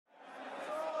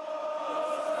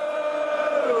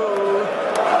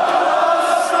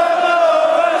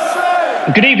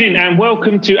Good evening and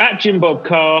welcome to At Jim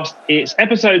Bobcast. It's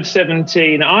episode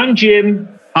 17. I'm Jim.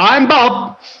 I'm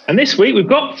Bob. And this week we've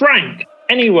got Frank.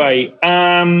 Anyway,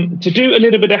 to do a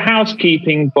little bit of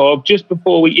housekeeping, Bob, just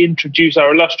before we introduce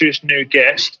our illustrious new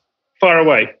guest, fire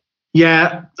away.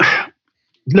 Yeah.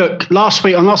 Look, on last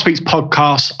week's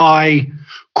podcast, I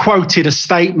quoted a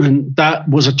statement that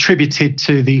was attributed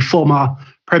to the former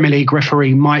Premier League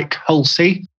referee Mike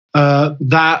Hulsey,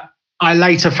 that I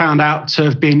later found out to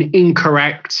have been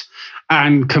incorrect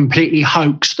and completely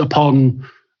hoaxed upon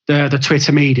the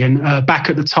Twitter media. Back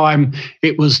at the time,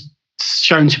 it was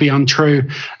shown to be untrue.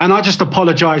 And I just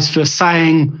apologise for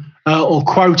saying or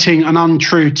quoting an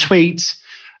untrue tweet.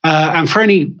 And for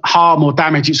any harm or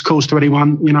damage it's caused to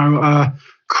anyone,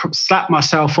 slap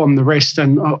myself on the wrist,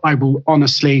 and I will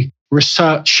honestly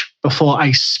research before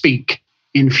I speak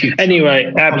in future. Anyway,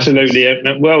 absolutely.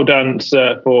 Well done,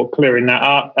 sir, for clearing that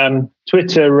up.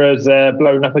 Twitter has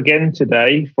blown up again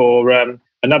today for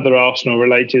another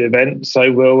Arsenal-related event,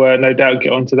 so we'll no doubt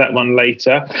get onto that one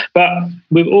later. But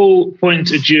with all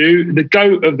points due, the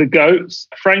GOAT of the GOATs,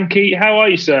 Frankie, how are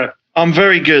you, sir? I'm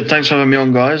very good. Thanks for having me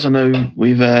on, guys. I know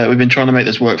we've been trying to make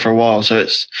this work for a while, so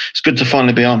it's good to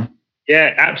finally be on.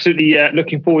 Yeah, absolutely.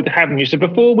 Looking forward to having you. So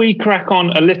before we crack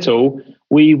on a little,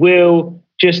 we will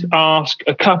just ask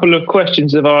a couple of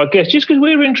questions of our guests, just because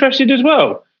we're interested as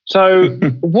well. So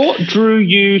what drew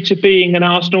you to being an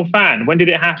Arsenal fan? When did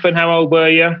it happen? How old were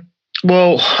you?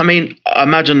 Well, I mean, I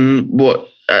imagine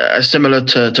similar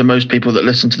to most people that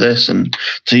listen to this and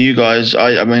to you guys,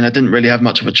 I mean, I didn't really have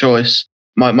much of a choice.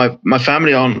 My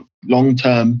family aren't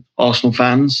long-term Arsenal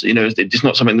fans. It's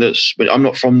not something I'm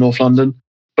not from North London.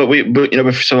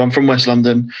 So I'm from West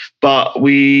London, but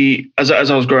as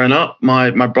I was growing up,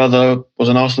 my brother was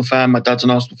an Arsenal fan, my dad's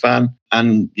an Arsenal fan,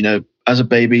 and as a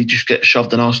baby, you just get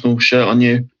shoved an Arsenal shirt on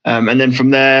you, and then from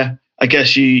there, I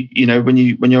guess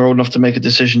when you're old enough to make a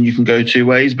decision, you can go two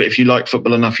ways. But if you like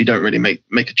football enough, you don't really make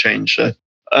a change. So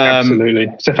absolutely,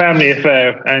 it's a family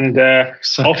affair, and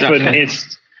often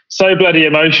it's so bloody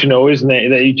emotional, isn't it?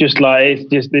 That you just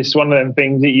it's one of them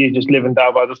things that you just live and die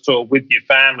by the sort of with your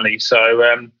family. So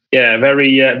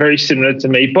very similar to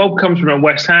me. Bob comes from a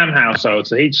West Ham household,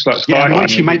 so he just likes fighting.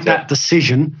 Once you make that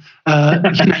decision, yeah,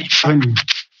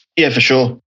 for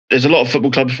sure. There's a lot of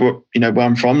football clubs where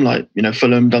I'm from, like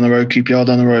Fulham down the road, QPR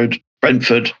down the road,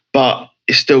 Brentford, but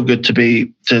it's still good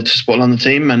to support on the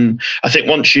team. And I think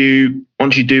once you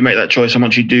do make that choice, and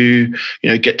once you do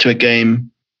get to a game,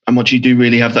 and once you do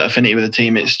really have that affinity with the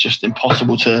team, it's just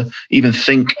impossible to even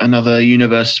think another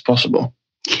universe is possible.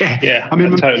 Yeah. I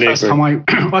mean, totally the first time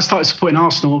I started supporting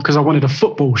Arsenal because I wanted a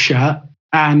football shirt,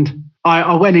 and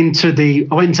I went into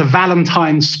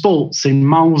Valentine Sports in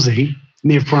Molesey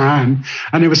near Brighton,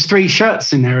 and there was 3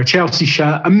 shirts in there: a Chelsea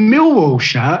shirt, a Millwall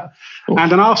shirt,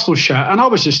 and an Arsenal shirt. And I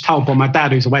was just told by my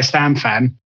dad, who's a West Ham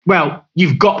fan, well,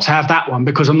 you've got to have that one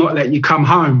because I'm not letting you come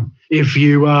home if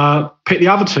you pick the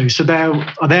other 2. So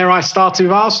there I started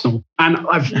with Arsenal, and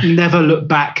I've never looked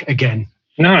back again.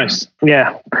 Nice.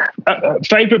 Yeah.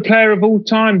 Favourite player of all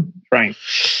time, Frank?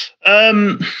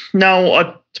 Now,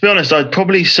 to be honest, I'd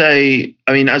probably say,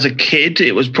 I mean, as a kid,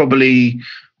 it was probably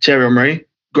Thierry Henry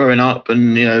growing up,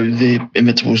 and, the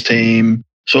Invincibles team,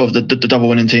 sort of the double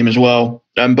winning team as well.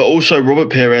 But also Robert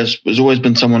Pires has always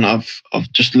been someone I've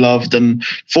just loved, and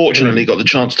fortunately got the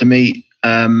chance to meet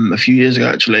a few years ago,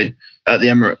 actually, at the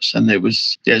Emirates, and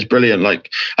it's brilliant.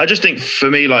 Like, I just think for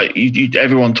me, like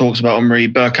everyone talks about Henry,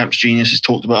 Bergkamp's genius is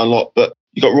talked about a lot, but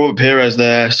you got Robert Pires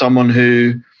there, someone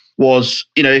who was,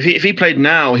 if he played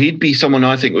now, he'd be someone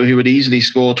I think who would easily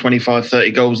score 25,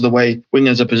 30 goals the way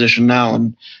wingers are positioned now.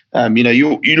 And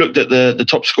you looked at the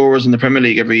top scorers in the Premier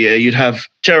League every year, you'd have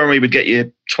Thierry Henry would get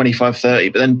you 25, 30,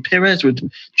 but then Pires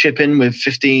would chip in with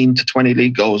 15 to 20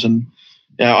 league goals, and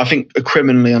I think a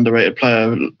criminally underrated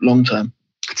player long term.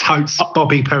 Totes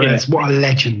Bobby Pires, what a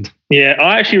legend. Yeah,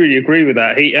 I actually really agree with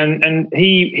that.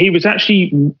 He was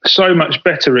actually so much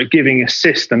better at giving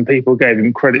assists than people gave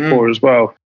him credit for as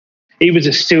well. He was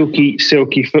a silky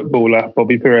footballer,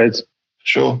 Bobby Pires.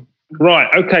 Sure.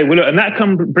 Right. Okay. Well, look, and that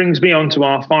brings me on to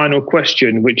our final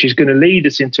question, which is going to lead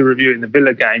us into reviewing the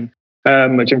Villa game,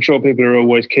 which I'm sure people are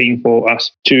always keen for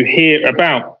us to hear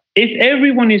about. If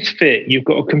everyone is fit, you've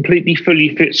got a completely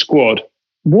fully fit squad.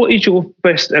 What is your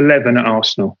best 11 at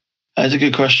Arsenal? That's a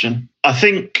good question. I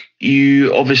think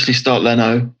you obviously start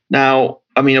Leno. Now,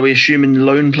 I mean, are we assuming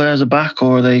loan players are back,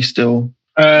 or are they still?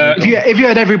 If you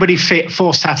had everybody fit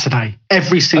for Saturday,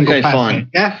 every single okay, fine.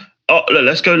 Yeah. Oh, look,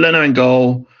 let's go Leno in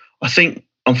goal. I think,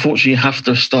 unfortunately, you have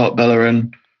to start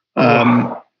Bellerin.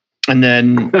 And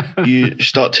then you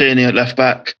start Tierney at left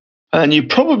back. And you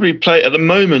probably play, at the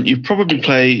moment, you probably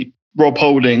play Rob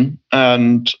Holding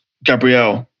and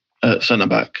Gabriel at centre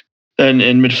back. Then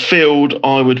in midfield,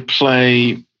 I would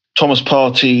play Thomas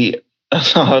Partey.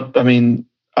 I mean,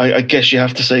 I guess you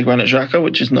have to say Granit Xhaka,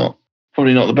 which is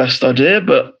probably not the best idea,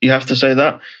 but you have to say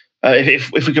that.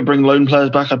 If we could bring loan players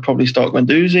back, I'd probably start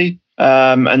Guendouzi.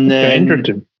 And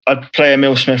then I'd play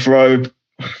Emile Smith-Rowe.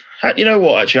 You know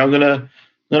what? Actually, I'm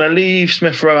gonna leave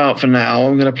Smith-Rowe out for now.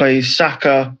 I'm gonna play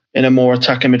Saka in a more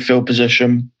attacking midfield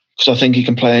position because I think he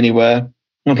can play anywhere.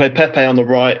 I'm gonna play Pepe on the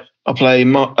right. I'll play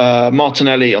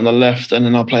Martinelli on the left, and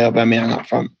then I'll play Aubameyang up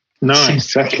front.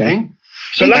 Nice. Okay.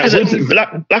 So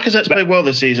Lacazette's played well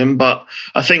this season, but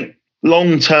I think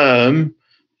long term,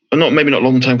 maybe not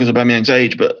long term because of Aubameyang's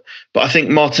age, but I think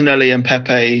Martinelli and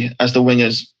Pepe as the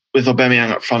wingers with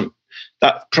Aubameyang up front,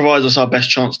 that provides us our best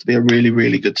chance to be a really,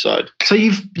 really good side. So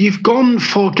you've gone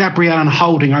for Gabriel and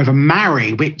Holding over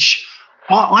Mari, which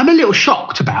I'm a little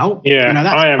shocked about. Yeah,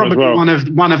 that's I am probably as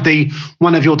well.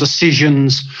 one of your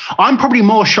decisions. I'm probably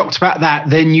more shocked about that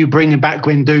than you bringing back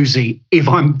Guendouzi, if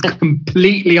I'm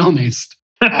completely honest.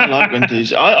 I like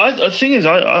Guendouzi. The thing is,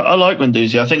 I like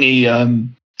Guendouzi. I think he.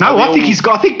 I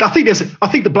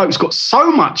think the bloke's got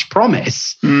so much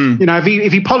promise. You know,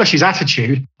 if he polishes his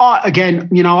attitude. I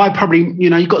probably,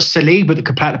 you've got Saliba that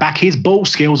could play at the back. His ball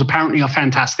skills apparently are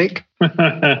fantastic.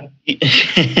 Well,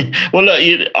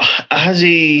 look, has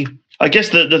he? I guess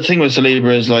the thing with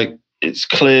Saliba is like it's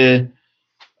clear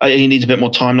he needs a bit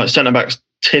more time. Like centre backs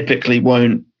typically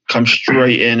won't come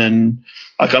straight in and.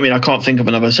 I can't think of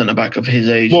another centre back of his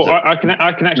age. Well, I can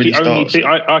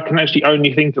actually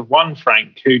only think of one,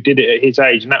 Frank, who did it at his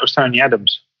age, and that was Tony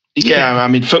Adams. Yeah, I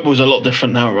mean, football's a lot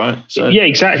different now, right? So. Yeah,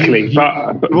 exactly.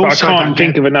 But I can't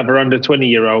think of another under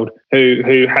 20-year-old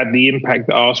who had the impact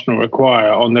that Arsenal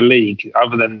require on the league,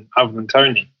 other than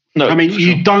Tony. No, I mean,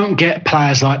 you don't get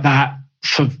players like that.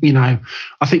 I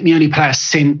think the only player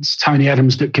since Tony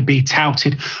Adams that could be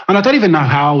touted, and I don't even know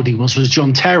how old he was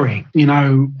John Terry.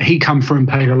 He come through and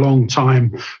played a long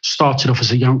time, started off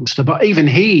as a youngster, but even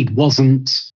he wasn't.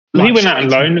 He went out on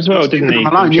loan as well, didn't he?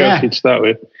 Alone, yeah. To start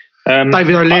with.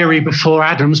 David O'Leary before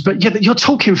Adams, but yeah, you're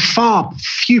talking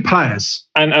few players.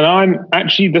 And I'm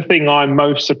actually the thing I'm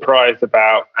most surprised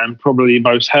about and probably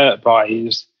most hurt by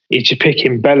is you're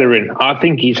picking Bellerin. I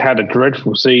think he's had a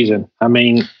dreadful season. I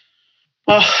mean.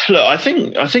 Look, I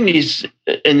think he's,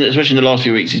 especially in the last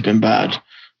few weeks, he's been bad.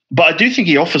 But I do think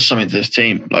he offers something to this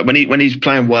team. Like when he's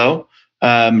playing well,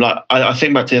 I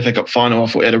think back to the FA Cup final, I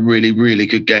thought he had a really, really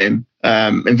good game,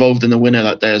 involved in the winner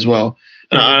that day as well.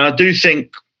 And I do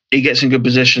think he gets in good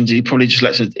positions. He probably just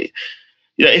lets it.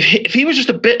 If he was just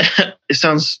a bit, it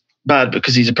sounds bad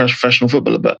because he's a professional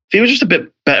footballer, but if he was just a bit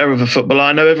better of a footballer,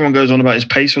 I know everyone goes on about his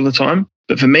pace all the time,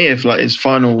 but for me, if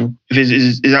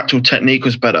his actual technique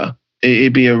was better.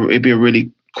 It'd be a really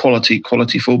quality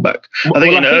fullback. I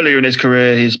think earlier in his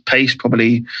career, his pace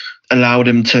probably allowed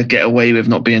him to get away with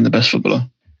not being the best footballer.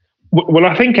 Well,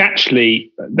 I think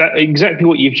actually that exactly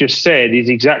what you've just said is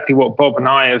exactly what Bob and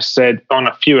I have said on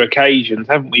a few occasions,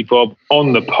 haven't we, Bob,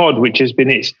 on the pod, which has been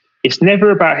it's never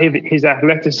about his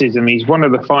athleticism. He's one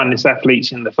of the finest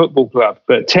athletes in the football club,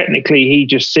 but technically he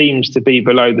just seems to be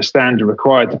below the standard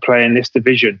required to play in this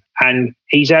division. And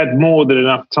he's had more than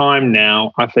enough time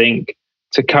now, I think,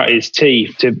 to cut his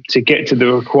teeth, to get to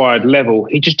the required level.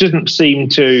 He just doesn't seem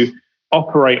to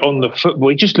operate on the football.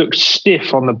 He just looks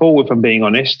stiff on the ball, if I'm being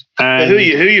honest. And who are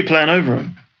you playing over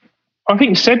him? I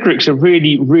think Cedric's a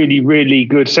really, really, really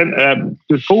good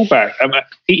good fullback.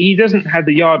 He doesn't have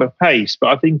the yard of pace, but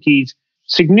I think he's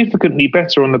significantly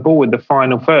better on the ball with the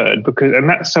final third, and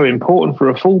that's so important for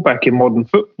a fullback in modern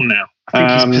football now.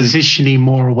 I think he's positionally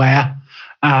more aware.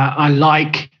 I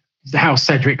like how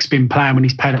Cedric's been playing when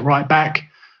he's played at right back,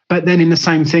 but then in the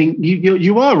same thing,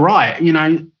 you are right.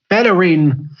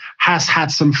 Bellerin has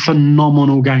had some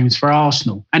phenomenal games for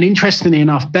Arsenal. And interestingly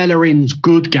enough, Bellerin's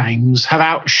good games have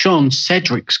outshone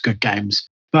Cedric's good games.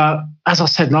 But as I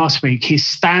said last week, his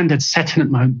standard setting at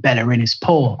the moment, Bellerin, is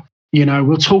poor.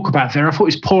 We'll talk about there. I thought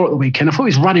he was poor at the weekend. I thought he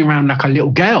was running around like a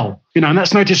little girl. And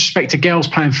that's no disrespect to girls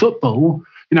playing football.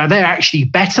 They're actually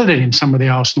better than him, some of the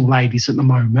Arsenal ladies at the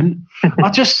moment.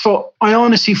 I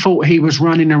honestly thought he was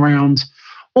running around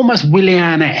almost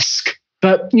Willian-esque.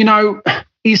 But,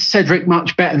 is Cedric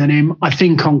much better than him? I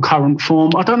think on current form.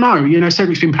 I don't know.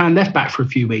 Cedric's been playing left back for a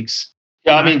few weeks.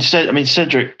 Yeah, I mean,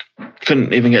 Cedric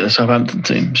couldn't even get the Southampton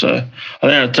team, so I think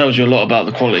that tells you a lot about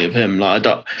the quality of him. Like,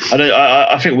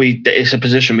 I think it's a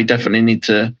position we definitely need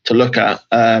to look at.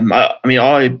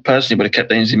 I personally would have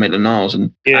kept Ainsley Maitland-Niles,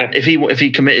 and if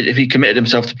he committed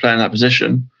himself to playing that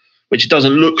position, which it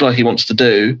doesn't look like he wants to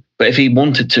do, but if he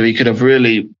wanted to, he could have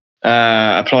really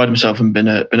applied himself and been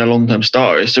a long-term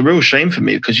starter. It's a real shame for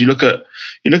me because you look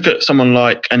at someone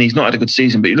like, and he's not had a good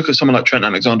season, but you look at someone like Trent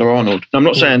Alexander-Arnold. And I'm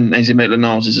not saying Ainsley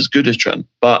Maitland-Niles is as good as Trent,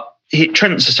 but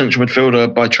Trent's a central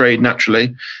midfielder by trade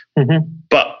naturally,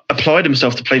 but applied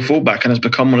himself to play fullback and has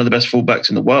become one of the best fullbacks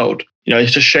in the world. You know,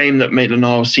 it's a shame that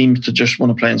Maitland-Niles seems to just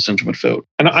want to play in central midfield.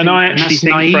 And I actually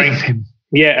think, Frank,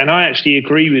 and I actually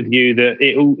agree with you that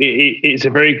it's a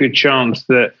very good chance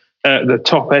that the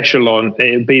top echelon,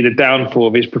 it would be the downfall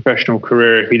of his professional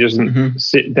career if he doesn't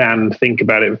sit down and think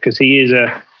about it, because he is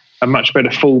a much better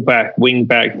fullback, wing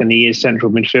back than he is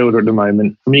central midfielder at the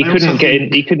moment. I mean,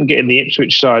 he couldn't get in the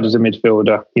Ipswich side as a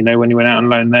midfielder, you know, when he went out on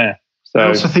loan there. So I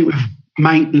also think with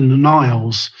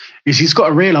Maitland-Niles is he's got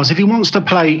to realise if he wants to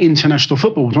play international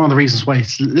football, it's one of the reasons why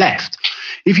he's left.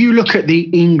 If you look at the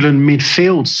England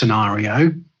midfield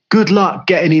scenario, good luck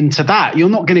getting into that. You're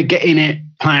not going to get in it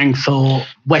playing for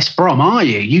West Brom, are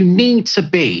you? You've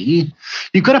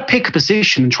got to pick a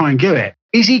position and try and do it.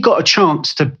 Is he got a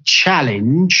chance to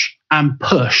challenge and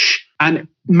push and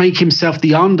make himself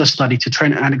the understudy to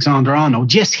Trent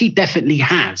Alexander-Arnold? Yes, he definitely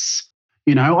has.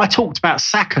 You know, I talked about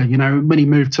Saka, you know, when he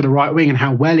moved to the right wing and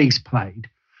how well he's played.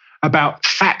 About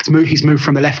he's moved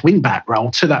from the left wing back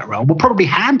role to that role will probably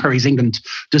hamper his England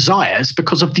desires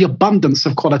because of the abundance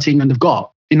of quality England have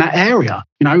got in that area.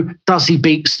 You know, does he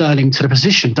beat Sterling to the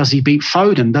position? Does he beat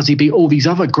Foden? Does he beat all these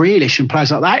other Grealish and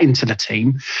players like that into the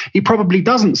team? He probably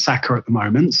doesn't, Saka, at the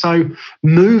moment. So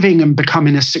moving and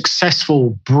becoming a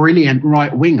successful, brilliant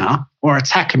right winger or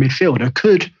attacker midfielder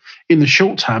could, in the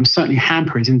short term, certainly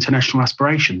hamper his international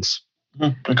aspirations.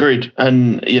 Agreed.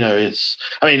 And, you know,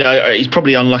 he's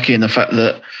probably unlucky in the fact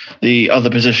that the other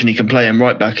position he can play in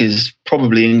right back is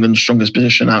probably England's strongest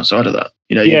position outside of that.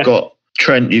 You know, you've got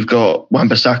Trent, you've got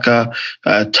Wan-Bissaka,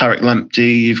 Tariq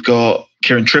Lamptey, you've got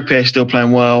Kieran Trippier still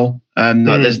playing well.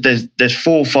 There's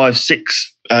 4, 5,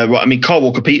 6. Right, I mean, Kyle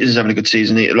Walker-Peters is having a good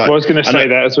season. I was going to say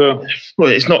that as well. Well,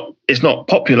 it's not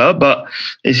popular, but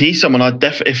is he someone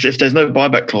if there's no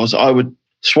buyback clause, I would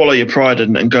swallow your pride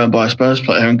and go and buy a Spurs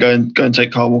player and go and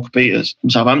take Kyle Walker-Peters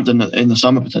from Southampton in the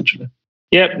summer potentially.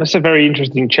 Yeah, that's a very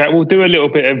interesting chat. We'll do a little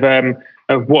bit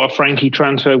of what a Frankie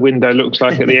transfer window looks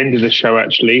like at the end of the show,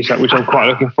 actually, which I'm quite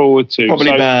looking forward to.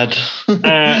 Probably bad.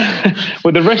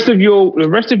 Well, the rest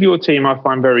of your team I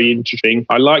find very interesting.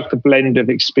 I like the blend of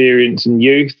experience and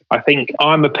youth. I think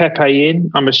I'm a Pepe in.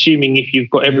 I'm assuming if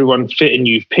you've got everyone fit and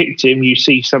you've picked him, you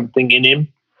see something in him.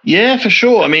 Yeah, for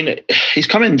sure. I mean, he's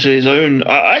come into his own.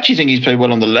 I actually think he's played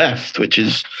well on the left, which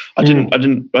is I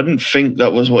didn't think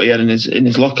that was what he had in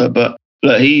his locker. But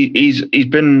look, he's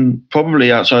been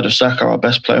probably outside of Saka our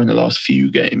best player in the last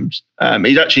few games.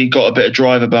 He's actually got a bit of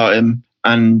drive about him,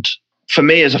 and for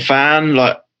me as a fan,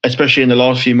 like especially in the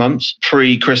last few months,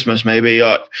 pre-Christmas maybe,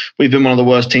 we've been one of the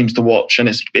worst teams to watch, and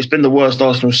it's been the worst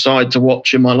Arsenal side to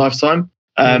watch in my lifetime.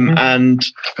 And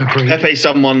Pepe's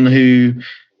someone who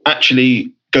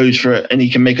actually goes for it and he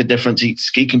can make a difference.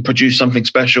 He can produce something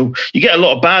special. You get a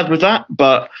lot of bad with that,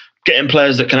 but getting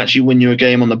players that can actually win you a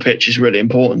game on the pitch is really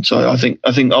important. So I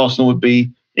think Arsenal would be,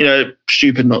 you know,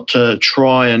 stupid not to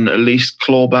try and at least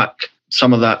claw back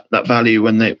some of that value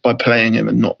by playing him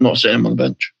and not sitting him on the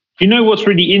bench. You know what's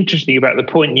really interesting about the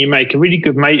point you make? A really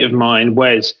good mate of mine,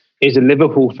 Wes, is a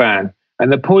Liverpool fan.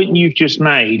 And the point you've just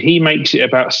made, he makes it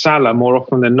about Salah more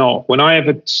often than not. When I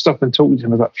ever stop and talk to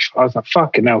him, I was like,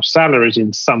 fucking hell, Salah is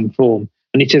in some form.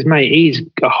 And he says, mate, he's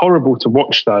horrible to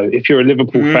watch, though, if you're a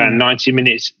Liverpool fan, 90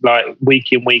 minutes, like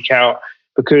week in, week out,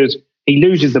 because he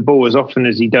loses the ball as often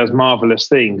as he does marvellous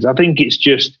things. I think it's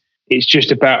just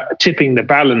about tipping the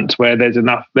balance where there's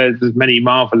as many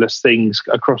marvellous things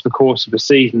across the course of a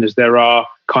season as there are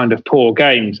kind of poor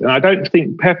games. And I don't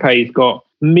think Pepe's got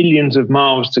millions of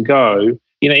miles to go.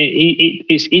 You know,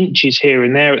 it's inches here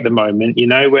and there at the moment, you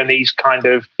know, when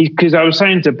because I was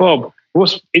saying to Bob,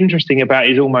 what's interesting about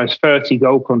his almost 30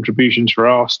 goal contributions for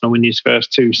Arsenal in his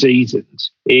first 2 seasons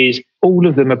is all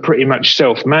of them are pretty much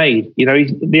self-made. You know,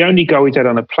 the only goal he's had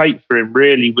on a plate for him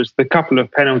really was the couple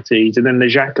of penalties and then the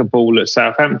Xhaka ball at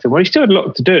Southampton. Well, he still had a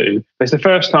lot to do. But it's the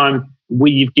first time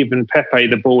we've given Pepe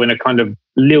the ball in a kind of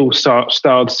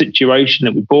Lille-styled situation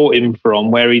that we bought him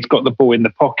from, where he's got the ball in the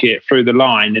pocket through the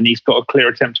line and he's got a clear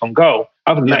attempt on goal.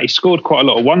 Other than that, he scored quite a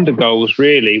lot of wonder goals,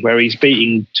 really, where he's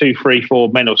beating 2, 3, 4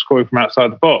 men or scoring from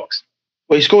outside the box.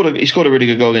 Well, he scored a really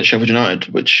good goal against Sheffield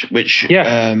United, which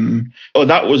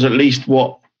that was at least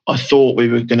what I thought we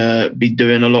were going to be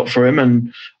doing a lot for him.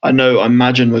 And I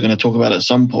imagine we're going to talk about it at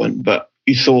some point, but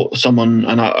you thought someone,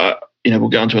 and I we'll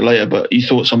get onto it later, but you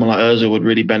thought someone like Ozil would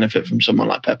really benefit from someone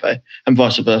like Pepe and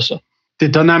vice versa. The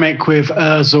dynamic with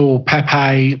Ozil,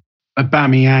 Pepe,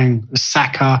 Aubameyang,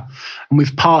 Saka, and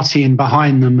with Partey in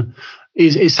behind them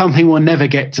is something we'll never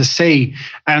get to see.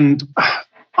 And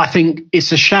I think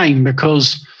it's a shame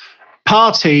because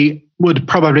Partey would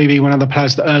probably be one of the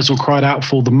players that Ozil cried out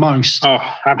for the most,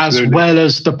 as well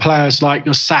as the players like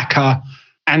your Saka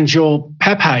and your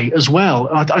Pepe as well.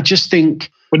 I just think...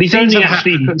 Well, he's only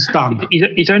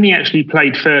actually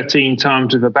played 13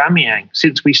 times with Aubameyang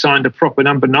since we signed a proper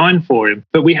number 9 for him.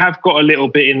 But we have got a little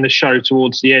bit in the show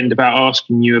towards the end about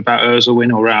asking you about Ozil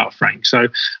in or out, Frank. So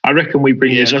I reckon we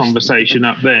bring this conversation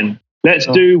up then. Let's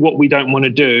do what we don't want to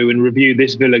do and review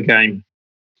this Villa game.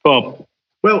 Bob.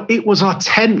 Well, it was our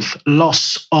 10th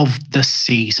loss of the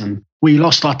season. We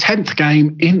lost our 10th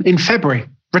game in February.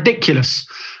 Ridiculous.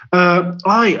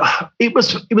 It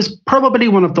was probably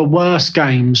one of the worst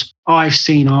games I've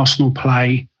seen Arsenal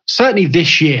play, certainly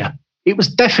this year. It was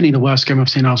definitely the worst game I've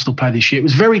seen Arsenal play this year. It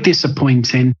was very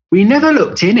disappointing. We never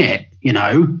looked in it, you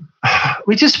know.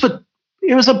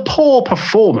 It was a poor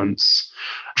performance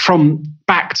from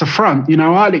back to front. You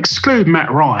know, I'll exclude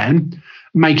Matt Ryan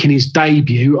making his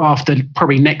debut after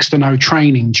probably next to no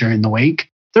training during the week.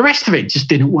 The rest of it just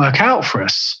didn't work out for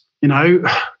us, you know.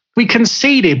 We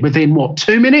conceded within,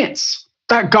 2 minutes?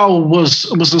 That goal was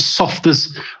as soft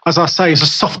as I say,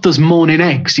 as soft as morning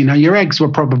eggs. You know, your eggs were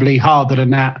probably harder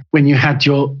than that when you had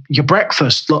your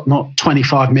breakfast, not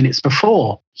 25 minutes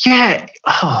before. Yeah,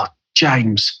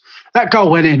 James. That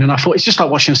goal went in and I thought, it's just like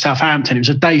watching Southampton. It was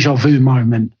a deja vu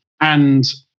moment. And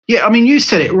yeah, I mean, you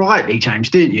said it rightly, James,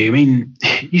 didn't you? I mean,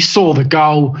 you saw the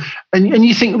goal and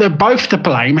you think they're both to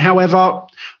blame. However,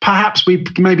 perhaps we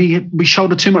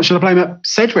shoulder too much of the blame at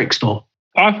Cedric's door.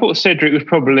 I thought Cedric was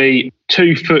probably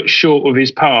 2 foot short of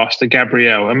his pass to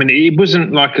Gabriel. I mean, it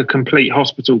wasn't like a complete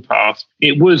hospital pass.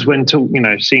 It was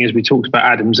seeing as we talked about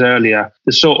Adams earlier,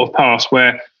 the sort of pass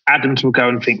where Adams will go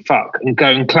and think, fuck, and go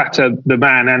and clatter the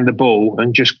man and the ball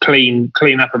and just clean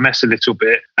up a mess a little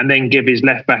bit and then give his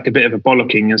left back a bit of a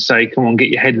bollocking and say, come on, get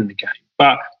your head in the game.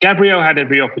 But Gabriel had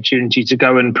every opportunity to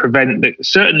go and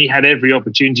certainly had every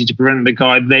opportunity to prevent the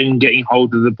guy then getting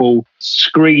hold of the ball,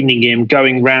 screening him,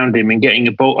 going round him and getting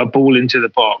a ball into the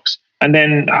box. And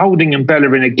then Holding and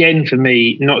Bellerin, again, for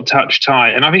me, not touch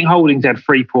tight. And I think Holding's had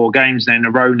 3 poor games in a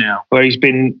row now where he's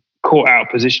been caught out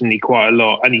positionally quite a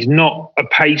lot. And he's not a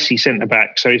pacey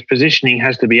centre-back, so his positioning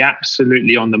has to be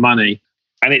absolutely on the money.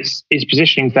 And his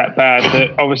positioning's that bad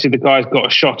that obviously the guy's got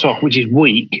a shot off, which is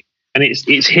weak. And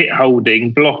it's hit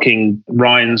Holding, blocking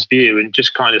Ryan's view and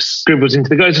just kind of scribbles into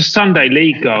the goal. It's a Sunday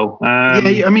league goal. I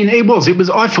mean, it was.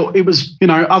 I thought it was,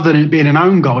 other than it being an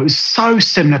own goal, it was so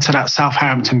similar to that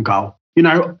Southampton goal. You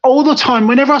know, all the time,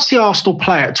 whenever I see Arsenal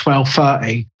play at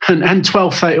 12:30 and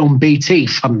 12:30 on BT,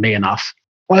 funnily enough,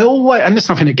 I always, and there's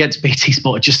nothing against BT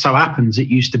Sport, it just so happens it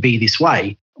used to be this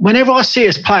way. Whenever I see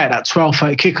us play at that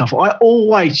 12:30 kickoff, I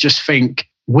always just think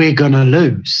we're going to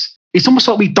lose. It's almost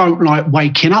like we don't like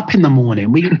waking up in the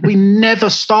morning. We never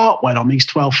start well on these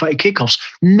 12:30 kickoffs.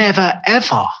 Never,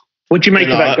 ever. What do you make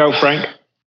of that goal, Frank?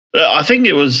 I think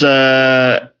it was,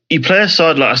 you play a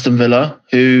side like Aston Villa,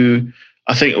 who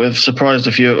I think we've surprised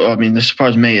a few. I mean, they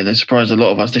surprised me and they surprised a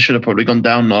lot of us. They should have probably gone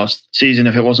down last season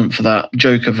if it wasn't for that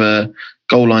joke of a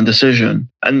goal line decision.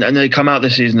 And they come out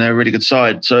this season, they're a really good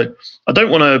side. So I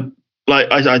don't want to,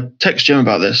 I text Jim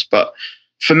about this, but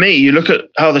for me, you look at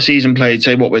how the season played,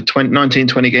 say we're 19,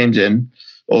 20 games in,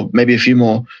 or maybe a few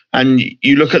more, and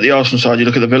you look at the Arsenal side, you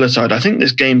look at the Villa side, I think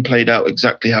this game played out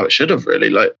exactly how it should have,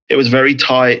 really. Like, it was very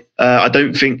tight. I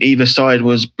don't think either side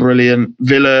was brilliant.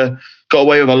 Villa got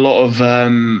away with a lot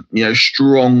of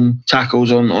strong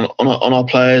tackles on our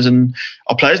players, and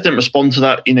our players didn't respond to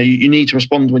that. You need to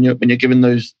respond when you're given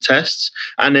those tests.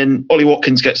 And then Ollie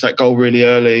Watkins gets that goal really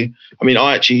early. I mean,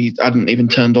 I actually hadn't even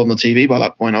turned on the TV by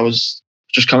that point. I was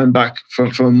just coming back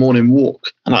from a morning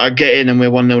walk, and I get in and we're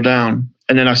 1-0 down,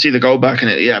 and then I see the goal back, and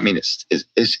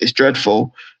it's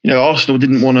dreadful. Arsenal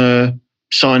didn't want to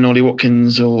sign Ollie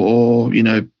Watkins, or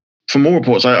from all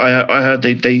reports, I heard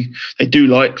they do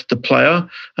like the player,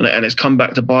 and it's come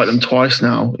back to bite them twice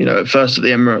now. At first at the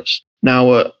Emirates,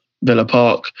 now at Villa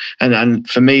Park, and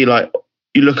for me, like,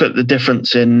 you look at the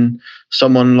difference in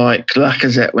someone like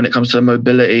Lacazette when it comes to the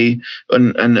mobility,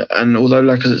 and although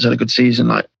Lacazette's had a good season,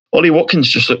 like, Ollie Watkins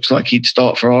just looks like he'd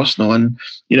start for Arsenal. And,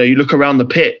 you look around the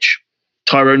pitch,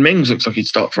 Tyrone Mings looks like he'd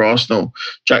start for Arsenal.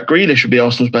 Jack Grealish would be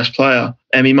Arsenal's best player.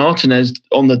 Emi Martinez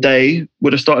on the day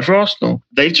would have started for Arsenal.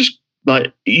 They've just,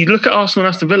 you look at Arsenal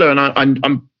and Aston Villa, and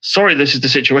I'm sorry this is the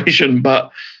situation,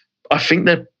 but I think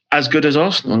they're as good as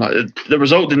Arsenal. The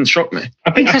result didn't shock me.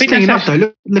 Interesting enough,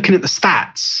 though, looking at the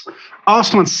stats,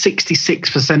 Arsenal had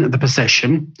 66% of the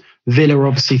possession. Villa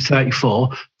obviously 34.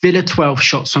 Villa 12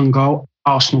 shots on goal.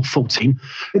 Arsenal 14.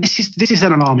 This is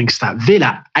an alarming stat.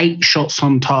 Villa 8 shots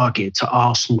on target to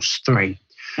Arsenal's 3.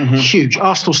 Mm-hmm. Huge.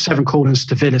 Arsenal's 7 corners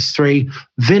to Villa's 3.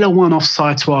 Villa 1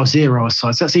 offside to our 0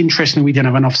 offsides. That's interesting. We didn't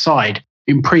have an offside.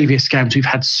 In previous games, we've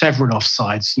had several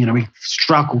offsides. We've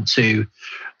struggled to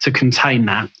contain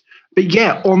that. But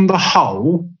yeah, on the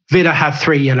whole, Villa had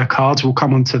 3 yellow cards. We'll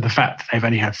come on to the fact that they've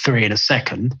only had 3 in a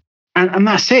second. And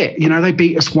that's it. They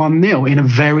beat us 1-0 in a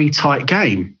very tight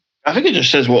game. I think it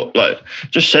just says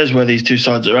where these two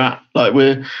sides are at.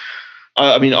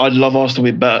 I'd love Arsenal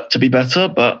to be better,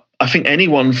 but I think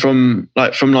anyone from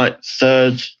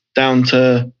third down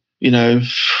to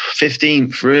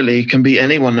 15th really can beat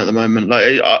anyone at the moment.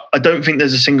 I don't think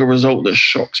there's a single result that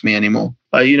shocks me anymore.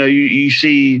 You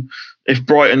see if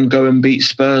Brighton go and beat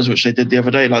Spurs, which they did the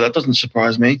other day, that doesn't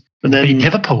surprise me. But then beat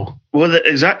Liverpool. Well,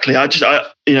 exactly. I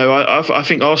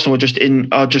think Arsenal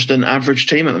are just an average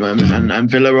team at the moment, and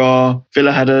Villa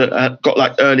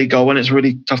got early goal, and it's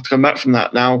really tough to come back from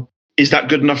that. Now, is that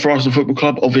good enough for Arsenal Football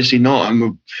Club? Obviously not,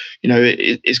 and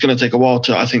it's going to take a while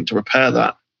to repair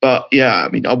that. But yeah,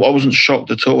 I wasn't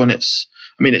shocked at all, and it's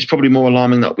probably more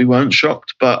alarming that we weren't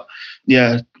shocked. But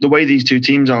yeah, the way these two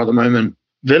teams are at the moment.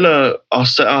 Villa are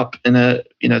set up in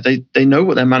they know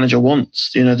what their manager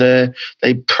wants.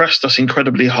 They pressed us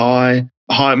incredibly high,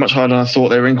 much higher than I thought.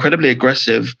 They were incredibly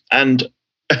aggressive, and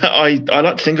I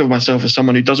like to think of myself as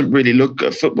someone who doesn't really look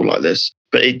at football like this.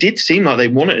 But it did seem like they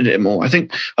wanted it more. I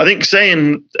think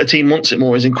saying a team wants it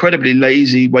more is an incredibly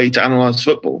lazy way to analyse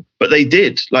football. But they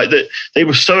did. They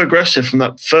were so aggressive from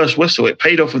that first whistle. It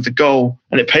paid off with the goal,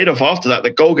 and it paid off after that.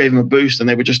 The goal gave them a boost, and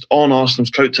they were just on Arsenal's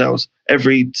coattails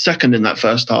every second in that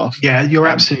first half. Yeah, you're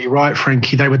absolutely right,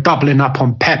 Frankie. They were doubling up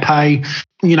on Pepe,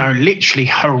 literally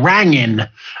haranguing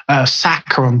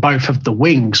Saka on both of the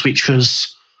wings, which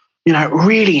was,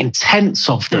 really intense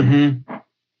of them.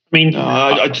 Mm-hmm.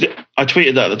 I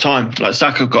tweeted that at the time.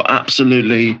 Saka got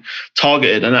absolutely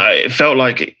targeted, and it felt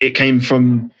like it came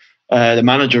from the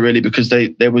manager really, because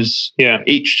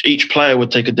each player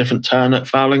would take a different turn at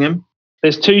fouling him.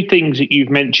 There's 2 things that you've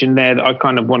mentioned there that I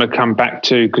kind of want to come back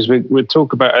to, because we'll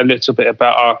talk about a little bit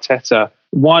about Arteta.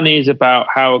 One is about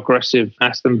how aggressive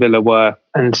Aston Villa were,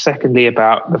 and secondly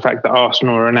about the fact that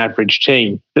Arsenal are an average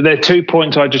team. But there are 2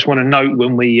 points I just want to note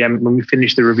when we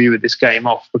finish the review of this game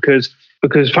off, because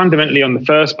fundamentally on the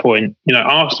first point,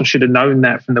 Arsenal should have known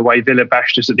that from the way Villa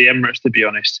bashed us at the Emirates, to be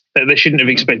honest. They shouldn't have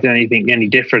expected anything any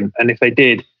different, and if they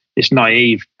did, it's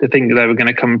naive to think that they were going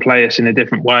to come and play us in a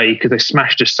different way, because they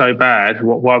smashed us so bad.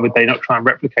 Why would they not try and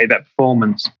replicate that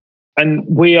performance? And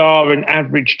we are an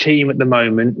average team at the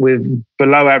moment with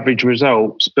below average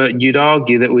results, but you'd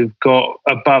argue that we've got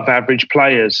above average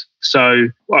players. So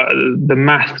the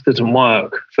math doesn't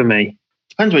work for me.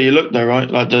 Depends where you look though,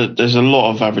 right? There's a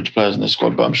lot of average players in this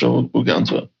squad, but I'm sure we'll get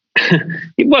onto it.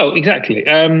 Well, exactly.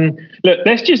 Look,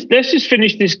 let's just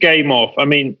finish this game off.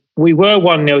 We were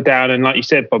 1-0 down, and like you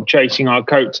said, Bob, chasing our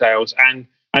coattails, and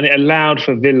it allowed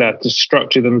for Villa to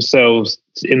structure themselves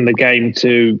in the game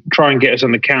to try and get us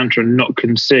on the counter and not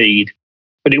concede.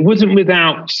 But it wasn't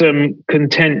without some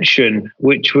contention,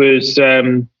 which was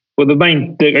the 2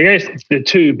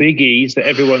 biggies that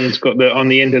everyone's got on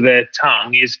the end of their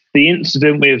tongue is the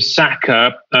incident with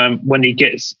Saka when he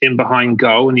gets in behind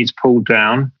goal and he's pulled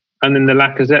down, and then the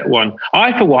Lacazette one.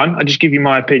 For one, I just give you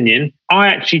my opinion. I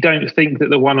actually don't think that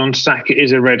the one on Saka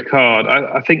is a red card.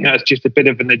 I think that's just a bit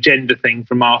of an agenda thing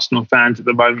from Arsenal fans at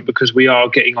the moment, because we are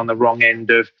getting on the wrong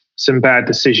end of some bad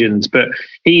decisions. But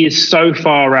he is so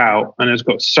far out and has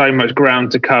got so much ground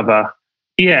to cover.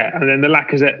 Yeah, and then the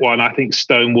Lacazette one, I think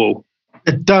Stonewall.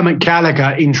 Dermot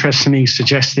Gallagher, interestingly,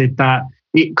 suggested that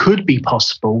it could be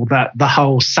possible that the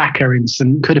whole Saka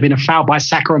incident could have been a foul by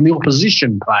Saka on the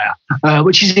opposition player,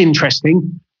 which is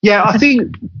interesting. Yeah, I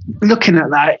think looking at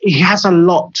that, he has a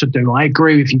lot to do. I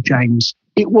agree with you, James.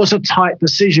 It was a tight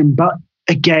decision, but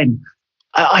again,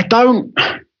 I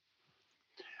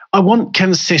want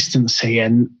consistency,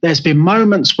 and there's been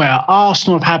moments where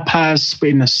Arsenal have had players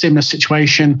in a similar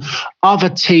situation, other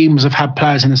teams have had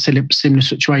players in a similar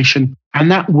situation, and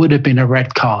that would have been a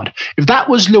red card. If that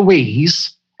was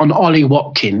Luiz on Ollie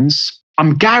Watkins,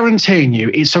 I'm guaranteeing you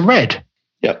it's a red.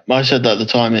 Yeah, I said that at the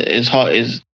time. It's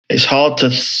hard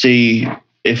to see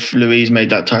if Luiz made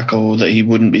that tackle that he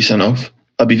wouldn't be sent off.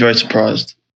 I'd be very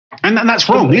surprised. And that's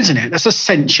wrong, isn't it? That's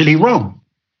essentially wrong.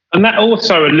 And that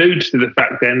also alludes to the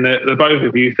fact then that the both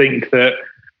of you think that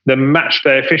the match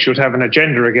day officials have an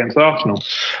agenda against Arsenal.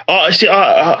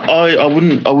 I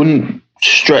wouldn't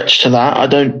stretch to that.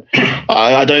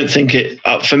 I don't think it.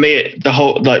 For me,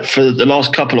 for the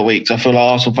last couple of weeks, I feel like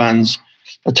Arsenal fans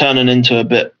are turning into a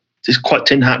bit it's quite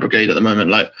tin hat brigade at the moment.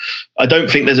 Like, I don't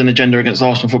think there's an agenda against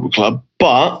Arsenal Football Club,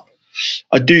 but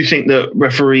I do think that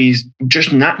referees,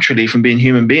 just naturally from being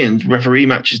human beings, referee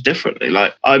matches differently.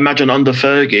 Like, I imagine under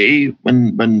Fergie,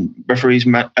 when referees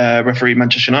referee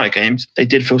Manchester United games, they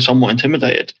did feel somewhat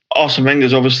intimidated. Arsene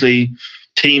Wenger's obviously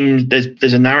team.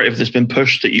 There's a narrative that's been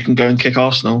pushed that you can go and kick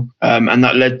Arsenal, and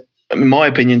that led, in my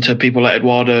opinion, to people like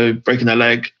Eduardo breaking their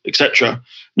leg, etc.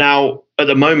 Now, at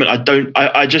the moment,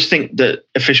 I just think that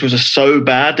officials are so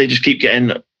bad, they just keep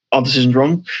getting our decisions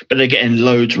wrong, but they're getting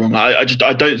loads wrong. I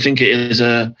don't think it is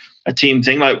a team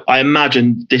thing. Like, I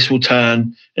imagine this will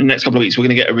turn in the next couple of weeks. We're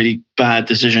going to get a really bad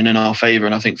decision in our favour,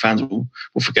 and I think fans will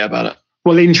forget about it.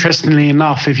 Well, interestingly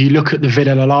enough, if you look at the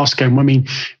Villa last game, I mean,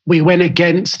 we went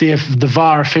against the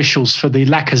VAR officials for the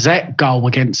Lacazette goal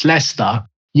against Leicester.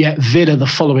 Yet Villa the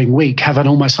following week have an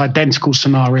almost identical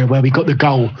scenario where we got the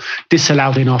goal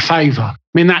disallowed in our favour. I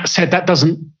mean, that said,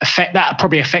 that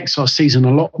probably affects our season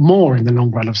a lot more in the long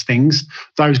run of things.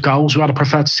 Those goals, I'd have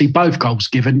preferred to see both goals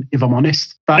given, if I'm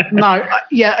honest. But no,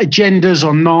 yeah, agendas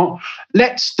or not. The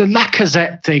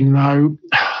Lacazette thing, though.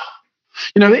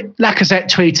 You know,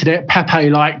 Lacazette tweeted it, Pepe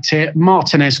liked it,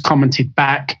 Martinez commented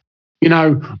back. You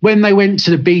know, when they went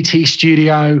to the BT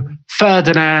studio,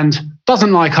 Ferdinand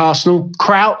doesn't like Arsenal,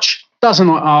 Crouch doesn't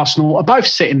like Arsenal, are both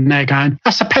sitting there going,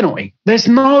 that's a penalty. There's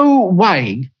no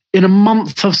way in a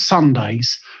month of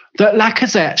Sundays that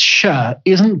Lacazette's shirt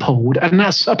isn't pulled and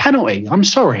that's a penalty. I'm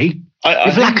sorry.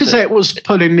 If Lacazette was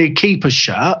pulling the keeper's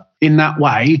shirt in that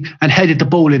way and headed the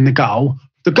ball in the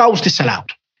goal's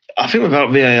disallowed. I think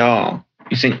without VAR,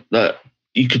 you think that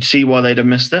you could see why they'd have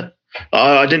missed it.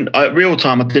 Real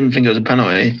time, I didn't think it was a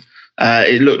penalty.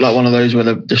 It looked like one of those where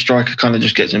the striker kind of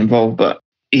just gets involved. But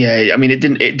yeah, I mean, it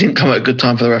didn't come at a good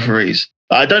time for the referees.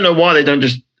 I don't know why they don't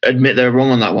just admit they're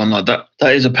wrong on that one. Like, that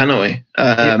is a penalty.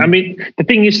 I mean, the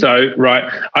thing is though, right?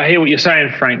 I hear what you're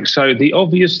saying, Frank. So the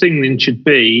obvious thing then should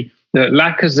be that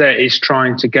Lacazette is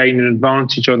trying to gain an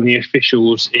advantage on the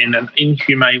officials in an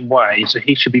inhumane way, so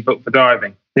he should be booked for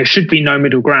diving. There should be no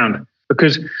middle ground.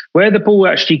 Because where the ball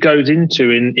actually goes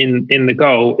into in the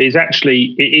goal is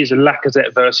actually, it is a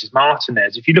Lacazette versus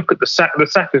Martinez. If you look at the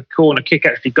Saka corner kick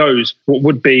actually goes what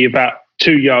would be about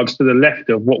 2 yards to the left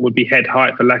of what would be head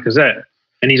height for Lacazette,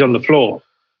 and he's on the floor.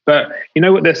 But you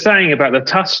know what they're saying about the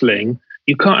tussling?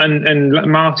 You can't, and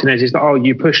Martinez is like, oh,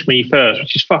 you pushed me first,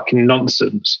 which is fucking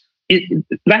nonsense.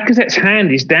 Lacazette's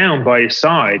hand is down by his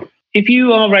side. If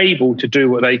you are able to do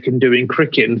what they can do in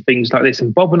cricket and things like this,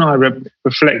 and Bob and I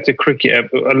reflect to cricket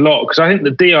a lot, because I think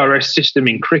the DRS system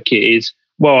in cricket is,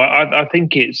 well, I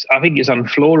think it's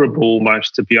unfloorable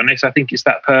almost, to be honest. I think it's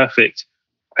that perfect.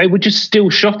 They would just still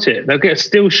shot it. They'll get a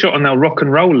still shot and they'll rock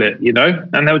and roll it, you know,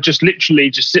 and they'll just literally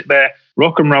just sit there,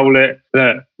 rock and roll it.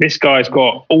 This guy's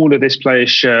got all of this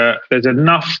player's shirt. There's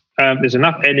enough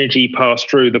energy passed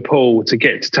through the pool to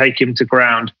take him to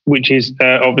ground, which is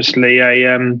obviously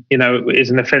is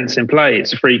an offence in play.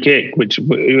 It's a free kick, which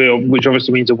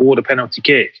obviously means award a penalty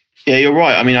kick. Yeah, you're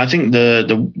right. I mean, I think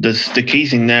the key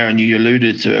thing there, and you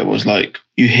alluded to it, was like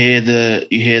you hear that,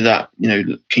 you know,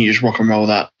 can you just rock and roll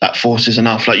that force is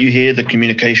enough. Like, you hear the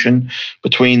communication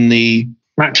between the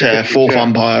fourth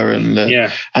umpire and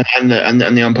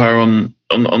the umpire on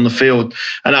the field,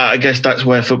 and I guess that's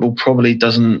where football probably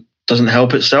doesn't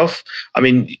help itself. I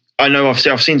mean, I know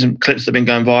I've seen some clips that have been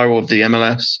going viral of the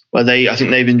MLS where I think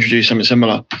they've introduced something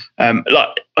similar.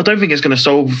 Like, I don't think it's going to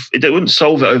solve it. It wouldn't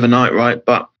solve it overnight, right?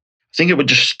 But I think it would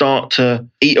just start to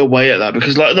eat away at that,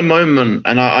 because like at the moment,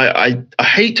 and I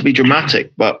hate to be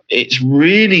dramatic, but it's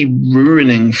really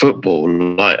ruining football.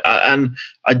 Like, and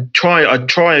I try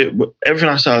everything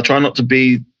I say, I try not to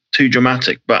be too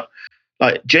dramatic, but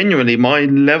like genuinely, my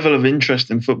level of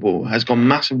interest in football has gone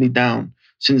massively down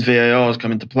since VAR has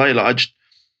come into play. Like,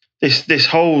 this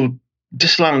whole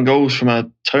disallowing goals from a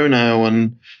toenail,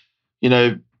 and you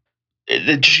know,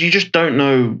 you just don't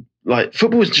know. Like,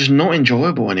 football is just not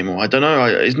enjoyable anymore. I don't know.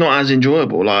 It's not as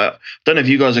enjoyable. Like, I don't know if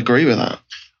you guys agree with that.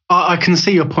 I can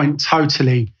see your point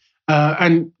totally.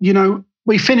 And, you know,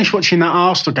 we finished watching that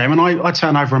Arsenal game, and I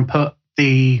turn over and put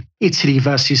the Italy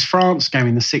versus France game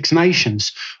in the Six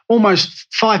Nations. Almost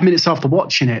 5 minutes after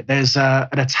watching it, there's an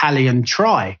Italian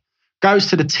try. Goes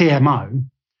to the TMO,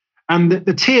 and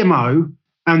the TMO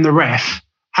and the ref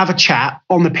have a chat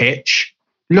on the pitch,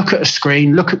 look at a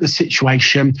screen, look at the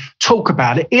situation, talk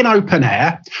about it in open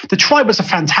air. The try was a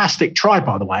fantastic try,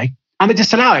 by the way, and they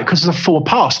disallow it because of the forward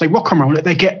pass. They rock and roll it.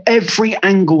 They get every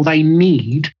angle they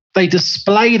need. They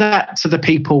display that to the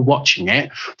people watching it.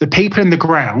 The people in the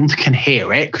ground can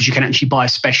hear it because you can actually buy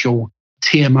special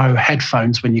TMO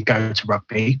headphones when you go to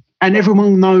rugby. and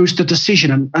everyone knows the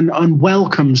decision and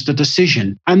welcomes the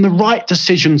decision. And the right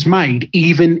decision's made,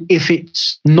 even if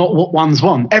it's not what one's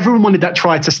want. Everyone wanted that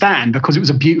try to stand because it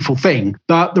was a beautiful thing.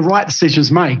 But the right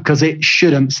decision's made because it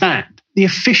shouldn't stand. The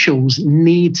officials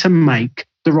need to make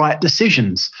the right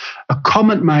decisions. A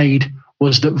comment made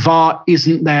was that VAR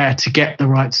isn't there to get the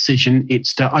right decision,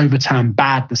 it's to overturn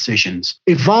bad decisions.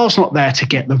 If VAR's not there to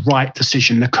get the right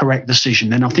decision, the correct decision,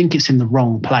 then I think it's in the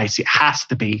wrong place. It has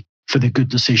to be for the good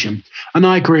decision. And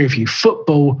I agree with you.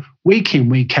 Football, week in,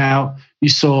 week out, you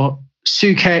saw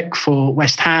Soucek for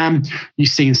West Ham, you've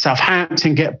seen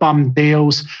Southampton get bum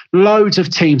deals, loads of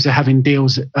teams are having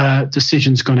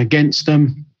decisions gone against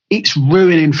them. It's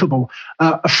ruining football.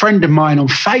 A friend of mine on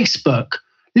Facebook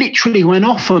literally went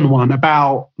off on one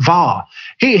about VAR.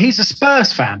 He's a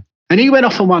Spurs fan, and he went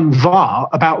off on one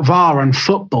about VAR and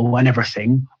football and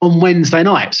everything on Wednesday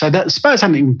night. So that Spurs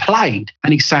hadn't even played,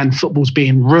 and he's saying football's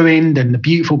being ruined and the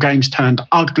beautiful game's turned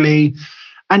ugly.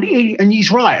 And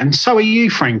he's right, and so are you,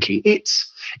 Frankie.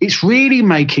 It's really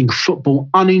making football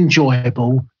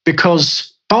unenjoyable,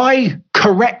 because by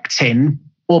correcting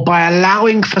or by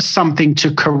allowing for something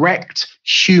to correct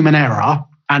human error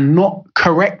and not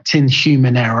correcting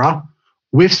human error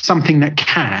with something that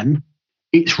can,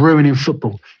 it's ruining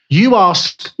football. You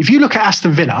asked, if you look at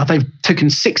Aston Villa, they've taken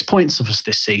 6 points of us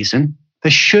this season. They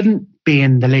shouldn't be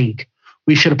in the league.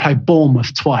 We should have played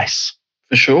Bournemouth twice.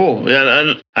 For sure.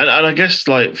 Yeah, and I guess,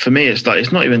 like, for me, it's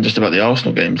not even just about the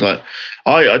Arsenal games. Like,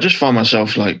 I just find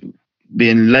myself, like,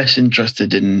 being less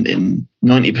interested in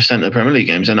 90% of the Premier League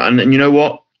games. And you know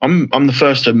what? I'm the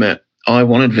first to admit I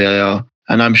wanted VAR.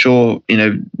 And I'm sure,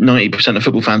 90% of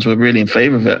football fans were really in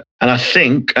favour of it. And I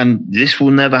think, and this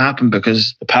will never happen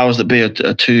because the powers that be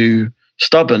are too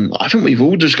stubborn, I think we've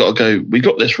all just got to go, we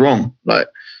got this wrong. Like,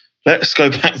 let's go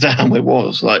back down where it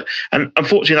was. Like, and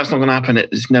unfortunately, that's not going to happen.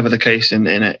 It's never the case in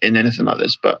anything like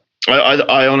this. But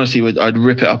I honestly I'd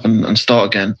rip it up and start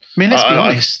again. I mean, let's be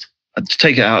honest. I'd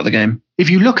take it out of the game. If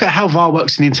you look at how VAR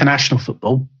works in international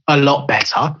football, a lot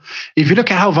better. If you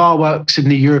look at how VAR works in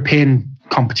the European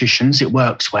competitions, it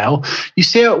works well. You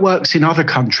see how it works in other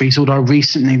countries, although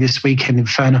recently this weekend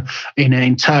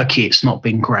in Turkey, it's not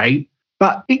been great.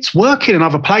 But it's working in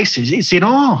other places. It's in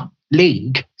our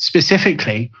league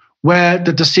specifically where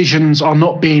the decisions are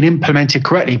not being implemented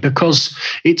correctly because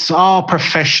it's our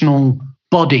professional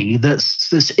body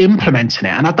that's implementing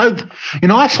it.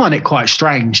 And I find it quite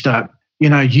strange that,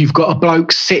 you've got a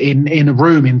bloke sitting in a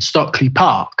room in Stockley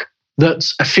Park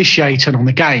that's officiating on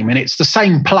the game, and it's the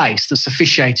same place that's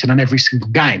officiating on every single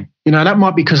game. That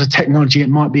might be because of technology, it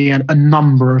might be a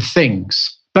number of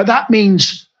things. But that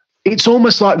means it's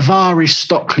almost like VAR is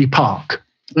Stockley Park.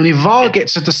 And if VAR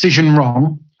gets a decision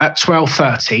wrong at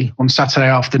 12:30 on Saturday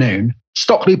afternoon,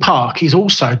 Stockley Park is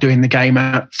also doing the game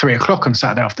at 3:00 on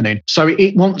Saturday afternoon. So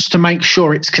it wants to make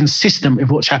sure it's consistent with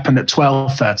what's happened at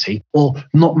 12:30 or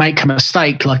not make a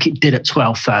mistake like it did at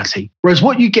 12:30. Whereas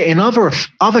what you get in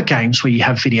other games where you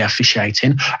have video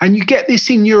officiating, and you get this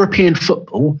in European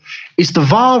football, is the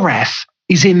VAR ref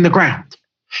is in the ground.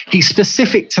 He's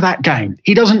specific to that game.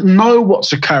 He doesn't know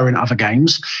what's occurring in other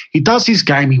games. He does his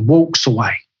game, he walks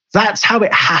away. That's how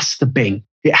it has to be.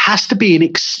 It has to be an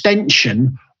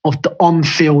extension of the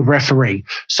on-field referee.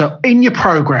 So in your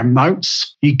program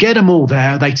notes, you get them all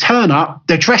there. They turn up.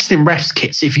 They're dressed in refs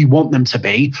kits if you want them to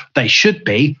be. They should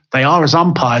be. They are as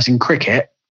umpires in cricket.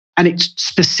 And it's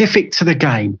specific to the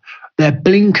game. They're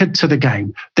blinkered to the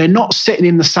game. They're not sitting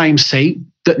in the same seat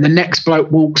that the next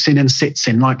bloke walks in and sits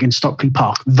in, like in Stockley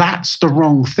Park. That's the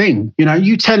wrong thing.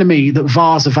 You telling me that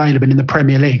VAR's available in the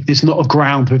Premier League, there's not a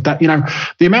ground with that.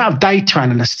 The amount of data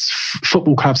analysts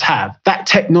football clubs have, that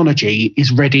technology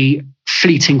is ready,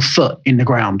 fleeting foot in the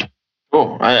ground.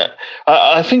 Oh,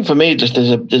 I think for me, just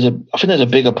I think there's a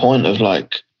bigger point of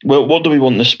like, well, what do we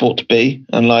want this sport to be?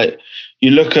 And like, you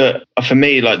look at, for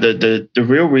me, like the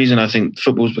real reason I think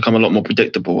football's become a lot more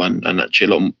predictable and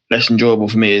actually a lot less enjoyable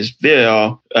for me is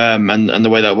VAR and the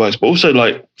way that works. But also,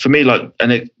 like, for me, like,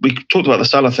 we talked about the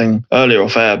Salah thing earlier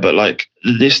off air, but like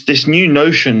this new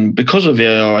notion because of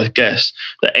VAR, I guess,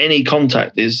 that any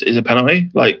contact is a penalty.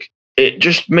 Like, it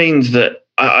just means that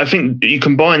I think you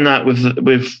combine that with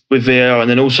VAR, and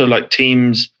then also like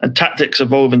teams and tactics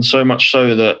evolving so much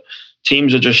so that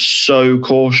teams are just so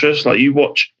cautious. Like, you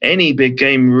watch any big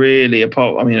game really,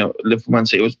 apart, Liverpool Man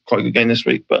City was quite a good game this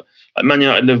week, but like Man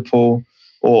United Liverpool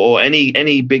or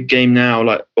any big game now,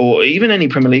 like, or even any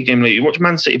Premier League game, like you watch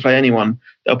Man City play anyone,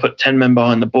 they'll put 10 men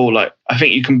behind the ball. Like, I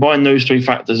think you combine those three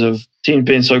factors of teams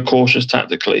being so cautious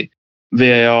tactically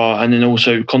VAR, and then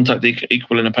also contact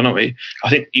equaling a penalty. I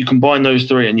think you combine those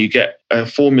three and you get a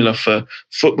formula for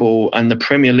football and the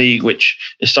Premier League, which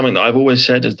is something that I've always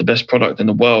said is the best product in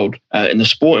the world, in the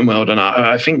sporting world. And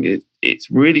I think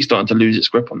it's really starting to lose its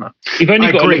grip on that. You've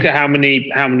only got to look at how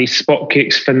many spot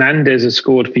kicks Fernandes has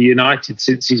scored for United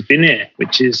since he's been here,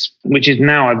 which is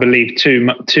now, I believe,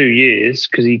 2 years,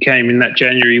 because he came in that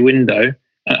January window.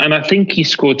 And I think he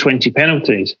scored 20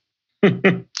 penalties.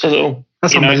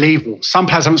 That's unbelievable. Some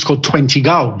players haven't scored 20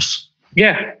 goals.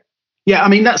 Yeah. Yeah, I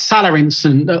mean, that Salah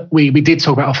incident that we did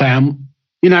talk about off air,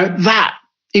 that,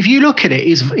 if you look at it,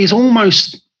 is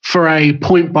almost, for a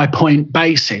point-by-point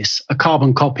basis, a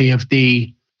carbon copy of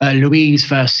the Luiz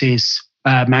versus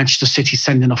Manchester City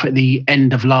sending off at the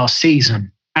end of last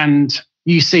season. And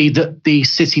you see that the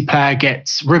City player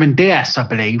Ruben Dias, I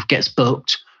believe, gets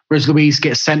booked, whereas Luiz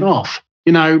gets sent off.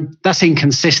 That's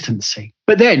inconsistency.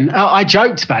 But then I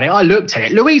joked about it. I looked at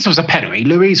it. Luiz was a penalty.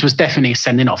 Luiz was definitely a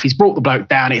sending off. He's brought the bloke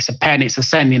down. It's a pen. It's a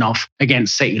sending off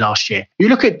against City last year. You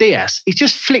look at Dias. He's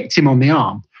just flicked him on the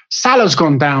arm. Salah's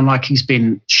gone down like he's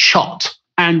been shot.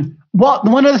 And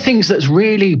one of the things that's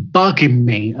really bugging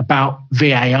me about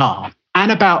VAR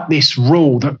and about this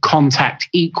rule that contact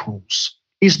equals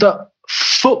is that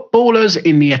footballers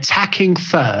in the attacking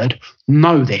third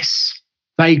know this.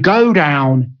 They go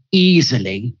down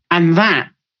easily, and that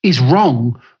is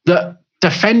wrong. That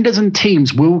defenders and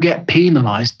teams will get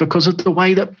penalised because of the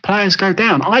way that players go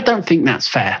down. I don't think that's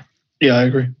fair. Yeah, I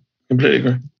agree. Completely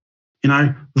agree.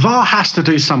 VAR has to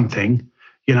do something.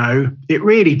 It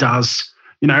really does.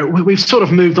 We've sort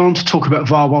of moved on to talk about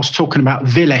VAR whilst talking about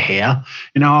Villa here,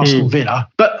 Arsenal Villa.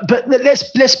 But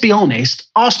let's be honest,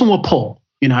 Arsenal were poor.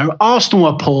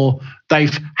 Arsenal were poor.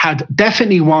 They've had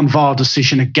definitely one VAR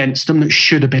decision against them that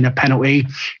should have been a penalty.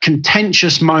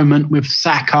 Contentious moment with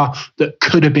Saka that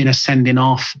could have been a sending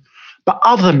off. But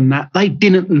other than that, they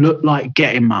didn't look like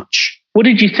getting much. What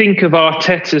did you think of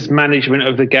Arteta's management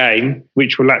of the game,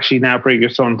 which will actually now bring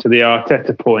us on to the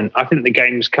Arteta point? I think the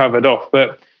game's covered off,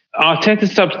 but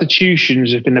Arteta's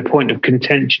substitutions have been a point of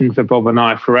contention for Bob and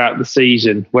I throughout the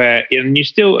season, where you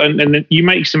still and you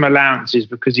make some allowances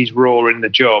because he's raw in the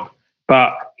job,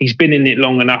 but he's been in it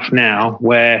long enough now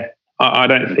where I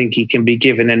don't think he can be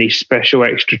given any special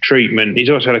extra treatment. He's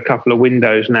also had a couple of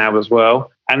windows now as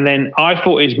well. And then I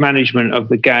thought his management of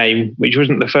the game, which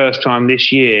wasn't the first time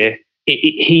this year,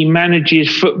 he manages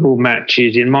football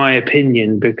matches, in my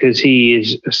opinion, because he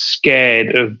is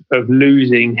scared of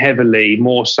losing heavily,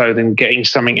 more so than getting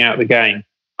something out of the game.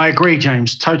 I agree,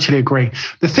 James. Totally agree.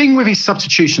 The thing with his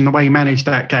substitution, the way he managed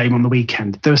that game on the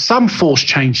weekend, there were some forced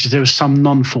changes, there were some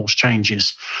non-forced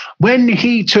changes. When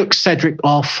he took Cedric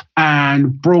off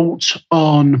and brought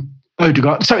on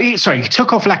Odegaard, he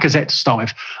took off Lacazette to start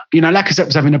with. Lacazette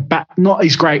was having not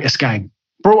his greatest game.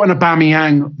 Brought on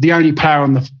Aubameyang, the only player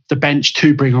on the bench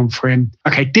to bring on for him.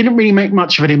 Okay, didn't really make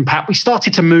much of an impact. We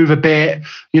started to move a bit.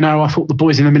 I thought the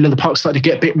boys in the middle of the park started to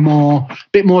get a bit more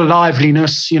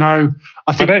liveliness. I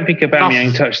don't think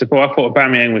Aubameyang touched the ball. I thought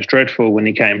Aubameyang was dreadful when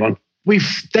he came on.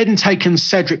 We've then taken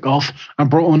Cedric off and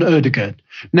brought on Odegaard.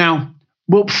 Now,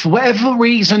 for whatever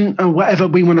reason, or whatever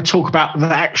we want to talk about the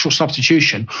actual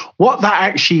substitution, what that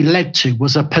actually led to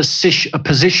was a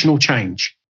positional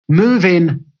change.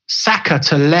 Moving Saka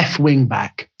to left wing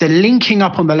back. They're linking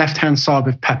up on the left-hand side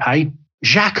with Pepe.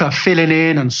 Xhaka filling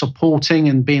in and supporting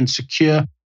and being secure.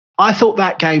 I thought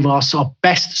that gave us our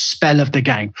best spell of the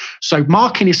game. So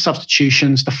marking his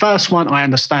substitutions, the first one, I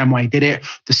understand why he did it.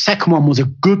 The second one was a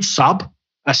good sub,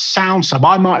 a sound sub.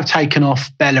 I might have taken off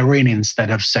Bellerin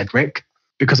instead of Cedric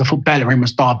because I thought Bellerin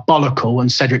was diabolical and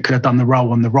Cedric could have done the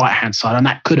role on the right-hand side and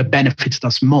that could have benefited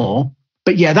us more.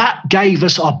 But yeah, that gave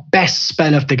us our best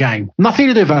spell of the game. Nothing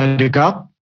to do with Odegaard.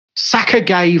 Saka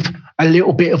gave a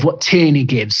little bit of what Tierney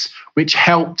gives, which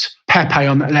helped Pepe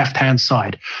on that left-hand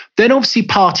side. Then obviously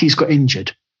Partey's got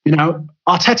injured.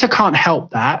 Arteta can't help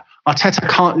that. Arteta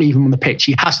can't leave him on the pitch.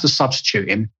 He has to substitute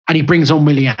him. And he brings on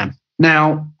Willian.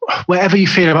 Now, whatever you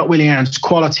feel about Willian's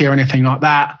quality or anything like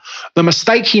that, the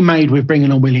mistake he made with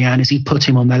bringing on Willian is he put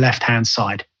him on the left-hand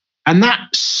side. And that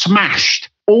smashed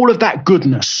all of that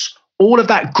goodness, all of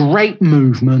that great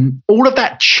movement, all of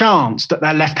that chance that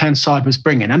left-hand side was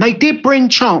bringing. And they did bring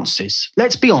chances.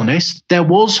 Let's be honest, there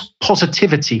was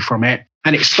positivity from it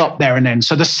and it stopped there and then.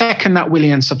 So the second that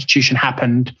Willian substitution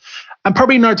happened, and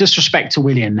probably no disrespect to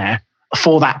Willian there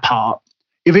for that part,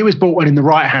 if he was brought on in the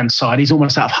right-hand side, he's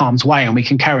almost out of harm's way and we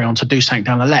can carry on to do something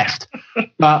down the left.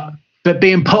 But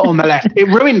being put on the left, it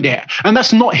ruined it. And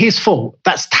that's not his fault.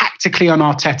 That's tactically on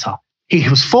Arteta. He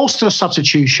was forced to a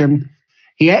substitution.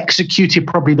 He executed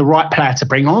probably the right player to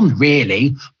bring on,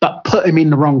 really, but put him in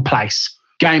the wrong place.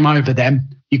 game over then.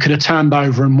 You could have turned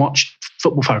over and watched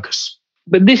Football Focus.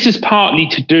 But this is partly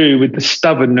to do with the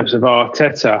stubbornness of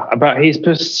Arteta, about his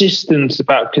persistence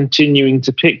about continuing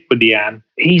to pick Willian.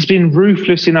 He's been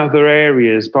ruthless in other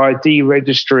areas by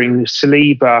deregistering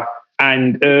Saliba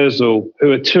and Ozil,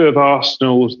 who are two of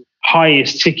Arsenal's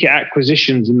highest ticket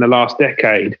acquisitions in the last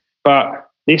decade. But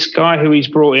this guy who he's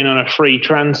brought in on a free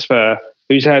transfer,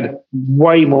 who's had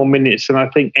way more minutes than I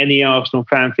think any Arsenal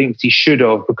fan thinks he should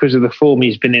have because of the form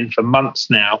he's been in for months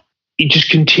now, he just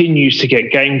continues to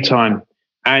get game time.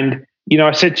 And, you know,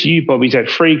 I said to you, Bob, he's had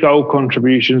 3 goal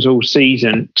contributions all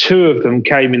season. 2 of them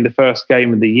came in the first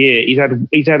game of the year.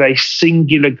 He's had a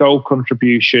singular goal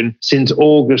contribution since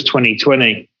August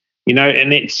 2020. You know,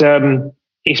 and it's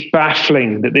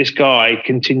baffling that this guy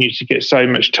continues to get so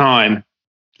much time.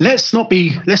 Let's not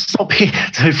be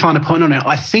to find a point on it.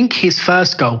 I think his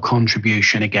first goal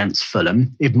contribution against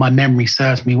Fulham, if my memory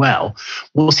serves me well,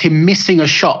 was him missing a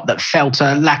shot that fell to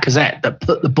Lacazette that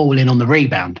put the ball in on the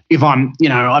rebound. If I'm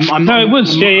no, it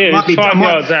was 5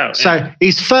 yards out. So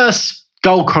his first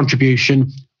goal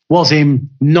contribution was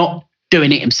him not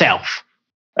doing it himself.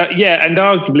 And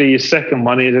arguably his second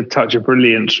one is a touch of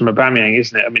brilliance from Aubameyang,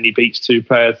 isn't it? I mean, he beats 2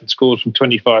 players and scores from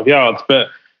 25 yards, but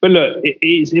look,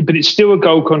 it's still a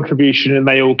goal contribution and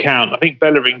they all count. I think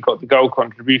Bellerin got the goal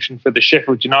contribution for the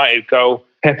Sheffield United goal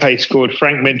Pepe scored,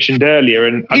 Frank mentioned earlier.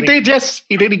 And he did an assist.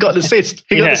 He got an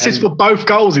assist for both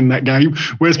goals in that game,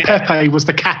 whereas Pepe was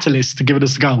the catalyst to give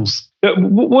us the goals. But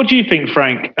what do you think,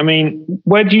 Frank? I mean,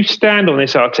 where do you stand on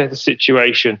this Arteta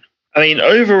situation? I mean,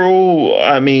 overall,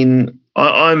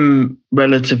 I'm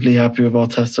relatively happy with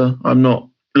Arteta. I'm not.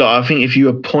 Look, I think if you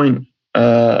appoint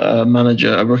a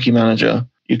rookie manager,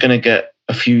 you're going to get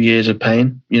a few years of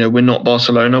pain. You know, we're not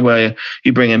Barcelona where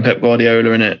you bring in Pep Guardiola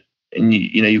in it, and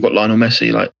you've got Lionel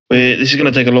Messi. Like, this is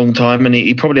going to take a long time, and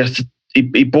he probably has to.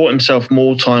 He bought himself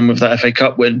more time with that FA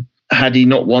Cup win. Had he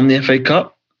not won the FA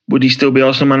Cup, would he still be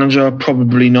Arsenal manager?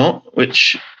 Probably not.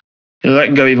 Which, that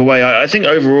can go either way. I think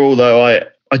overall, though,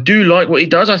 I do like what he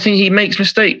does. I think he makes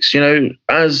mistakes,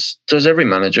 as does every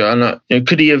manager. And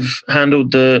could he have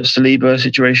handled the Saliba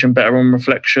situation better on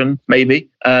reflection? Maybe.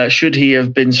 Should he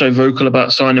have been so vocal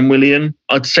about signing Willian?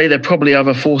 I'd say there are probably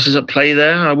other forces at play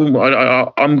there.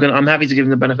 I'm happy to give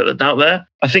him the benefit of the doubt there.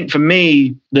 I think for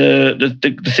me,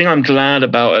 the thing I'm glad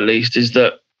about at least is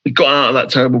that we got out of that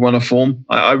terrible run of form.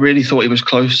 I really thought he was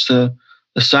close to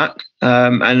the sack.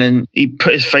 And then he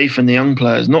put his faith in the young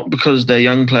players, not because they're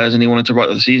young players and he wanted to write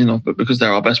the season off, but because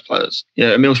they're our best players.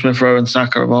 Emile Smith-Rowe and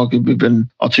Saka have arguably been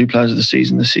our 2 players of the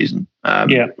season this season. I'm.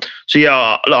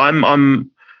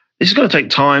 This is going to take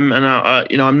time, and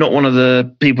I'm not one of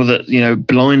the people that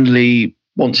blindly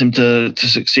wants him to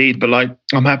succeed. But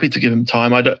I'm happy to give him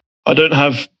time. I don't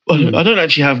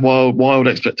actually have wild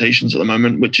expectations at the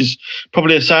moment, which is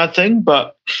probably a sad thing,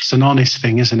 but it's an honest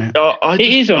thing, isn't it? It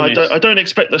is honest. I don't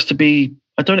expect us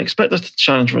to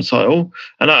challenge for a title,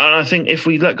 and I think if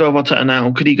we let go of Arteta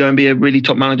now, could he go and be a really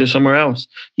top manager somewhere else?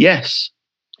 Yes.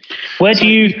 So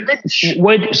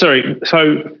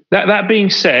that being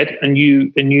said, and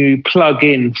you plug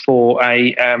in for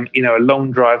a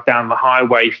long drive down the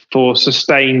highway for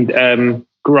sustained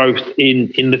growth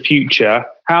in the future,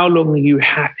 how long are you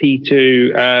happy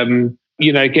to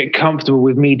get comfortable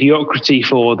with mediocrity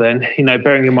for then?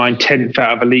 Bearing in mind 10th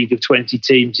out of a league of 20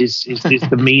 teams is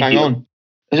the median. Hang on.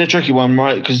 It's a tricky one,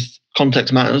 right? Because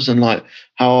context matters, and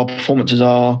how our performances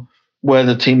are, where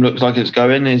the team looks like it's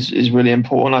going is really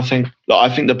important. I think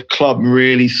the club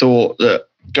really thought that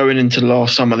going into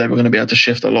last summer they were going to be able to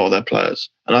shift a lot of their players,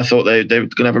 and I thought they were going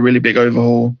to have a really big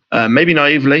overhaul. Maybe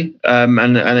naively, and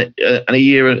a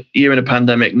year in a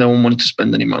pandemic, no one wanted to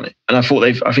spend any money, and I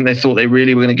think they thought they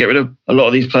really were going to get rid of a lot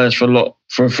of these players for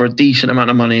a decent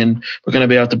amount of money, and we're going to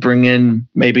be able to bring in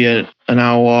maybe an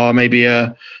Aouar, maybe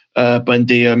a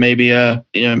Buendia, maybe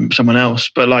someone else,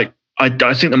 but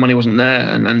I think the money wasn't there,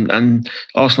 and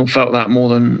Arsenal felt that more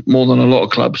than a lot of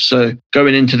clubs. So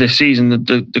going into this season,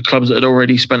 the clubs that had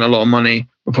already spent a lot of money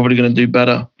were probably going to do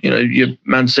better. Your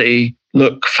Man City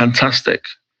look fantastic.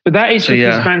 But that is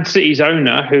because Man City's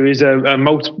owner, who is a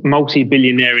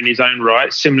multi-billionaire in his own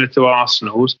right, similar to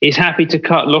Arsenal's, is happy to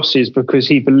cut losses because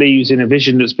he believes in a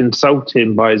vision that's been sold to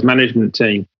him by his management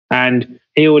team. And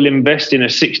he will invest in a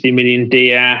 60 million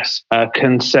Diaz,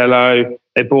 Cancelo.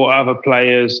 They bought other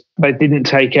players. They didn't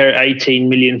take 18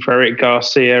 million for Eric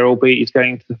Garcia, albeit he's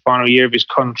going to the final year of his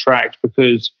contract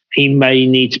because he may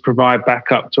need to provide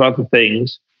backup to other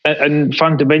things. And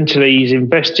fundamentally, he's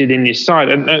invested in his side.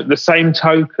 And at the same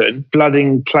token,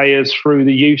 blooding players through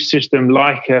the youth system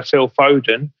like Phil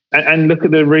Foden And look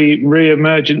at the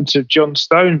re-emergence of John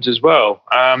Stones as well.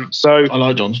 So I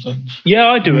like John Stones. Yeah,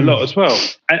 I do a lot as well.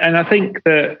 And I think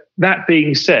that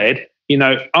being said,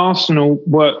 Arsenal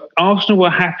were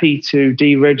happy to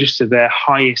deregister their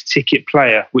highest ticket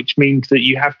player, which means that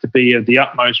you have to be of the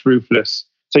utmost ruthless.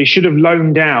 So you should have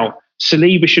loaned out.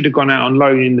 Saliba should have gone out on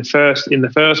loan in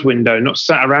the first window, not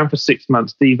sat around for 6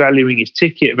 months devaluing his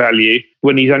ticket value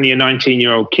when he's only a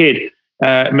 19-year-old kid.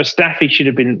 Mustafi should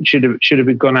have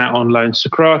been gone out on loan.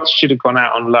 Socrates should have gone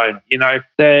out on loan.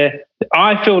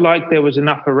 I feel like there was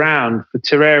enough around for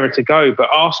Torreira to go, but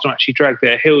Arsenal actually dragged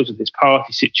their heels with this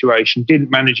party situation, didn't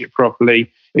manage it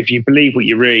properly. If you believe what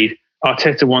you read,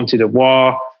 Arteta wanted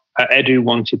Aouar, Edu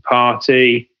wanted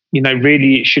Partey.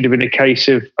 Really it should have been a case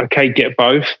of, okay, get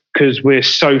both, because we're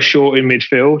so short in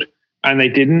midfield, and they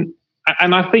didn't.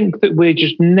 And I think that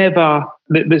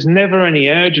there's never any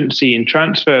urgency in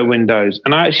transfer windows.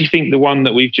 And I actually think the one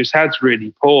that we've just had is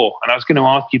really poor. And I was going to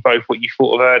ask you both what you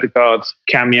thought of Ødegaard's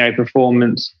cameo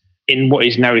performance in what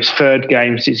is now his third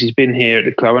game since he's been here at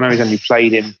the club. I know he's only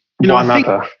played in one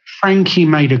other. Frankie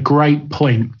made a great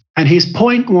point. And his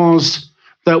point was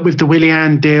that with the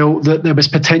Willian deal, that there was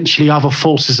potentially other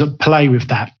forces at play with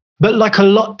that. But like a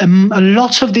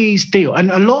lot of these deals and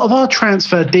a lot of our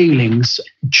transfer dealings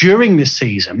during this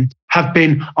season have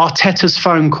been Arteta's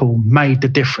phone call made the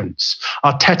difference.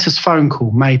 Arteta's phone call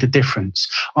made the difference.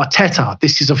 Arteta,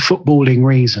 this is a footballing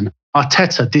reason.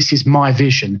 Arteta, this is my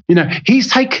vision.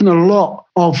 He's taken a lot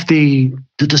of the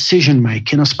decision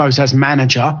making, I suppose, as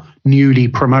manager, newly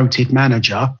promoted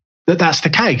manager, that's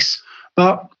the case.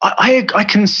 But I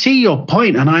can see your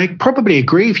point, and I probably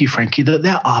agree with you, Frankie, that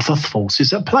there are other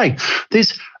forces at play.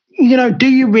 Do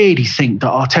you really think that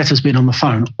Arteta's been on the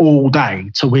phone all day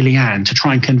to Willian to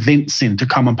try and convince him to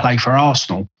come and play for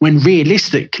Arsenal, when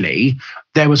realistically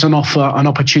there was an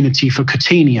opportunity for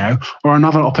Coutinho or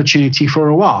another opportunity for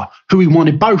Aouar, who he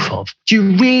wanted both of? Do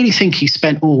you really think he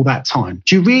spent all that time?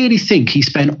 Do you really think he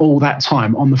spent all that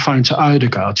time on the phone to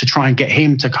Ødegaard to try and get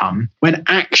him to come, when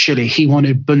actually he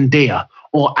wanted Bundia,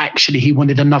 or actually he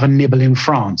wanted another nibble in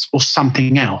France or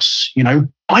something else?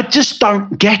 I just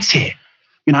don't get it.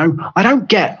 I don't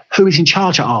get who is in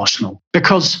charge at Arsenal,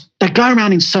 because they go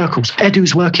around in circles.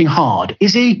 Edu's working hard.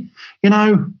 Is he?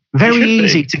 Very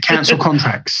easy to cancel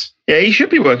contracts. Yeah, he should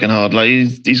be working hard. Like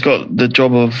he's got the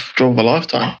job of a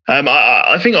lifetime.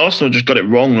 I think Arsenal just got it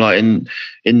wrong, like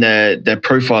in their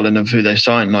profiling of who they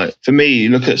sign. Like for me, you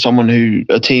look at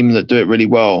a team that do it really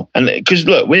well, and because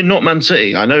look, we're not Man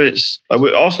City. I know it's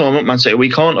we're Arsenal, I'm not Man City.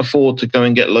 We can't afford to go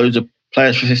and get loads of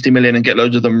players for 50 million and get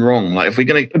loads of them wrong. Like if we're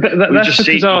going to, that's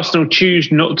because Arsenal choose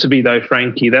not to be, though,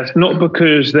 Frankie. That's not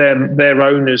because their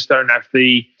owners don't have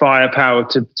the firepower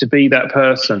to be that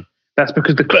person. That's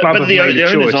because the club have made a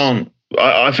choice. Owners aren't.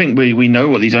 I think we know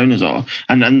what these owners are,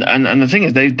 and the thing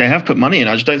is they have put money in.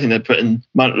 I just don't think they're putting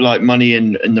money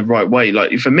in the right way.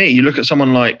 Like for me, you look at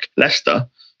someone like Leicester.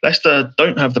 Leicester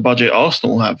don't have the budget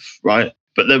Arsenal have, right?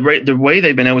 But the way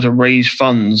they've been able to raise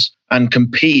funds and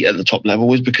compete at the top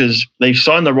level is because they've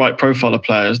signed the right profile of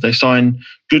players. They sign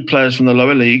good players from the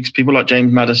lower leagues, people like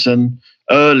James Maddison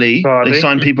early. They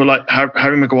sign people like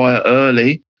Harry Maguire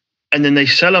early. And then they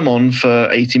sell them on for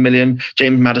 80 million.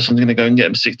 James Maddison's going to go and get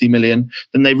them 60 million.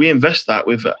 Then they reinvest that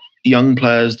with young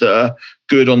players that are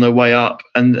good on their way up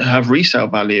and have resale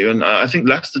value. And I think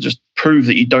Leicester just proved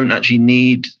that you don't actually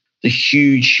need the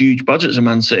huge budgets of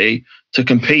Man City to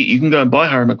compete. You can go and buy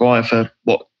Harry Maguire for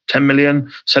 10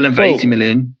 million, sell him for 80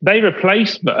 million. They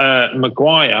replaced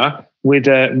Maguire with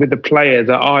a player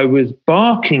that I was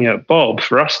barking at Bob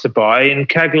for us to buy in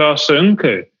Kaglar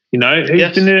Soyuncu.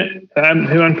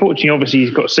 Who unfortunately, obviously,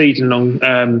 he's got season long.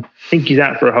 I think he's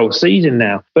out for a whole season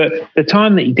now. But the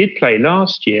time that he did play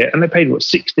last year, and they paid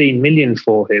 16 million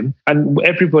for him, and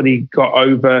everybody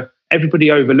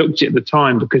overlooked it at the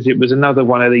time because it was another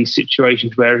one of these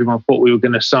situations where everyone thought we were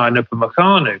going to sign up a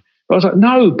Upamecano. But I was like,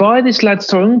 no, buy this lad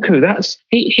Soyuncu.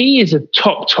 He is a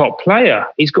top player.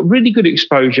 He's got really good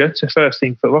exposure to first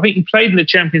team football. I think he played in the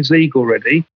Champions League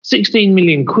already. 16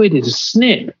 million quid is a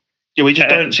snip. Yeah, we just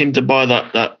don't seem to buy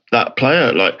that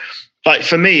player. Like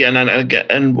for me, and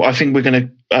I think we're going to.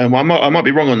 I might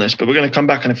be wrong on this, but we're going to come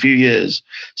back in a few years.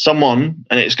 Someone,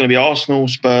 and it's going to be Arsenal,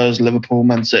 Spurs, Liverpool,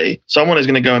 Man City. Someone is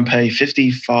going to go and pay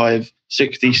 55,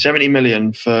 60, 70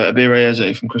 million for Abir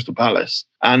Eze from Crystal Palace,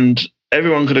 and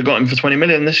everyone could have got him for 20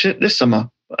 million this summer.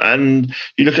 And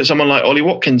you look at someone like Ollie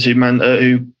Watkins, who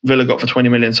Villa got for 20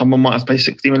 million. Someone might have to pay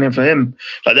 60 million for him.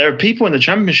 Like there are people in the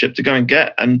Championship to go and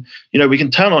get, and we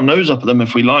can turn our nose up at them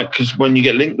if we like, because when you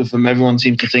get linked with them, everyone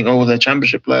seems to think, oh, they're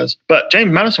Championship players. But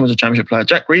James Maddison was a Championship player.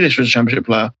 Jack Grealish was a Championship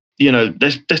player.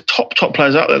 there's top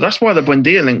players out there. That's why the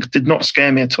Buendia link did not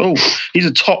scare me at all. He's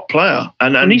a top player,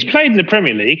 and he's played in the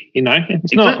Premier League.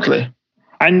 It's exactly. Not,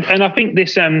 and I think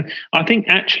this. I think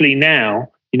actually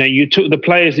now, you took the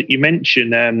players that you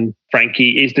mentioned,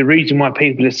 Frankie, is the reason why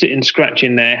people are sitting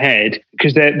scratching their head,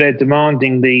 because they're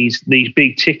demanding these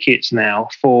big tickets now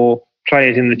for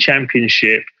players in the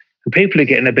Championship, and people are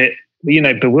getting a bit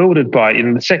bewildered by it.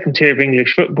 In the second tier of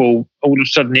English football, all of a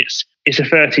sudden it's a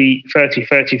 30,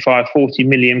 35, 40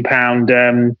 million pound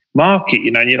market,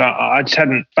 and you're like, I just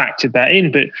hadn't factored that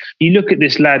in. But you look at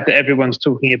this lad that everyone's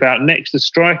talking about next, the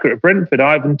striker at Brentford,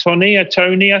 Ivan Toney,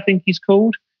 I think he's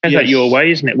called. Is that your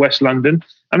way, isn't it? West London.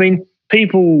 I mean,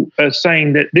 people are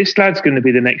saying that this lad's going to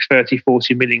be the next 30,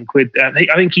 40 million quid. I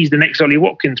think he's the next Ollie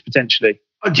Watkins, potentially.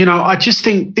 I just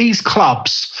think these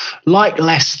clubs, like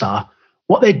Leicester,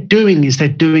 what they're doing is they're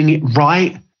doing it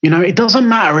right. It doesn't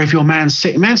matter if you're Man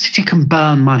City. Man City can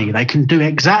burn money. They can do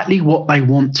exactly what they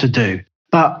want to do.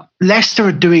 But Leicester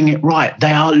are doing it right.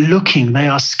 They are looking, they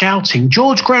are scouting.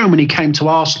 George Graham, when he came to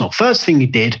Arsenal, first thing he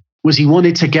did was he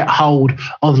wanted to get hold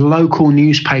of local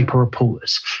newspaper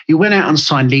reporters. He went out and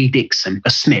signed Lee Dixon,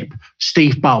 a snip,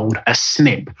 Steve Bold, a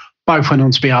snip. Both went on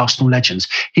to be Arsenal legends.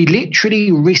 He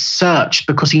literally researched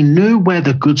because he knew where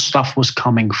the good stuff was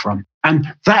coming from.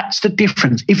 And that's the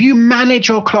difference. If you manage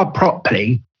your club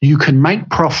properly, you can make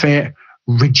profit,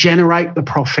 regenerate the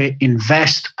profit,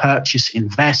 invest, purchase,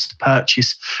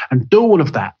 and do all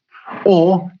of that.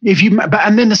 Or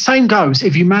and then the same goes,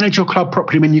 if you manage your club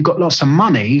properly when you've got lots of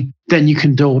money, then you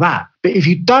can do all that. But if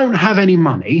you don't have any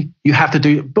money, you have to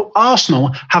do, but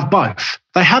Arsenal have both.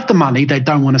 They have the money, they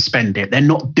don't want to spend it. They're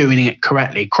not doing it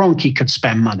correctly. Kroenke could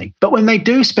spend money. But when they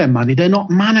do spend money, they're not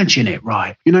managing it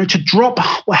right. To drop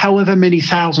however many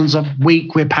thousands a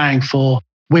week we're paying for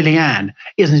Willian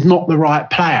is not the right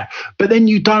player. But then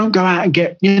you don't go out and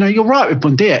get, you're right with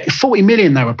Buendia. 40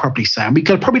 million, they were probably saying. We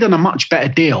could have probably done a much better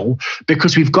deal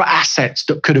because we've got assets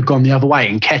that could have gone the other way.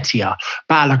 Nketiah,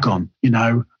 Balogun,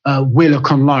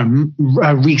 Willock on loan,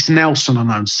 Reece Nelson on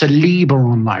loan, Saliba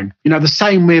on loan. The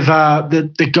same with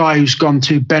the guy who's gone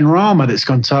to Benrahma, that's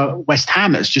gone to West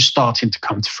Ham, that's just starting to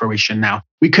come to fruition now.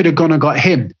 We could have gone and got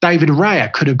him. David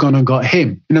Raya could have gone and got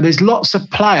him. There's lots of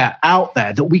player out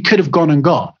there that we could have gone and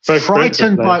got.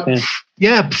 Frightened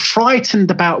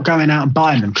about going out and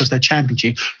buying them because they're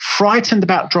Championship. Frightened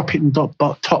about dropping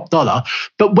top dollar.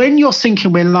 But when you're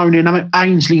thinking we're loaning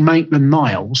Ainsley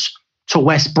Maitland-Niles to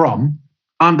West Brom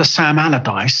under Sam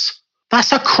Allardyce,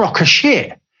 that's a crock of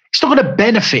shit. It's not going to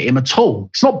benefit him at all.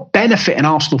 It's not benefiting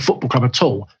Arsenal Football Club at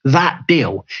all, that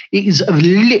deal. It is of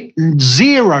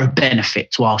zero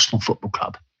benefit to Arsenal Football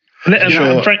Club. We're not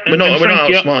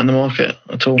outsmarting the market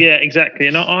at all. Yeah, exactly.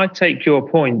 And I take your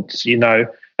points,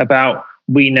 about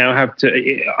we now have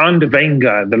to, under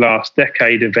Wenger, the last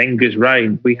decade of Wenger's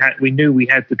reign, we knew we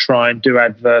had to try and do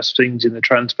adverse things in the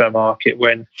transfer market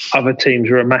when other teams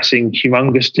were amassing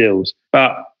humongous deals.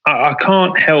 But I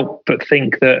can't help but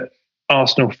think that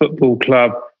Arsenal Football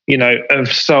Club,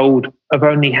 have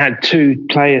only had 2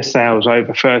 player sales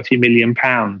over £30 million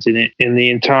in the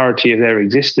entirety of their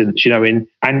existence, in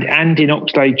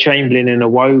Oxlade-Chamberlain and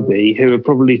Iwobi, who are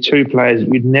probably 2 players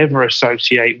that you'd never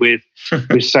associate with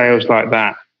sales like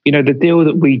that. The deal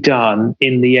that we done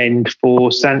in the end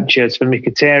for Sanchez for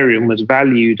Mkhitaryan was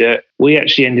valued at, we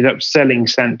actually ended up selling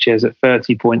Sanchez at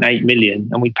 30.8 million,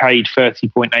 and we paid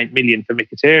 30.8 million for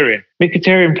Mkhitaryan.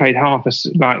 Mkhitaryan played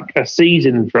a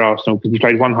season for Arsenal because he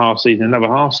played one half season, another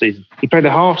half season. He played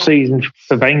a half season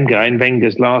for Wenger in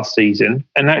Wenger's last season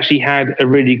and actually had a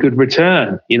really good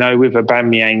return, with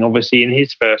Aubameyang obviously in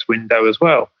his first window as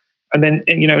well. And then,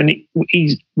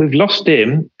 we've lost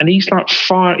him, and he's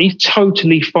he's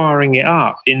totally firing it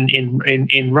up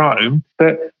in Rome.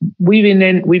 But we've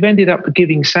ended up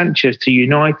giving Sanchez to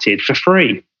United for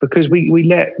free because we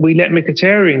let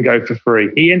Mkhitaryan go for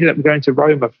free. He ended up going to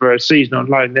Roma for a season on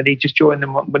loan. Then he just joined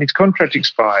them when his contract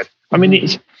expired. I mean,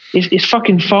 it's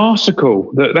fucking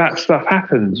farcical that stuff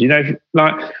happens. We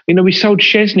sold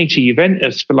Szczesny to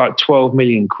Juventus for like 12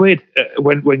 million quid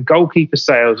when goalkeeper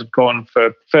sales had gone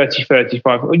for 30,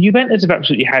 35. Well, Juventus have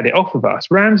absolutely had it off of us.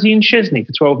 Ramsey and Szczesny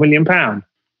for £12 million.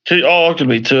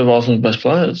 Arguably 2 of Arsenal's best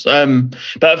players.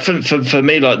 But for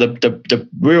me, like the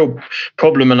real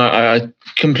problem, and I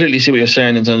completely see what you're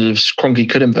saying in terms of Kroenke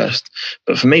could invest.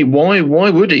 But for me, why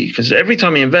would he? Because every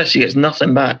time he invests, he gets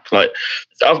nothing back. Like,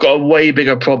 I've got a way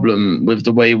bigger problem with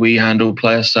the way we handle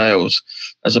player sales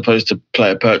as opposed to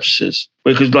player purchases.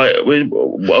 Because we're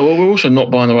also not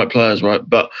buying the right players, right?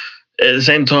 But at the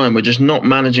same time, we're just not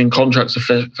managing contracts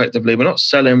effectively. We're not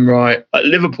selling right. Like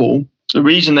Liverpool The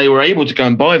reason they were able to go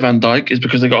and buy Van Dijk is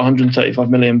because they got 135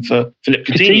 million for Philip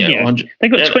Coutinho. They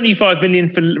got 25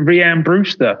 million for Ryan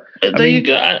Brewster. There you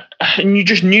go. And you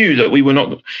just knew that we were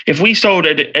not. If we sold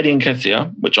Eddie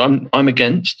Nketiah, which I'm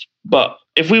against, but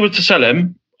if we were to sell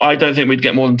him, I don't think we'd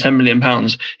get more than £10 million.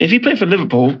 If he played for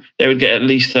Liverpool, they would get at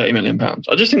least £30 million.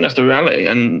 I just think that's the reality,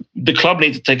 and the club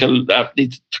need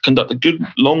to conduct a good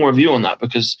long review on that,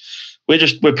 because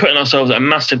we're putting ourselves at a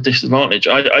massive disadvantage.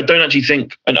 I don't actually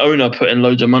think an owner putting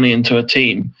loads of money into a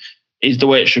team is the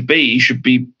way it should be. You should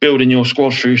be building your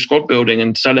squad through squad building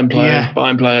and selling players,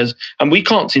 buying players, and we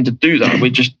can't seem to do that.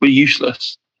 We're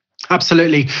useless.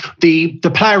 Absolutely. The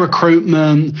player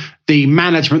recruitment, the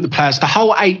management, the players, the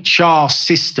whole HR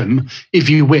system, if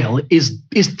you will, is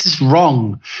just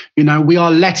wrong. You know, we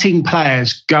are letting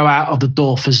players go out of the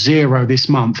door for zero this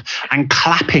month and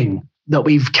clapping that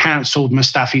we've cancelled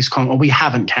Mustafi's contract. Well, we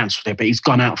haven't cancelled it, but he's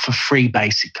gone out for free,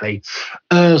 basically.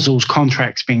 Ozil's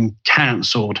contract's been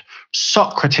cancelled.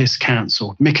 Socrates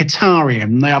cancelled.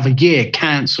 Mkhitaryan, the other year,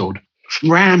 cancelled.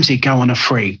 Ramsey go on a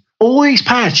free. All these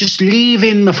players just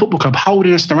leaving the football club,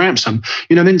 holding us to ransom.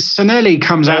 You know, then Sanelli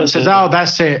comes out and says, "Oh,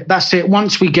 that's it.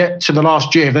 Once we get to the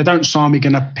last year, if they don't sign, we're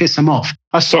going to piss them off."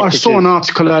 I saw an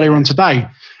article earlier on today.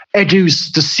 Edu's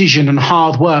decision and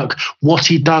hard work, what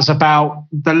he does about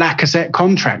the Lacazette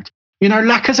contract. You know,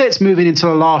 Lacazette's moving into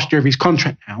the last year of his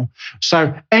contract now.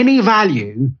 So any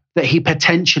value that he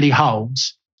potentially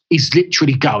holds is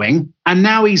literally going. And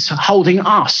now he's holding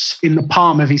us in the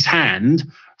palm of his hand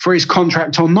for his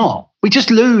contract or not. We just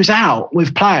lose out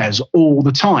with players all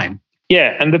the time.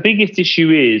 Yeah, and the biggest issue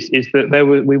is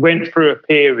that we went through a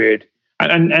period,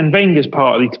 and Wenger's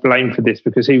partly to blame for this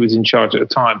because he was in charge at the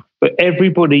time, but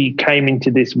everybody came into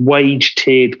this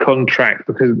wage-tiered contract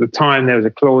because at the time there was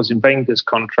a clause in Wenger's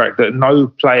contract that no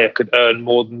player could earn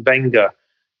more than Wenger.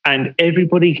 And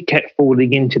everybody kept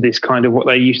falling into this kind of what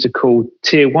they used to call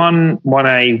tier 1,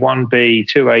 1A, 1B,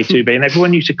 2A, 2B. And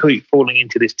everyone used to keep falling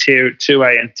into this tier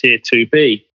 2A and tier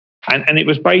 2B. And it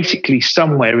was basically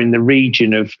somewhere in the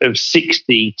region of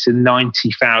 60 to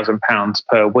 90,000 pounds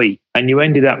per week. And you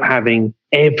ended up having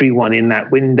everyone in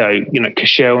that window, you know,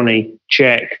 Koscielny,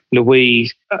 Cech,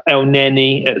 Luiz, El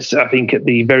Neni, I think at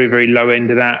the very, very low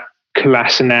end of that,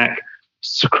 Kolasinac,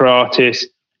 Socrates,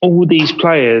 all these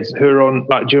players who are on,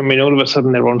 like, do you know what I mean? All of a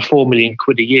sudden they're on £4 million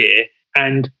a year,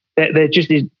 and they're just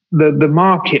the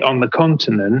market on the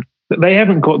continent. They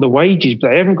haven't got the wages.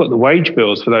 They haven't got the wage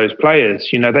bills for those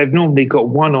players. You know, they've normally got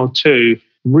one or two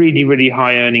really, really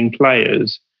high earning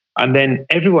players, and then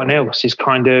everyone else is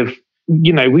kind of,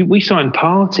 you know, we signed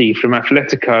Partey from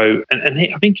Atletico, and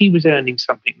I think he was earning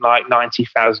something like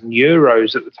 90,000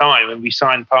 euros at the time when we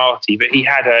signed Partey, but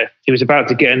he was about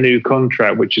to get a new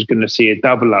contract, which is going to see a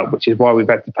double up, which is why we've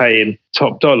had to pay him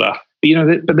top dollar. But, you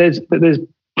know, but there's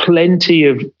plenty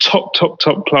of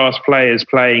top class players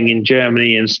playing in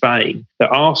Germany and Spain that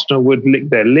Arsenal would lick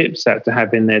their lips at to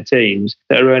have in their teams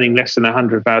that are earning less than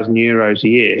 100,000 euros a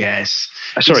year. Yes.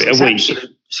 Sorry, a week.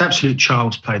 It's absolute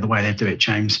child's play the way they do it,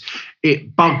 James.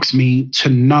 It bugs me to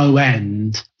no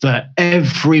end that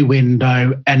every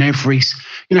window and every...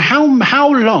 You know, how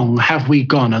long have we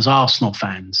gone as Arsenal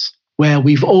fans where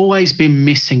we've always been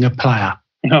missing a player?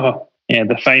 Oh, yeah,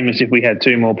 the famous if we had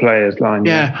two more players line.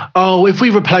 Yeah. Oh, if we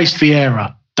replaced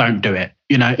Vieira, don't do it.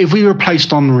 You know, if we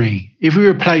replaced Henry, if we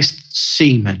replaced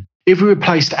Seaman, if we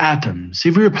replaced Adams,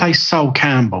 if we replaced Sol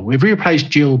Campbell, if we replaced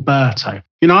Gilberto...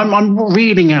 You know, I'm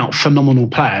reading out phenomenal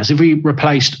players. If we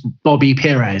replaced Bobby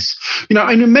Pires, you know,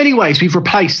 and in many ways, we've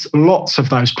replaced lots of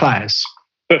those players.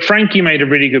 But Frankie made a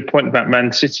really good point about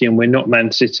Man City, and we're not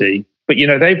Man City. But, you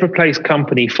know, they've replaced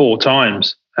Company 4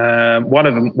 times. One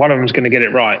of them's going to get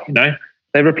it right, you know.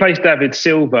 They replaced David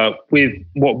Silva with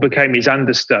what became his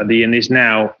understudy and is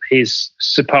now his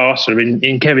surpasser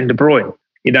in Kevin De Bruyne.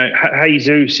 You know,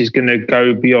 Jesus is going to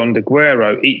go beyond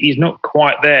Aguero. He's not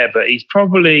quite there, but he's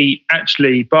probably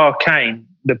actually, bar Kane,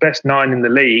 the best 9 in the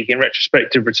league in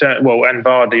retrospective return. Well, and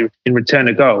Vardy in return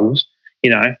of goals.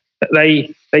 You know,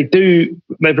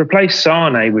 they've replaced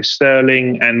Sane with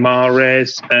Sterling and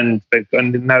Mahrez, and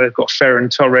now they've got Ferran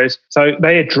Torres. So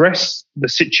they address the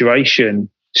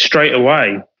situation straight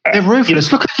away. They're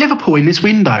ruthless. Look at Liverpool in this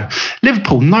window.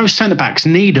 Liverpool, no centre backs,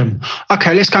 need them.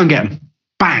 Okay, let's go and get them.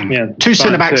 Bang, yeah, 2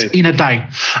 centre-backs in a day.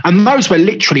 And those were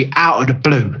literally out of the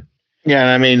blue.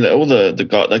 Yeah, I mean, all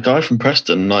the guy from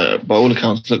Preston, like, by all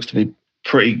accounts, looks to be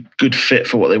pretty good fit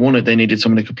for what they wanted. They needed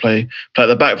someone who could play at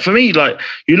the back. For me, like,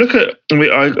 you look at,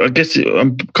 I guess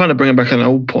I'm kind of bringing back an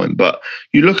old point, but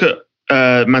you look at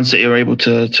Man City are able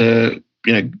to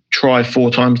you know, try 4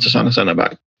 times to sign a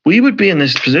centre-back. We would be in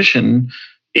this position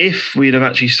if we'd have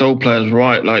actually sold players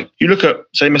right, like you look at,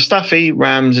 say, Mustafi,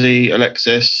 Ramsey,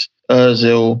 Alexis,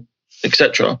 Ozil,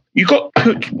 etc. You got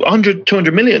 100,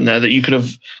 200 million there that you could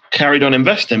have carried on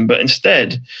investing, but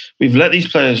instead we've let these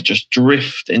players just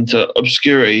drift into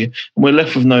obscurity and we're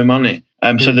left with no money.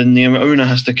 So then the owner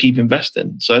has to keep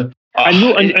investing. So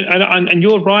and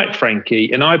you're right,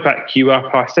 Frankie, and I back you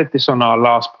up. I said this on our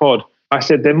last pod. I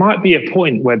said there might be a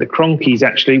point where the Cronkies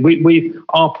actually,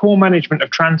 our poor management of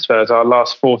transfers, our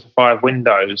last 4 to 5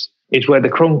 windows, is where the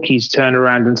Cronkies turn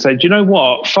around and say, do you know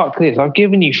what? Fuck this. I've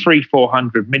given you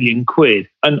 300-400 million quid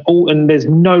and there's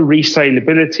no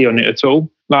resaleability on it at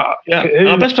all. Like,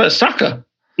 our best player is Saka.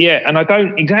 Yeah, and I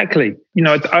don't exactly.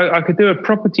 I could do a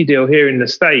property deal here in the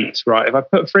States, right? If I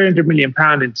put £300 million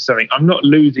into something, I'm not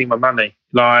losing my money.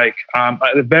 Like, at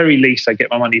the very least, I get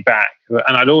my money back.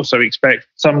 And I'd also expect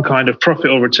some kind of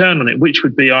profit or return on it, which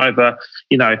would be either,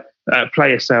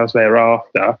 player sales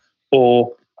thereafter,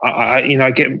 or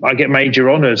I get major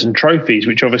honours and trophies,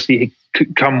 which obviously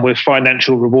come with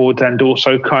financial rewards and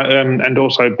also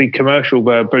big commercial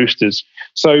boosters.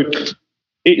 So.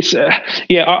 It's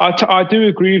I do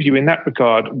agree with you in that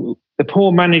regard. The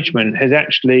poor management has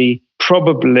actually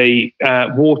probably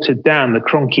watered down the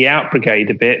Kroenke out brigade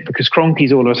a bit, because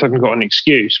Kroenke's all of a sudden got an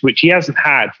excuse, which he hasn't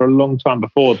had for a long time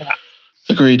before that.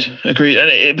 Agreed. And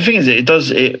the thing is,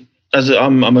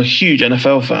 I'm a huge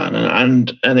NFL fan,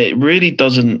 and it really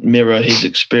doesn't mirror his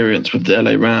experience with the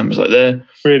LA Rams. Like the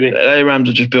LA Rams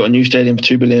have just built a new stadium for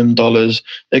 $2 billion.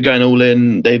 They're going all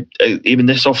in. They even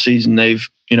this offseason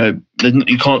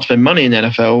you can't spend money in the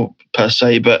NFL per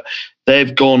se, but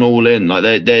they've gone all in.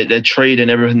 Like they're trading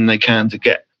everything they can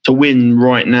to win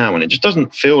right now, and it just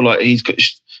doesn't feel like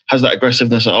has that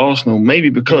aggressiveness at Arsenal. Maybe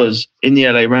because in the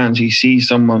LA Rams he sees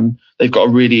someone, they've got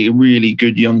a really, really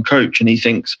good young coach, and he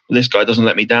thinks, this guy doesn't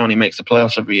let me down. He makes the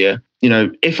playoffs every year.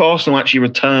 If Arsenal actually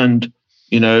returned,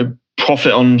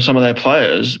 profit on some of their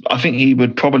players, I think he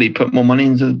would probably put more money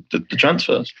into the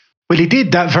transfers. Well, he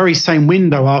did that very same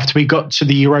window after we got to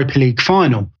the Europa League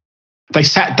final. They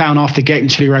sat down after getting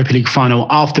to the Europa League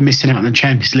final, after missing out on the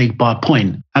Champions League by a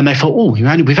point. And they thought,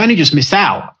 we've only just missed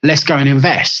out. Let's go and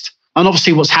invest. And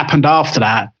obviously what's happened after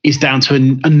that is down to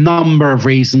a number of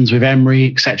reasons with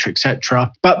Emery, et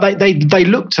cetera. But they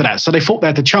looked to that. So they thought they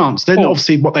had the chance. Then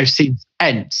obviously what they've seen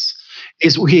since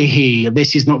is,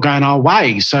 this is not going our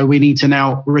way. So we need to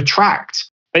now retract.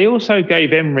 They also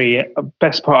gave Emery a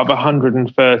best part of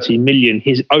 130 million,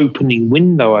 his opening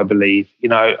window, I believe,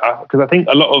 because I think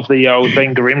a lot of the old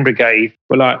Wenger in brigade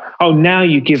were like, oh, now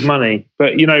you give money.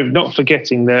 But, not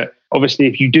forgetting that obviously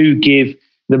if you do give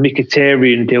the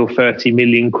Mkhitaryan deal 30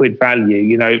 million quid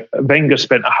value, Wenger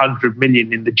spent 100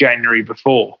 million in the January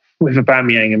before with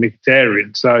Aubameyang and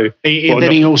Mkhitaryan. So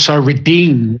he also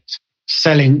redeemed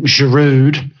selling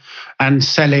Giroud and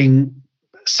selling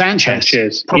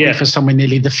Sanchez probably for somewhere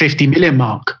nearly the 50 million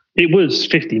mark. It was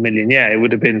 50 million, yeah. It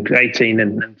would have been 18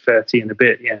 and 30 and a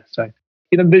bit, yeah. So,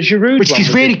 the Giroud which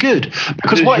is really good.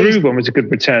 Because the Giroud one was a good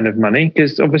return of money,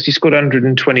 because obviously he scored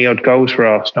 120 odd goals for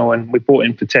Arsenal, and we bought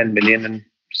him for 10 million and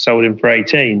sold him for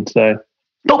 18. So,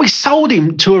 but we sold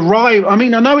him to arrive. I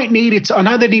mean, I know they needed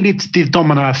the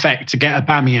domino effect to get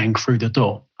Aubameyang through the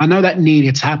door. I know that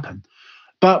needed to happen.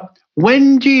 But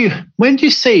when do you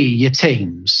see your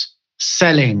teams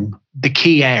selling the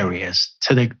key areas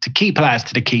to key players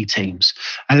to the key teams,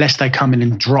 unless they come in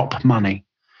and drop money?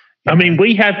 I mean,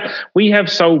 we have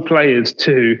sold players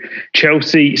to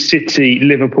Chelsea, City,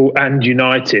 Liverpool and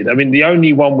United. I mean, the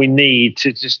only one we need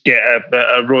to just get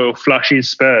a royal flush is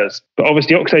Spurs. But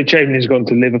obviously Oxlade-Chamberlain's gone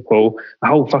to Liverpool. A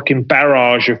whole fucking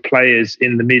barrage of players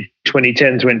in the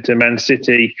mid-2010s went to Man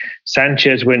City.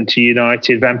 Sanchez went to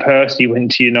United. Van Persie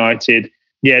went to United.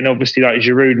 Yeah, and obviously like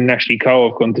Giroud and Ashley Cole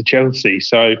have gone to Chelsea.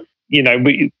 So,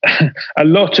 a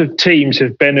lot of teams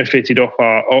have benefited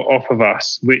off of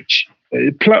us, which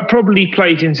probably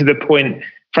plays into the point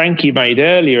Frankie made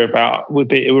earlier about we're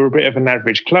a bit of an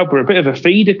average club. We're a bit of a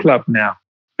feeder club now.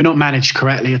 We're not managed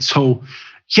correctly at all.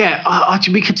 Yeah,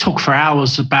 we could talk for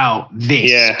hours about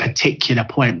this particular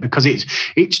point, because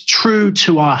it's true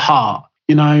to our heart.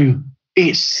 It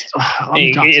is, and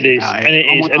it is,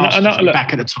 and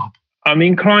back at the top. I'm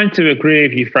inclined to agree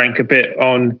with you, Frank, a bit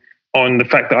on the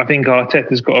fact that I think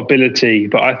Arteta's got ability,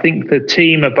 but I think the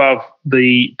team above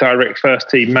the direct first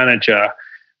team manager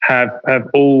have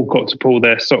all got to pull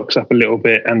their socks up a little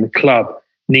bit, and the club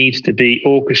needs to be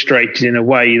orchestrated in a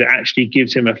way that actually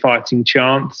gives him a fighting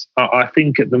chance. I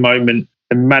think at the moment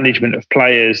the management of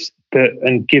players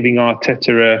and giving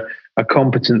Arteta a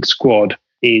competent squad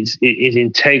is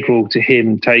integral to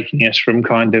him taking us from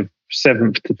kind of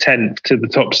 7th to 10th to the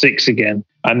top 6 again.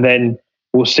 And then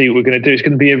we'll see what we're going to do. It's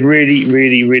going to be a really,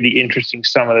 really, really interesting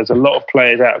summer. There's a lot of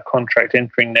players out of contract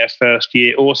entering their first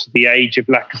year. Also, the age of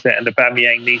Lacazette and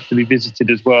Aubameyang needs to be visited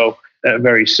as well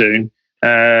very soon.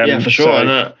 Yeah, for sure.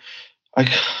 So,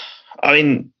 I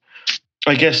mean,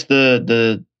 I guess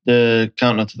the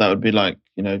counter to that would be like,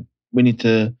 we need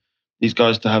these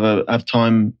guys to have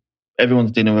time.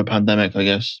 Everyone's dealing with a pandemic, I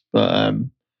guess. But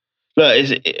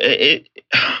look,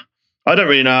 I don't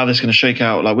really know how this is going to shake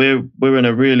out. Like we're in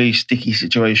a really sticky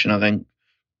situation, I think,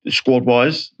 squad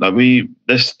wise. Like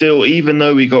there's still, even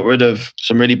though we got rid of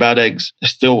some really bad eggs,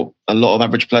 there's still a lot of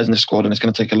average players in this squad, and it's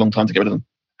going to take a long time to get rid of them.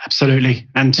 Absolutely,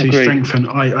 and to strengthen,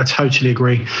 I totally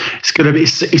agree. It's going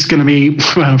to be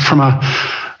from a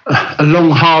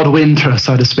long, hard winter,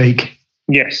 so to speak.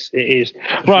 Yes, it is.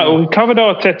 Right, well, we've covered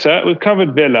Arteta, we've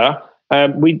covered Villa.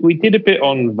 We did a bit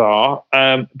on VAR,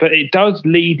 but it does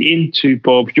lead into,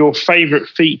 Bob, your favourite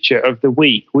feature of the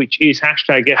week, which is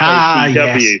 #FOTW,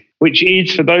 yes. Which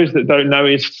is, for those that don't know,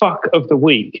 is fuck of the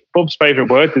week. Bob's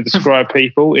favourite word to describe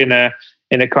people in a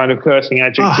kind of cursing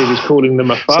adjective is calling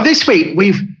them a fuck. So this week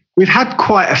we've had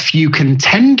quite a few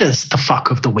contenders to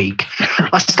fuck of the week.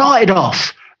 I started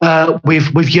off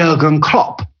with Jurgen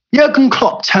Klopp. Jurgen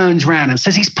Klopp turns around and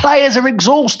says his players are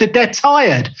exhausted, they're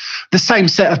tired. The same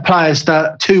set of players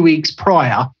that 2 weeks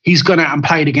prior, he's gone out and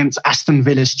played against Aston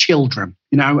Villa's children,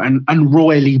 and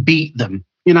royally beat them.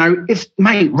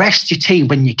 Mate, rest your team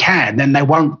when you can, then they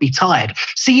won't be tired.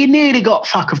 So you nearly got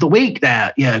fuck of the week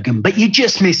there, Jurgen, but you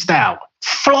just missed out.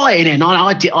 Flying in,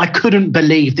 I couldn't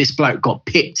believe this bloke got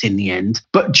picked in the end.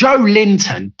 But Joe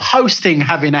Linton posting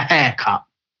having a haircut,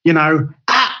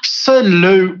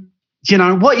 absolute.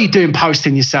 What are you doing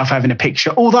posting yourself having a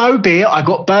picture? Although, be it, I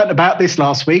got burnt about this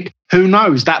last week. Who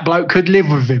knows? That bloke could live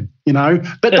with him,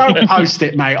 But don't post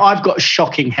it, mate. I've got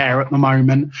shocking hair at the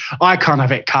moment. I can't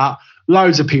have it cut.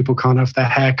 Loads of people can't have their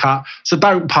hair cut. So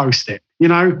don't post it.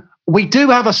 We do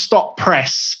have a stop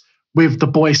press with the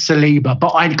boy Saliba,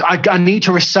 but I need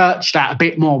to research that a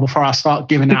bit more before I start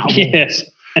giving out awards. Yes.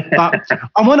 But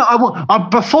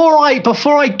before I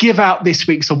give out this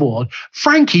week's award,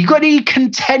 Frankie, you got any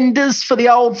contenders for the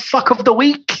old fuck of the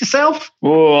week yourself?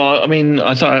 Well, I mean,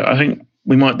 I think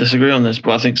we might disagree on this,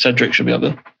 but I think Cedric should be up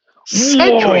there.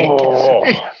 Cedric,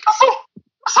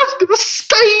 that's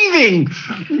scathing.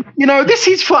 This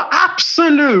is for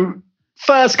absolute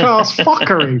first-class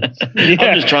fuckery. Yeah.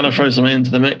 I'm just trying to throw something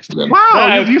into the mix.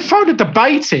 Wow, you've thrown a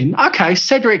debate in. Okay,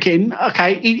 Cedric in.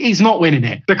 Okay, he's not winning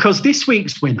it because this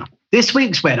week's winner is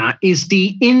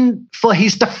for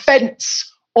his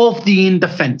defence of the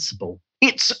indefensible.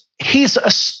 It's his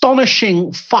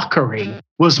astonishing fuckery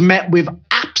was met with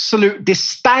absolute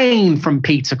disdain from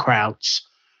Peter Crouch.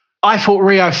 I thought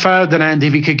Rio Ferdinand,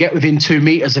 if he could get within 2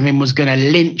 meters of him, was going to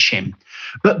lynch him.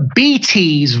 But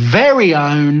BT's very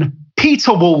own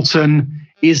Peter Walton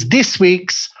is this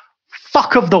week's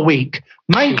fuck of the week.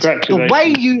 Mate, the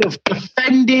way you have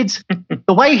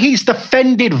the way he's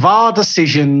defended VAR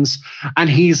decisions, and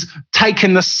he's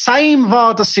taken the same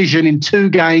VAR decision in 2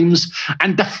 games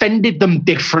and defended them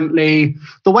differently.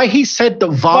 The way he said that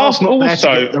VAR's not there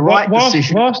to get the right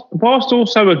decision. Whilst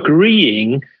also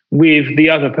agreeing with the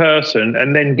other person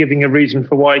and then giving a reason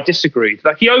for why he disagreed.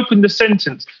 Like he opened the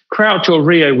sentence, Crouch or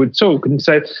Rio would talk and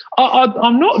say,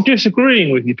 I'm not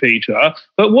disagreeing with you, Peter,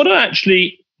 but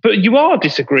you are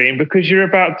disagreeing because you're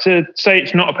about to say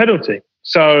it's not a penalty.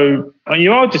 So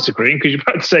you are disagreeing because you're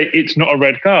about to say it's not a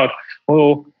red card.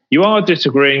 Or you are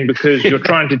disagreeing because you're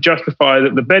trying to justify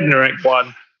that the Bednarek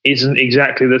one isn't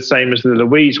exactly the same as the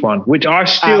Louise one, which I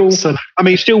still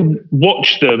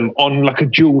watch them on like a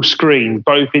dual screen,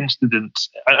 both incidents.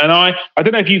 And I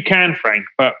don't know if you can, Frank,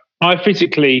 but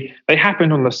they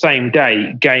happened on the same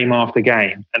day, game after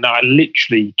game. And I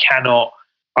literally cannot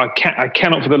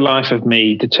for the life of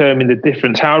me determine the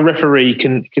difference, how a referee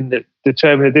can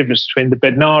determine the difference between the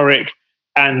Bednarek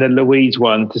and the Louise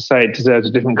one to say it deserves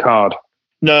a different card.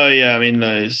 No, yeah, I mean,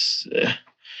 no, it's...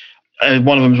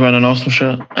 one of them's wearing an Arsenal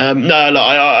shirt.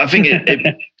 I think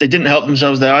they didn't help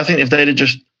themselves there. I think if they'd have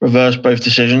just reversed both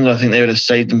decisions, I think they would have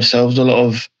saved themselves a lot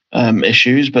of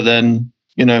issues. But then,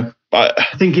 I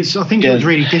think it was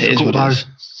really difficult, though.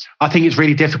 I think it's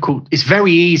really difficult. It's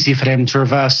very easy for them to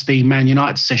reverse the Man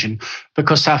United decision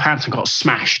because Southampton got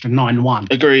smashed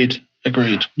 9-1. Agreed.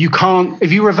 You can't,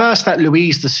 if you reverse that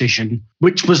Louise decision,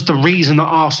 which was the reason that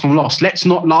Arsenal lost, let's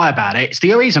not lie about it. It's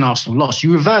the reason Arsenal lost.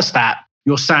 You reverse that,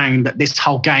 you're saying that this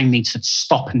whole game needs to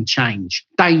stop and change.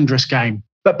 Dangerous game.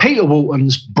 But Peter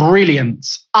Walton's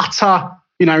brilliance, utter,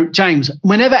 James,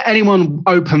 whenever anyone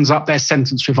opens up their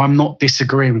sentence with, I'm not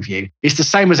disagreeing with you, it's the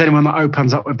same as anyone that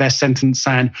opens up with their sentence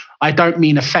saying, I don't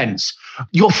mean offence.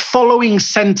 Your following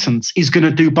sentence is going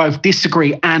to do both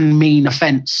disagree and mean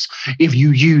offence if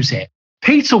you use it.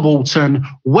 Peter Walton,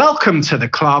 welcome to the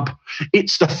club.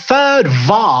 It's the third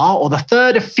VAR or the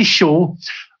third official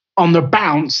on the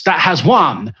bounce that has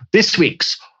won this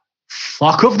week's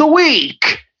Fuck of the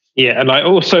Week. Yeah, and I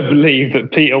also believe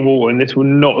that Peter Walton, this will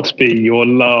not be your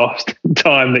last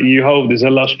time that you hold this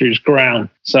illustrious crown.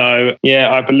 So,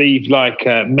 yeah, I believe like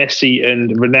Messi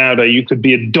and Ronaldo, you could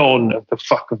be a Don of the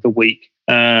Fuck of the Week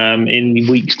in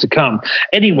weeks to come.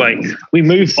 Anyway, we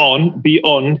move on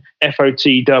beyond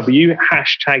FOTW.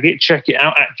 Hashtag it, check it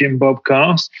out at Jim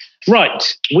Bobcast.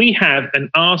 Right, we have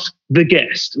an Ask the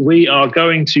Guest. We are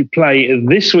going to play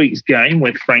this week's game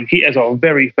with Frankie as our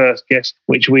very first guest,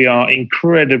 which we are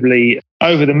incredibly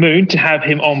over the moon to have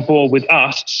him on board with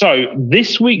us. So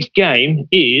this week's game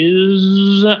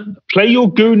is Play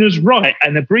Your Gooners Right,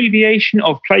 an abbreviation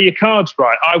of Play Your Cards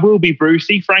Right. I will be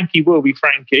Brucey, Frankie will be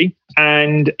Frankie,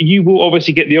 and you will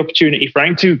obviously get the opportunity,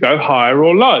 Frank, to go higher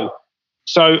or low.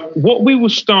 So what we will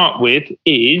start with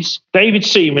is David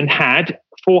Seaman had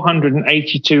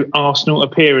 482 Arsenal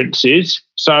appearances.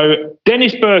 So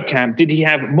Dennis Bergkamp, did he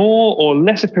have more or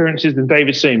less appearances than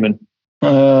David Seaman?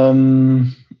 So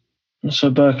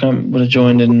Bergkamp would have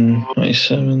joined in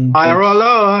 97. Higher or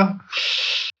lower?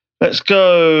 Let's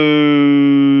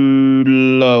go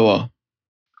lower.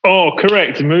 Oh,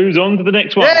 correct. Moves on to the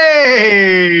next one.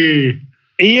 Hey!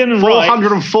 Ian Wright.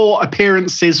 404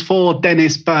 appearances for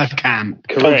Dennis Bergkamp.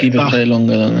 Correct. Goalkeepers play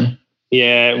longer, don't they?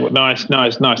 Yeah, well, nice.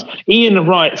 Ian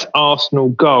Wright's Arsenal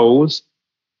goals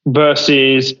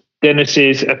versus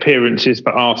Dennis's appearances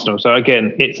for Arsenal. So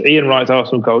again, it's Ian Wright's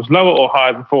Arsenal goals, lower or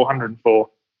higher than 404?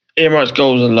 Ian Wright's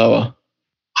goals are lower.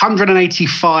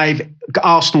 185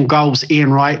 Arsenal goals,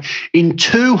 Ian Wright, in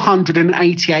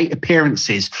 288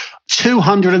 appearances,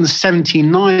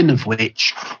 279 of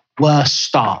which were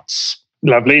starts.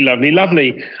 Lovely.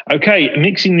 Okay,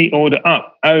 mixing the order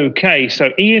up. Okay, so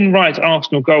Ian Wright's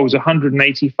Arsenal goals,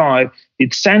 185.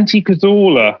 Did Santi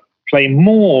Cazorla play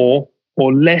more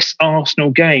or less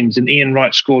Arsenal games than Ian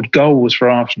Wright scored goals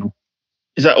for Arsenal?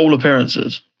 Is that all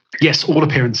appearances? Yes, all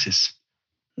appearances.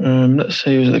 Let's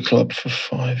say he was at the club for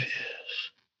 5 years.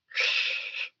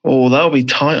 Oh, that'll be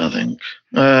tight, I think.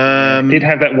 Did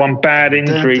have that one bad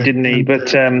injury, didn't he?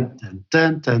 But I'm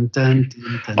going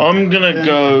to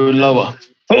go lower.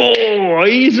 Oh,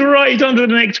 he's right. He's on to the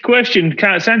next question.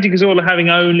 Santi Cazorla having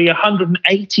only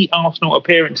 180 Arsenal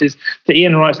appearances to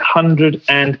Ian Wright's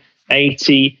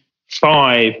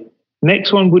 185.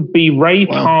 Next one would be Ray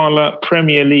Parlour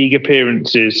Premier League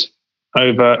appearances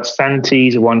over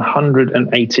Santi's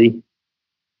 180.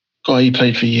 God, he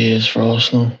played for years for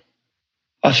Arsenal.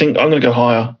 I think I'm going to go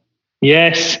higher.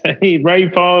 Yes, Ray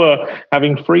Parlour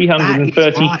having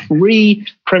 333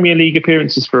 Premier League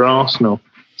appearances for Arsenal.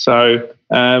 So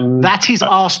that is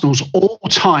Arsenal's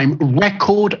all-time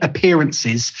record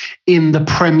appearances in the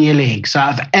Premier League. So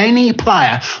of any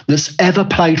player that's ever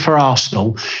played for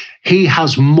Arsenal, he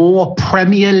has more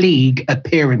Premier League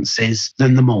appearances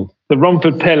than them all. The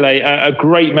Romford Pele, a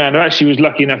great man. I actually was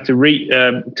lucky enough to meet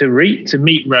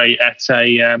Ray at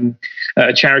a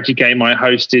charity game I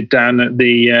hosted down at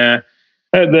the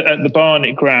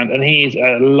Barnet Ground, and he's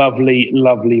a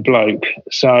lovely bloke.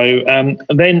 So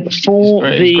then for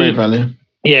it's great value.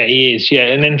 Yeah, he is. Yeah,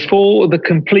 and then for the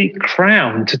complete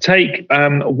crown to take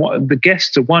the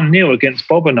guests to 1-0 against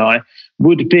Bob and I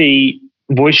would be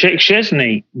Wojciech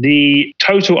Szczesny. The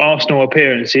total Arsenal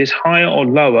appearances higher or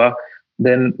lower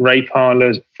than Ray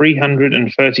Parlour's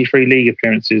 333 league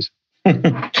appearances?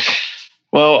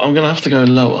 Well, I'm going to have to go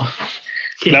lower.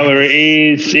 Lower it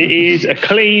is. It is a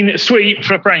clean sweep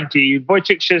for Frankie.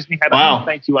 Wojciech Szczesny had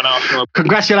 181 Arsenal.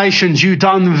 Congratulations, you've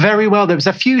done very well. There was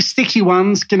a few sticky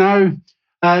ones,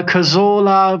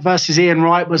 Cazorla versus Ian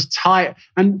Wright was tight.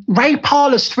 And Ray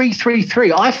Parlour's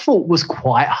 333, I thought was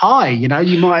quite high. You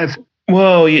might have...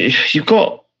 Well, you've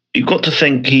got to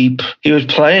think he was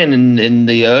playing in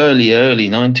the early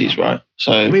 90s, right?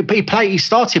 So he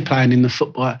started playing in the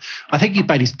football. I think he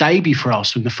made his debut for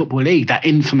us in the Football League, that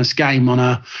infamous game on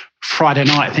a Friday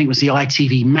night. I think it was the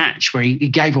ITV match where he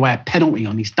gave away a penalty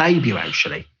on his debut,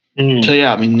 actually. Mm. So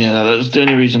that was the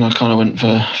only reason I kind of went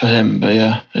for him. But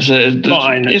yeah,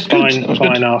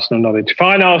 fine Arsenal knowledge.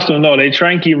 Fine Arsenal knowledge.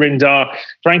 Frankie wins our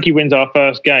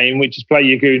first game, which is Play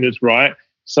Your Gooners Right.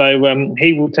 So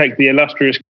he will take the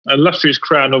illustrious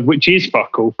crown of which is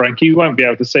fuck all, Frankie. We won't be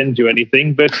able to send you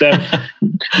anything, but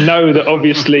know that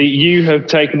obviously you have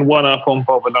taken one up on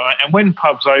Bob and I, and when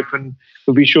pubs open,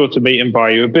 we'll be sure to meet and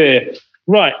buy you a beer.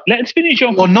 Right, let's finish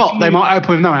off. Or not, they might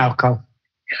open with no alcohol.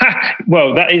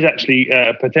 Well, that is actually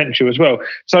potential as well.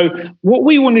 So what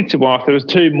we wanted to ask, there was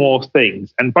two more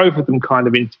things, and both of them kind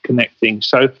of interconnecting.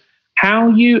 So how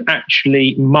you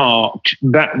actually marked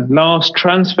that last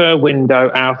transfer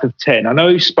window out of 10. I know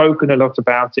you've spoken a lot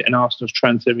about it in Arsenal's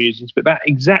transfer musings, but that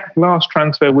exact last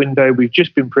transfer window we've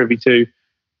just been privy to,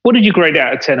 what did you grade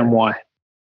out of 10 and why?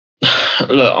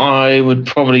 Look, I would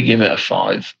probably give it a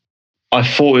 5. I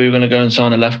thought we were going to go and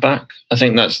sign a left back. I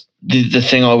think that's the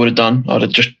thing I would have done. I'd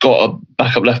have just got a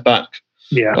backup left back,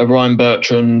 a Ryan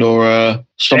Bertrand or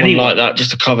someone like that,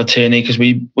 just to cover Tierney, because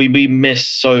we miss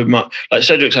so much. Like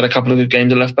Cedric's had a couple of good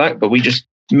games at left back, but we just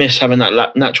miss having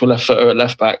that natural left footer at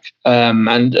left back.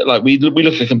 And like we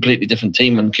look at a completely different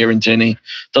team when Kieran Tierney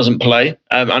doesn't play.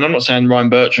 And I'm not saying Ryan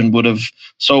Bertrand would have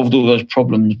solved all those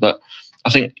problems, but I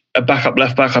think a backup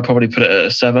left back, I'd probably put it at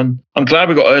a 7. I'm glad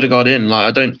we got Ødegaard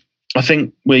in. I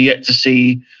think we're yet to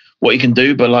see what he can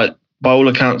do, but like by all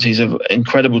accounts, he's an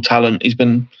incredible talent. He's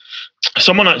been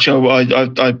someone actually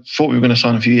I thought we were going to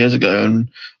sign a few years ago, and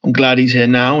I'm glad he's here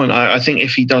now. And I think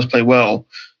if he does play well,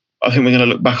 I think we're going to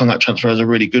look back on that transfer as a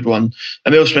really good one.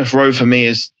 Emile Smith-Rowe for me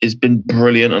has been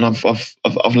brilliant, and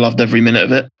I've loved every minute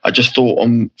of it. I just thought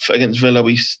against Villa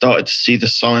we started to see the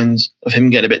signs of him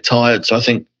getting a bit tired. So I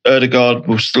think Ødegaard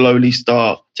will slowly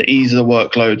start to ease the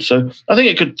workload. So I think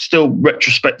it could still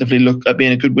retrospectively look at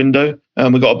being a good window.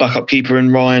 We've got a backup keeper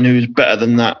in Ryan who's better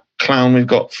than that clown we've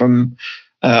got from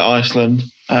Iceland.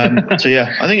 So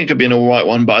yeah, I think it could be an all right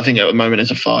one, but I think at the moment it's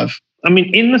a 5. I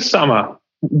mean, in the summer,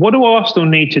 what do Arsenal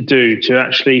need to do to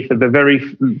actually, for the very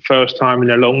first time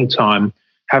in a long time,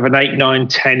 have an 8, 9,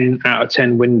 10 out of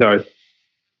 10 window?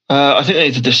 I think they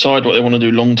need to decide what they want to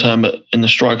do long term in the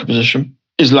striker position.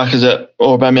 Is Lacazette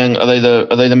or Aubameyang,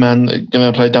 are they the man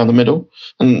going to play down the middle?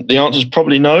 And the answer is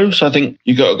probably no. So I think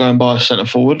you've got to go and buy a centre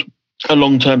forward, a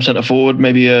long-term centre forward,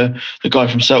 maybe the guy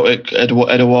from Celtic,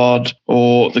 Edouard,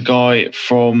 or the guy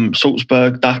from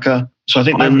Salzburg, Daka. So I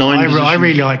think they're 9. I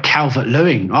really like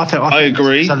Calvert-Lewin. I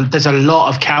agree. There's a lot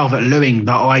of Calvert-Lewin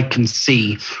that I can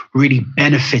see really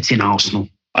benefiting Arsenal.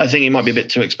 I think it might be a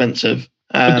bit too expensive.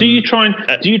 But do you try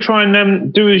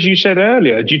and do as you said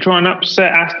earlier? Do you try and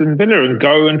upset Aston Villa and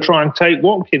go and try and take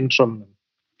Watkins from them?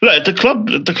 Look, the club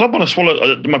want to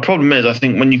swallow. My problem is, I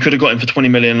think when you could have got him for 20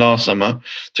 million last summer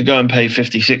to go and pay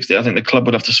 50, 60, I think the club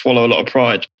would have to swallow a lot of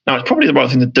pride. Now it's probably the right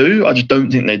thing to do. I just don't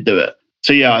think they'd do it.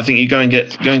 So yeah, I think you go and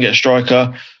get a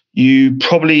striker. You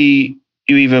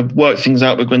either work things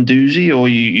out with Guendouzi,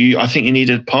 or I think you need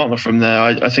a partner from there.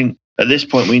 I think at this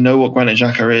point we know what Granit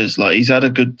Xhaka is. Like, he's had a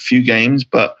good few games,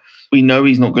 but we know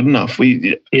he's not good enough.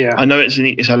 I know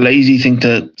it's a lazy thing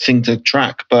to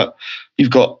track, but you've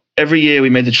got every year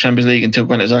we made the Champions League until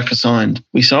Granit Xhaka signed.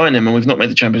 We signed him, and we've not made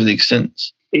the Champions League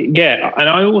since. Yeah, and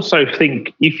I also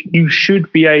think if you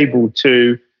should be able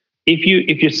to. If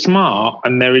you're smart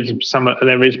and there is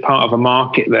part of a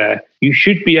market there, you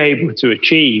should be able to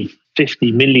achieve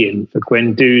 50 million for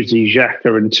Guendouzi,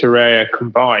 Xhaka and Torreira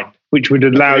combined, which would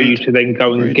allow you to then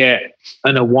go and get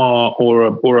an Aouar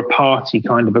or a Partey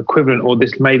kind of equivalent, or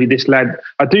this lad.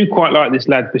 I do quite like this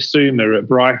lad Bissouma at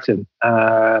Brighton.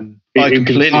 I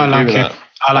completely agree with that.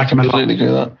 I like him a lot. Completely agree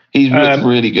with that. He's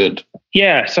really good.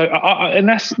 Yeah, so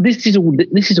this is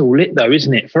all it though,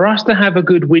 isn't it? For us to have a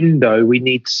good window, we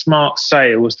need smart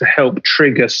sales to help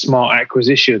trigger smart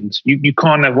acquisitions. You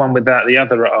can't have one without the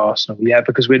other at Arsenal,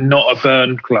 because we're not a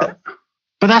burn club.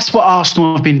 But that's what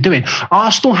Arsenal have been doing.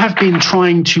 Arsenal have been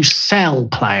trying to sell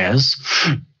players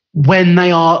when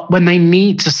they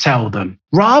need to sell them,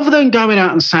 rather than going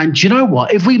out and saying, do you know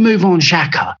what? If we move on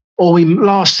Xhaka, or we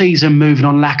last season moving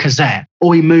on Lacazette, or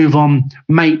we move on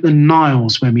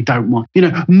Maitland-Niles when we don't want,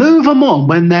 move them on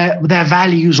when their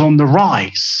value's on the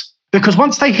rise. Because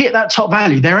once they hit that top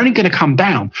value, they're only going to come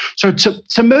down. So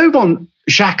to move on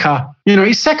Xhaka,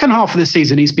 his second half of the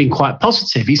season, he's been quite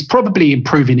positive. He's probably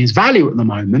improving his value at the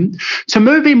moment. To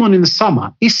move him on in the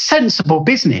summer is sensible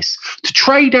business. To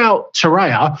trade out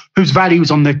Torreira, whose value is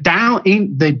on the down,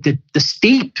 in the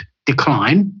steep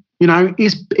decline,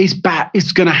 is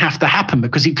going to have to happen,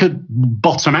 because he could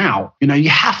bottom out. You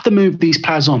have to move these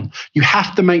players on. You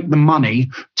have to make the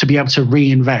money to be able to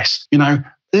reinvest.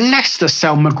 Leicester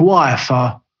sell Maguire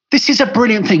for, this is a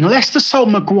brilliant thing. Leicester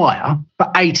sold Maguire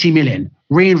for 80 million,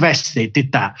 reinvested it,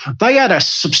 did that. They had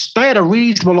a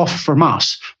reasonable offer from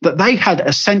us that they had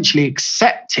essentially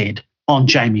accepted on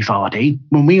Jamie Vardy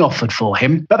when we offered for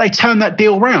him, but they turned that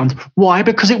deal round. Why?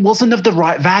 Because it wasn't of the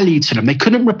right value to them. They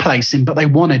couldn't replace him, but they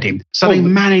wanted him. So they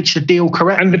managed the deal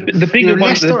correctly. And the bigger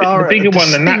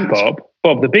one than that, Bob,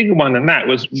 Bob, the bigger one than that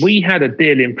was we had a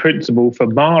deal in principle for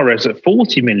Mahrez at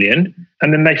 40 million,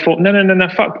 and then they thought, no,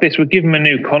 fuck this, we'll give him a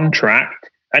new contract.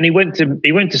 And he went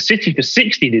to City for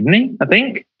 60, didn't he? I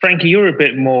think. Frankie, you're a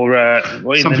bit more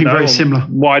something very similar.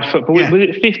 Wide football. Yeah. Was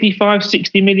it 55,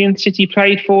 60 million City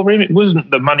paid for him? It wasn't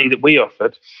the money that we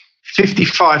offered.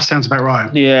 55 sounds about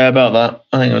right. Yeah, about that.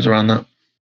 I think it was around that.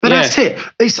 But that's it.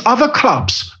 These other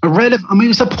clubs are relevant. I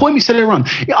mean, it's the point we said earlier on.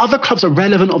 Other clubs are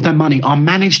relevant of their money, are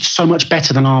managed so much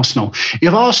better than Arsenal.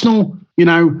 If Arsenal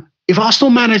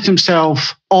managed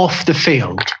themselves off the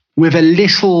field with a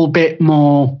little bit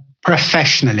more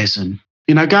professionalism,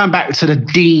 going back to the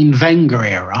Dean Wenger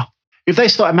era, if they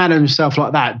started managing themselves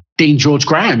like that, George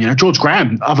Graham, George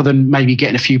Graham, other than maybe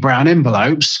getting a few brown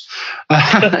envelopes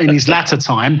in his latter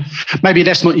time, maybe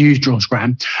let's not use George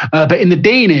Graham, but in the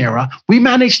Dean era, we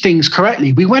managed things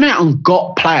correctly. We went out and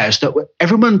got players that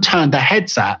everyone turned their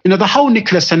heads at. The whole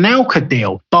Nicolas Anelka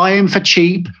deal, buy him for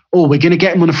cheap, or we're going to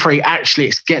get him on a free. Actually,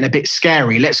 it's getting a bit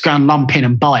scary. Let's go and lump in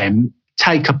and buy him,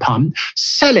 take a punt,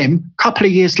 sell him a couple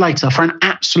of years later for an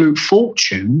absolute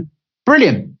fortune.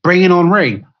 Brilliant. Bring in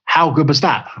Henry. How good was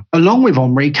that? Along with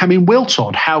Henry came in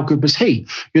Wiltord. How good was he?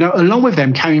 Along with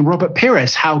them came in Robert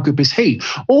Pires. How good was he?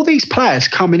 All these players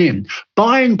coming in,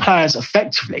 buying players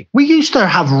effectively. We used to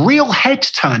have real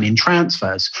head-turning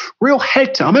transfers. I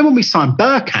remember when we signed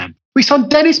Bergkamp. We signed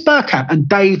Dennis Bergkamp and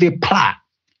David Platt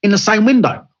in the same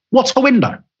window. What a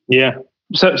window. Yeah.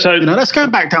 So that's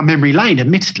going back down memory lane,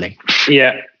 admittedly.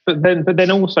 Yeah. But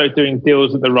then also doing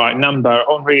deals at the right number.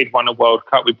 Henry had won a World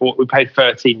Cup. We paid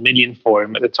 13 million for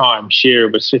him at the time. Shearer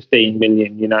was 15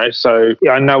 million, So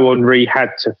I know Henry had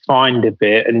to find a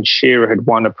bit, and Shearer had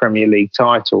won a Premier League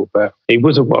title, but he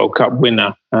was a World Cup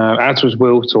winner, as was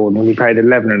Wiltord, and we paid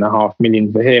 11.5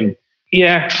 million for him.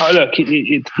 Yeah, look.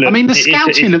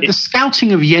 The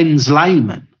scouting of Jens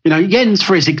Lehmann. Jens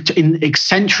for his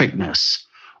eccentricness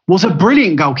was a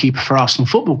brilliant goalkeeper for Arsenal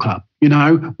Football Club.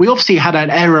 We obviously had an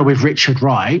error with Richard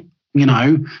Wright,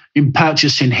 in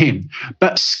purchasing him.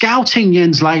 But scouting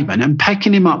Jens Lehmann and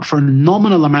picking him up for a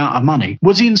nominal amount of money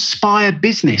was inspired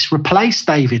business. Replace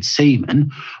David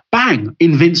Seaman, bang,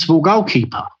 invincible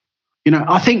goalkeeper.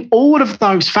 I think all of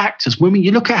those factors, when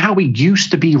you look at how we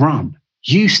used to be run,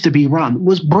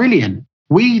 was brilliant.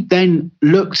 We then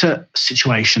looked at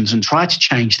situations and tried to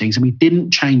change things, and we didn't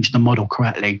change the model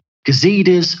correctly.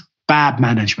 Gazidis, bad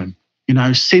management.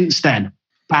 Since then,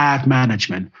 bad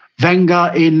management.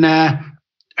 Wenger in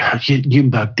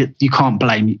Ljungberg, you can't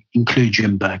include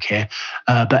Ljungberg here,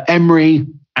 but Emery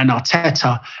and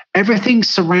Arteta, everything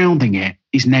surrounding it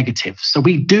is negative. So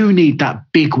we do need that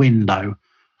big window,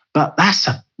 but that's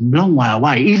a long way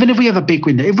away. Even if we have a big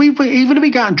window, even if we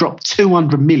go and drop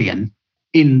 200 million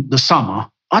in the summer,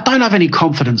 I don't have any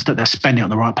confidence that they're spending on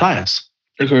the right players.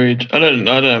 Agreed. I don't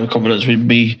have confidence we'd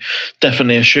be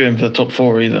definitely a shoo-in for the top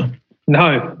four either.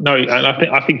 No, and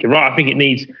I think you're right. I think it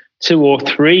needs 2 or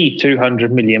 3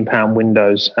 £200 million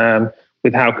windows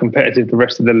with how competitive the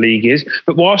rest of the league is.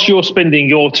 But whilst you're spending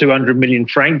your 200 million,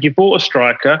 Frank, you bought a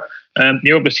striker.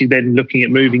 You're obviously then looking at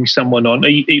moving someone on.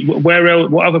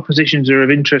 What other positions are of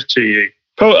interest to you?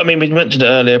 We mentioned it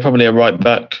earlier. Probably a right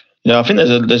back. I think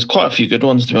there's quite a few good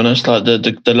ones, to be honest. Like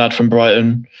the lad from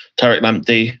Brighton, Tariq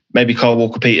Lamptey, maybe Kyle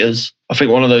Walker-Peters. I think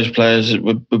one of those players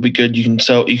would be good. You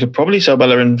could probably sell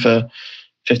Bellerin for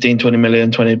 15, 20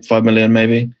 million, 25 million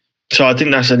maybe. So I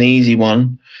think that's an easy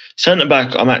one. Centre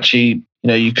back, I'm actually,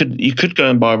 you could go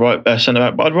and buy a centre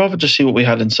back, but I'd rather just see what we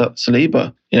had in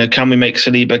Saliba. Can we make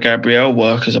Saliba Gabriel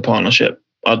work as a partnership?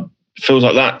 It feels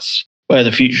like that's where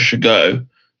the future should go.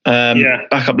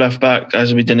 Backup left back,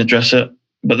 as we didn't address it.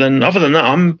 But then, other than that,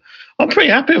 I'm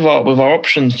pretty happy with our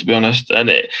options, to be honest. And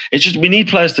it's just we need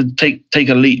players to take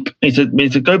a leap. We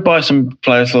need to go buy some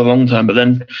players for the long term. But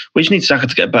then we just need Saka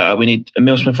to get better. We need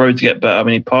Emile Smith-Rowe to get better.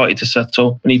 We need Partey to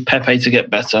settle. We need Pepe to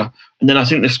get better. And then I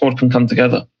think the squad can come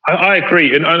together. I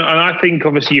agree, and I think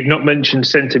obviously you've not mentioned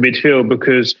centre midfield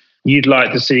because you'd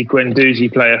like to see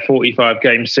Guendouzi play a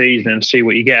 45-game season and see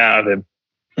what you get out of him.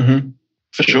 Mm-hmm.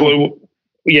 For sure.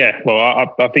 Yeah,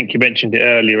 well, I think you mentioned it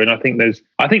earlier, and I think there's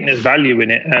value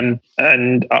in it,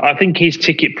 and I think his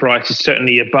ticket price is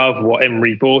certainly above what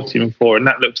Emery bought him for, and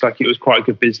that looks like it was quite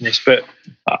good business. But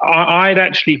I'd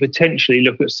actually potentially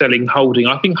look at selling Holding.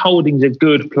 I think Holding's a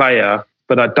good player,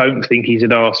 but I don't think he's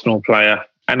an Arsenal player.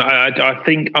 And I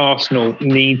think Arsenal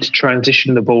need to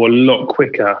transition the ball a lot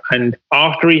quicker. And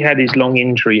after he had his long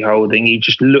injury, Holding, he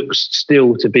just looks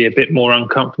still to be a bit more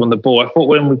uncomfortable on the ball. I thought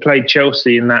when we played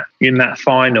Chelsea in that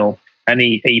final and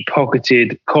he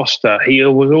pocketed Costa, he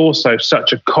was also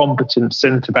such a competent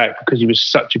centre-back because he was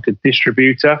such a good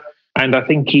distributor. And I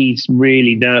think he's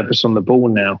really nervous on the ball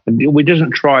now. And he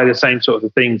doesn't try the same sort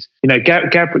of things. You know,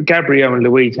 Gabriel and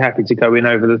Luiz are happy to go in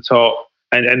over the top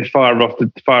and fire off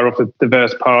the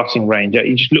diverse passing range.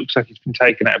 He just looks like he's been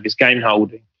taken out of his game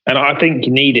holding. And I think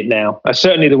you need it now.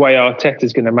 Certainly the way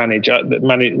Arteta's going to manage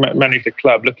the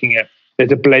club, looking at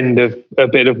there's a blend of a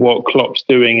bit of what Klopp's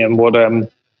doing and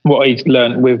what he's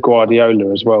learned with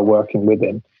Guardiola as well, working with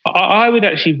him. I would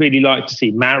actually really like to see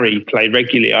Mari play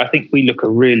regularly. I think we look a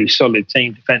really solid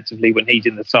team defensively when he's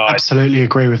in the side. Absolutely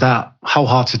agree with that,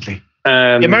 wholeheartedly.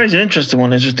 Mari's an interesting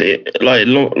one. It's just like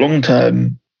long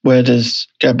term. Where does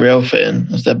Gabriel fit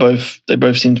in? As they both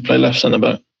seem to play left centre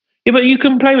back. Yeah, but you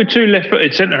can play with two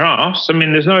left-footed centre halves. I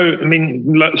mean,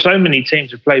 so many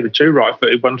teams have played with two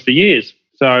right-footed ones for years.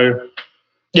 So.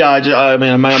 Yeah, I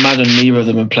imagine neither of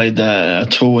them have played there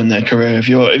at all in their career. If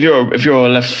you're a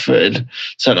left-footed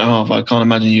centre half, I can't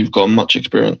imagine you've got much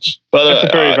experience. But that's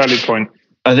a very valid point.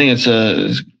 I think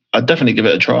I'd definitely give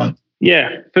it a try.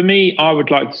 Yeah, for me, I would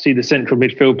like to see the central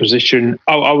midfield position.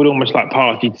 I would almost like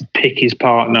Partey to pick his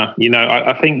partner. You know,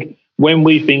 I think when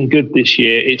we've been good this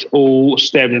year, it's all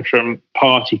stemmed from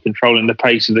Partey controlling the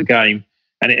pace of the game,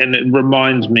 and it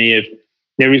reminds me of.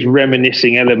 There is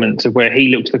reminiscing elements of where he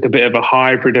looks like a bit of a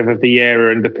hybrid of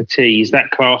Vieira and the Petit. He's that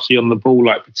classy on the ball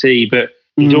like Petit, but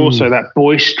he's also that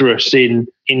boisterous in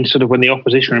sort of when the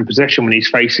opposition are in possession, when he's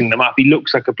facing them up. He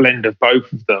looks like a blend of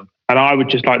both of them. And I would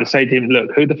just like to say to him, look,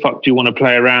 who the fuck do you want to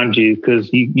play around you?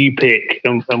 Because you pick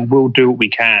and we'll do what we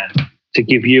can to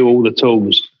give you all the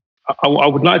tools. I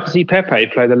would like to see Pepe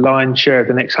play the lion's share of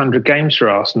the next 100 games for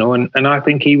Arsenal. And I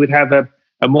think he would have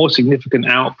a more significant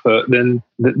output than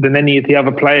any of the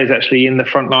other players actually in the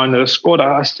front line of the squad.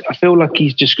 I feel like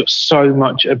he's just got so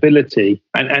much ability.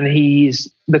 And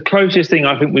he's the closest thing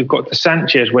I think we've got to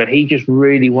Sanchez, where he just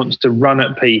really wants to run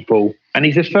at people. And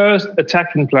he's the first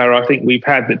attacking player I think we've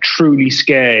had that truly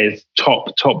scares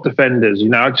top defenders. You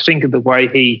know, I just think of the way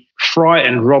he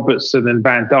frightened Robertson and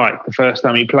Van Dijk the first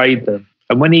time he played them.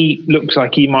 And when he looks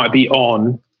like he might be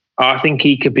on, I think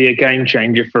he could be a game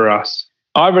changer for us.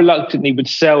 I reluctantly would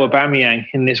sell Aubameyang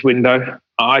in this window.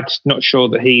 I'm just not sure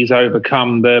that he's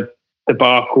overcome the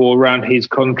debacle around his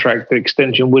contract, the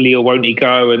extension. Will he or won't he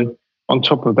go? And on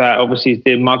top of that, obviously, his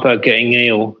dear mother getting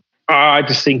ill. I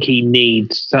just think he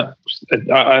needs.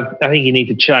 I think he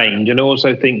needs a change, and I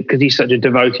also think because he's such a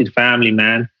devoted family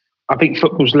man, I think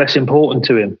football's less important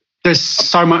to him. There's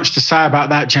so much to say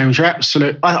about that, James. You're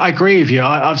absolute. I agree with you.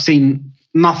 I've seen.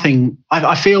 Nothing.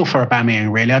 I feel for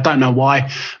Aubameyang, really. I don't know why,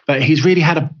 but he's really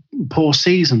had a poor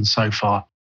season so far.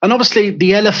 And obviously,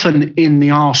 the elephant in the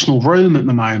Arsenal room at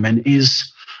the moment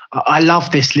is, I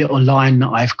love this little line that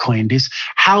I've coined, is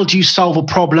how do you solve a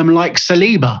problem like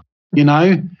Saliba? You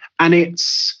know, and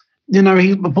it's, you know,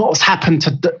 what's happened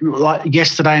to like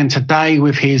yesterday and today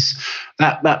with his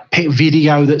that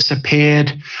video that's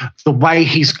appeared, the way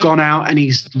he's gone out and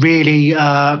he's really.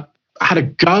 Had a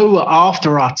go after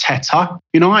Arteta.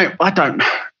 You know, I don't.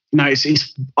 You know,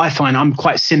 I find I'm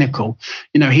quite cynical.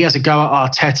 You know, he has a go at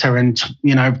Arteta, and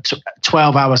you know,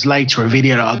 12 hours later, a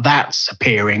video of that's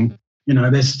appearing. You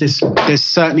know, there's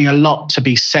certainly a lot to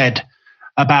be said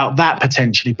about that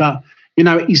potentially. But you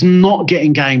know, he's not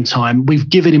getting game time. We've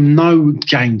given him no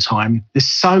game time. There's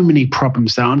so many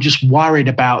problems there. I'm just worried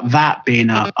about that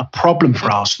being a problem for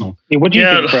Arsenal. Yeah, what do you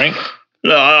think, Frank?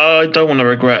 Look, I don't want to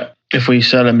regret if we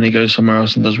sell him and he goes somewhere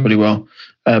else and does really well.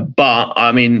 But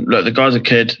I mean, look, the guy's a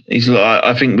kid.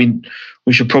 I think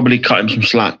we should probably cut him some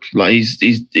slack. Like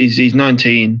he's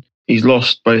 19. He's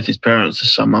lost both his parents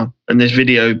this summer, and this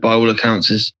video, by all accounts,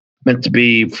 is meant to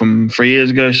be from 3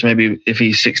 years ago. So maybe if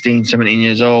he's 16, 17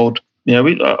 years old, you know,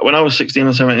 when I was 16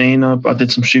 or 17, I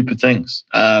did some stupid things.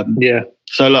 Yeah.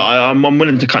 So look, I'm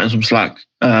willing to cut him some slack.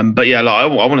 But yeah,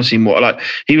 like, I want to see more. Like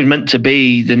he was meant to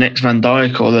be the next Van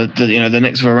Dijk or the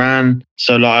next Varane.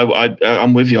 So like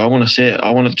I'm with you. I want to see it.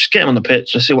 I want to just get him on the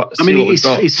pitch. Let's see what.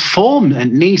 His form at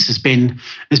Nice has been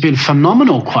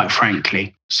phenomenal, quite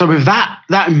frankly. So with that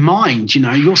in mind, you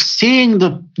know, you're seeing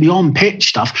the on-pitch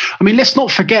stuff. I mean, let's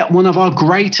not forget one of our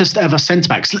greatest ever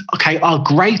centre-backs. Okay, our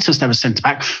greatest ever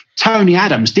centre-back, Tony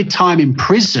Adams, did time in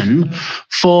prison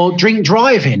for drink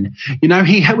driving. You know,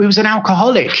 he was an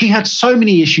alcoholic. He had so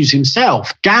many issues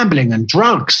himself, gambling and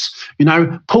drugs. You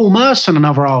know, Paul Merson,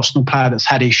 another Arsenal player that's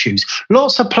had issues.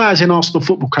 Lots of players in Arsenal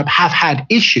Football Club have had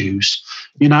issues.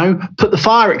 You know, put the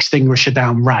fire extinguisher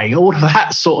down, Ray, all of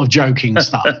that sort of joking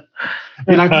stuff.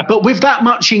 You know, but with that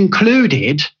much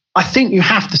included, I think you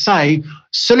have to say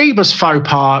Saliba's faux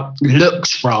pas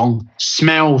looks wrong,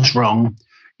 smells wrong.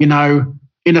 You know,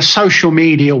 in a social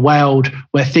media world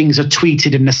where things are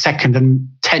tweeted in a second and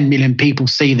 10 million people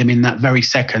see them in that very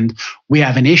second, we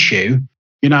have an issue.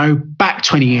 Back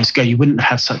 20 years ago, you wouldn't have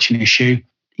had such an issue.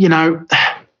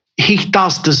 He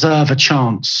does deserve a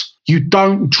chance. You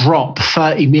don't drop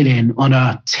 30 million on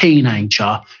a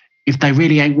teenager if they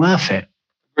really ain't worth it.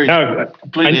 No,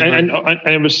 and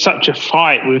it was such a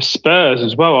fight with Spurs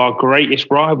as well, our greatest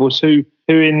rivals, who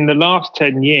in the last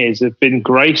 10 years have been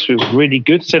graced with really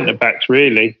good centre-backs,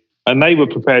 really, and they were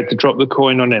prepared to drop the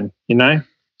coin on him,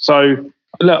 So,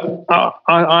 look,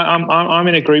 I'm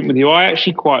in agreement with you. I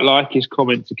actually quite like his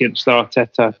comments against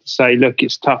Arteta to say, look,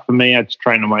 it's tough for me. I had to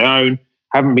train on my own.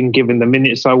 Haven't been given the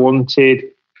minutes I wanted,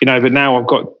 but now I've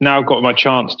got my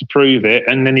chance to prove it.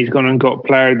 And then he's gone and got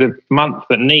Player of the Month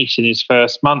at Nice in his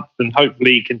first month, and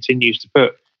hopefully he continues to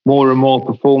put more and more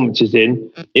performances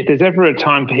in. If there's ever a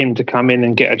time for him to come in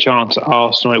and get a chance at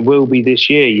Arsenal, it will be this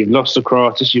year. You've lost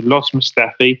Socrates, you've lost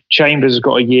Mustafi. Chambers has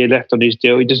got a year left on his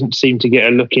deal. He doesn't seem to get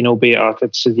a look in, albeit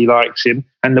Arteta says he likes him.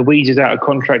 And Luiz is out of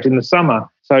contract in the summer.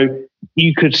 So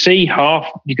you could see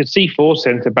 4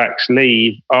 centre-backs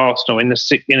leave Arsenal in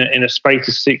a space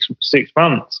of six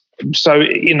months. So,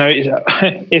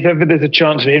 if ever there's a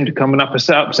chance for him to come and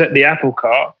upset the apple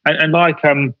cart, and like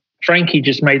Frankie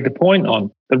just made the point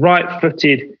on, the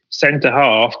right-footed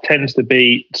centre-half tends to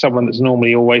be someone that's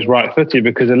normally always right-footed,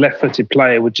 because a left-footed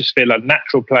player would just feel like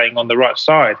natural playing on the right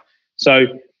side. So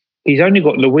he's only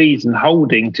got Luiz and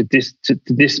Holding to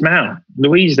dismount.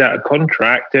 Luiz is out of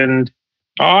contract, and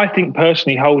I think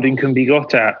personally Holding can be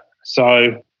got at.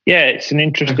 So, yeah, it's an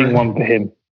interesting one for him.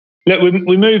 Look,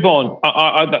 we move on.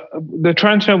 The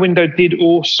transfer window did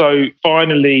also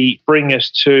finally bring us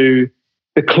to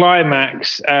the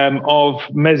climax of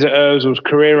Mesut Ozil's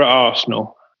career at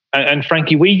Arsenal. And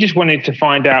Frankie, we just wanted to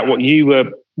find out what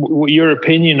your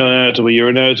opinion on Ozil. Were you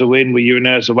an Ozil in? Were you an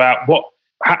Ozil out?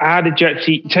 How did you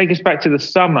actually take us back to the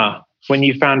summer when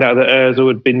you found out that Ozil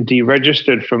had been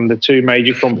deregistered from the 2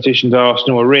 major competitions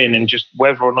Arsenal were in, and just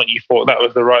whether or not you thought that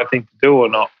was the right thing to do or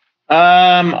not?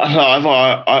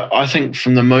 I think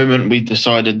from the moment we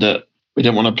decided that we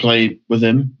didn't want to play with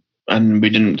him and we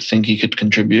didn't think he could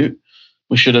contribute,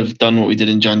 we should have done what we did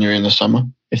in January in the summer.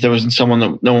 If there wasn't someone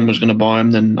that no one was going to buy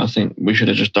him, then I think we should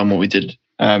have just done what we did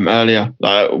earlier.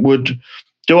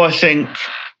 Do I think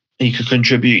he could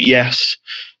contribute? Yes.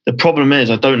 The problem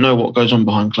is I don't know what goes on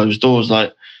behind closed doors.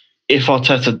 Like, if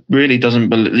Arteta really doesn't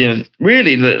believe,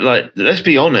 let's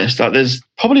be honest, there's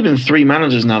probably been 3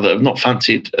 managers now that have not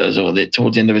fancied Ozil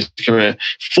towards the end of his career.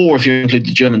 4 if you include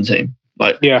the German team.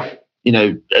 At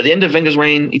the end of Wenger's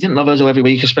reign, he didn't love Ozil every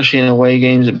week, especially in away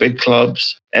games at big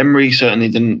clubs. Emery certainly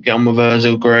didn't get on with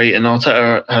Ozil great, and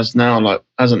Arteta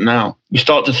hasn't now. You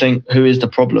start to think, who is the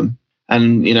problem?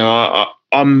 And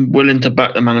I'm willing to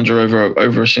back the manager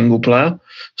over a single player.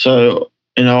 So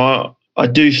I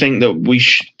do think that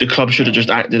the club should have just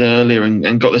acted earlier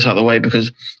and got this out of the way,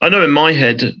 because I know in my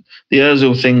head the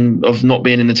Ozil thing of not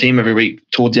being in the team every week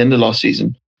towards the end of last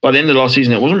season. By the end of last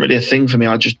season, it wasn't really a thing for me.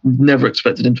 I just never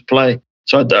expected him to play.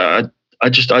 So I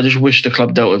just wish the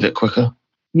club dealt with it quicker.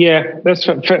 Yeah, that's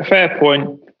a fair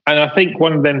point. And I think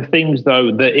one of them things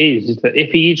though that is that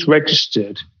if he is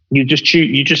registered, you just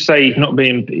say he's not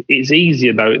being. It's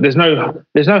easier though. There's no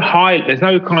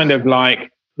kind of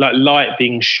like light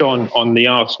being shone on the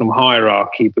Arsenal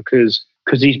hierarchy because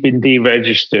he's been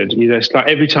deregistered. It's like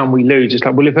every time we lose, it's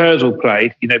like, well, if Ozil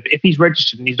played, if he's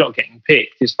registered and he's not getting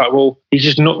picked, it's like, well, he's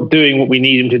just not doing what we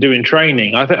need him to do in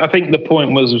training. I think the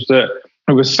point was that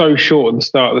it was so short at the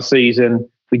start of the season.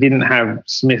 We didn't have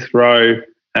Smith Rowe.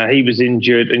 He was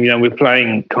injured, and we're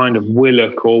playing kind of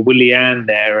Willock or Willian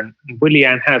there, and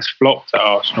Willian has flopped at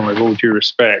Arsenal with all due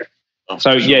respect.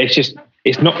 So yeah,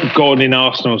 it's not gone in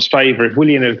Arsenal's favour. If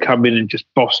Willian had come in and just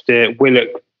bossed it, Willock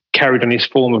carried on his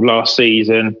form of last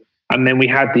season, and then we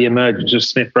had the emergence of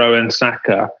Smith Rowe and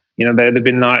Saka. They'd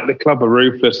been like, the club are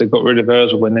ruthless. They got rid of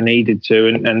Ozil when they needed to,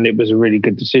 and it was a really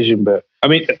good decision. But I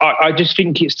mean, I just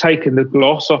think it's taken the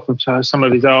gloss off of some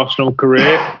of his Arsenal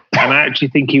career, and I actually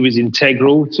think he was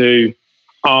integral to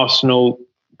Arsenal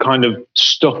kind of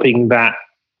stopping that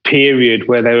period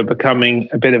where they were becoming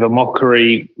a bit of a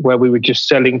mockery, where we were just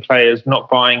selling players, not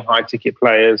buying high-ticket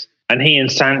players. And he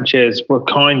and Sanchez were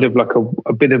kind of like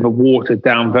a bit of a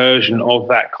watered-down version of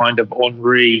that kind of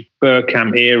Henry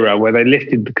Bergkamp era where they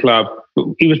lifted the club.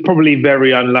 He was probably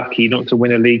very unlucky not to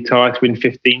win a league title in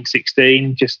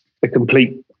 15-16, just a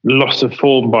complete loss of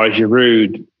form by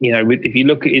Giroud. If you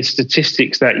look at his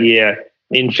statistics that year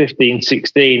in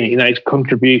 15-16, he's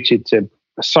contributed to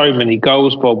so many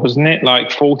goals, Bob, wasn't it?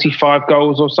 Like 45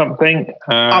 goals or something.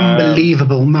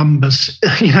 Unbelievable numbers.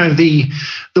 The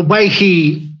way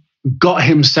he got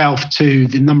himself to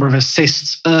the number of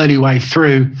assists early way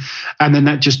through, and then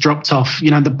that just dropped off.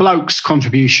 The bloke's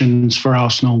contributions for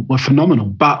Arsenal were phenomenal,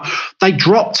 but they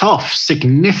dropped off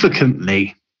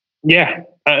significantly. Yeah,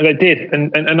 they did.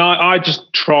 And I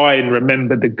just try and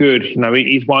remember the good.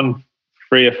 He's won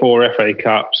 3 or 4 FA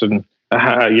Cups and a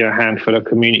handful of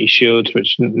Community Shields,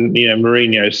 which,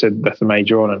 Mourinho said that's a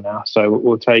major honour now, so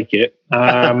we'll take it.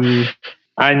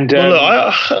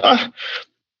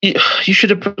 You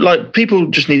should have, people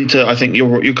just need to, I think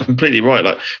you're completely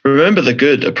right. Remember the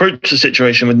good, approach the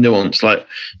situation with nuance.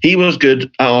 He was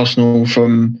good at Arsenal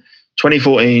from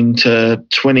 2014 to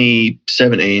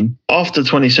 2017. After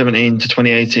 2017 to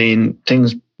 2018,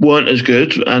 things weren't as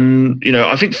good. And,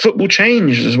 I think football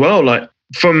changed as well.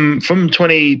 From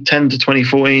 2010 to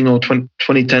 2014 or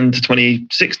 2010 to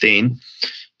 2016,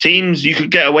 teams, you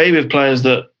could get away with players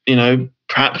that,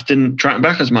 perhaps didn't track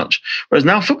back as much. Whereas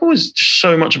now football is just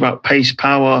so much about pace,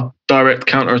 power, direct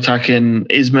counter-attacking.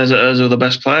 Is Mesut Ozil the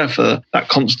best player for that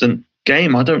constant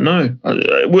game? I don't know.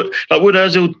 Would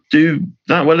Ozil do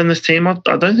that well in this team? I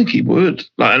don't think he would.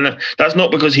 And that's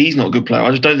not because he's not a good player.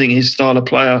 I just don't think his style of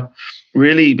player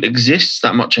really exists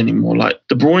that much anymore.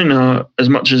 De Bruyne, as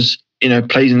much as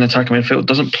plays in the attacking midfield,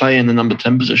 doesn't play in the number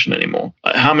 10 position anymore.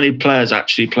 How many players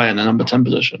actually play in the number 10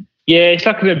 position? Yeah, it's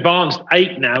like an advanced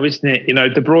 8 now, isn't it?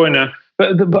 De Bruyne.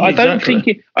 But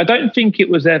exactly. I don't think it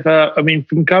was ever. I mean,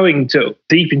 from going to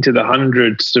deep into the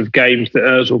hundreds of games that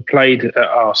Ozil played at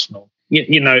Arsenal,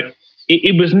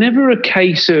 it was never a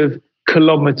case of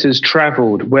kilometres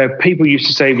travelled where people used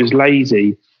to say he was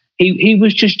lazy. He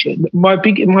was just my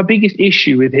biggest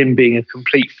issue with him being a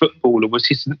complete footballer was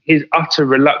his utter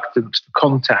reluctance for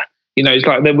contact. It's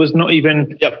like there was not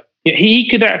even. Yep. He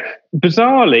could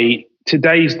bizarrely.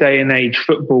 Today's day and age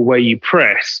football where you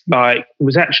press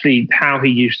was actually how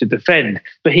he used to defend,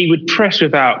 but he would press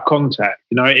without contact.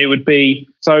 It would be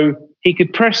so he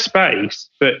could press space,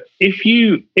 but if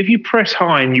you press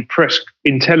high and you press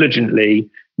intelligently,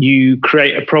 you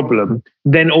create a problem.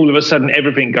 Then all of a sudden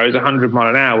everything goes 100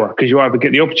 miles an hour because you either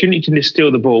get the opportunity to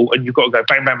steal the ball and you've got to go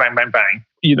bang, bang, bang, bang, bang,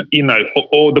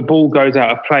 or the ball goes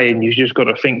out of play and you've just got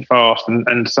to think fast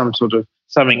and some sort of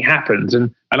something happens.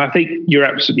 And I think you're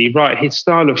absolutely right. His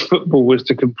style of football was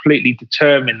to completely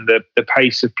determine the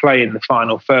pace of play in the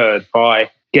final third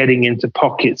by getting into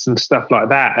pockets and stuff like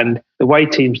that. And the way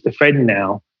teams defend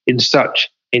now in such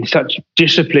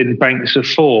disciplined banks of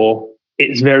 4,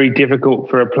 it's very difficult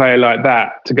for a player like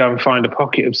that to go and find a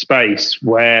pocket of space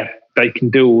where they can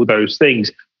do all those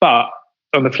things. But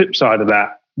on the flip side of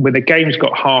that, when the game's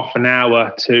got half an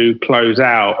hour to close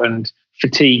out and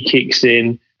fatigue kicks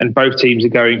in and both teams are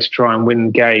going to try and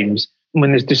win games,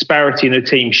 when there's disparity in a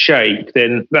team's shape,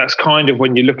 then that's kind of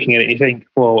when you're looking at it and you think,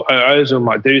 well, Ozil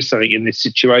might do something in this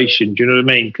situation. Do you know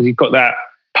what I mean? Because he's got that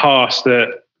pass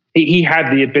that he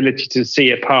had the ability to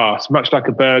see a pass, much like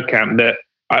a Bergkamp, that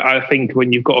I think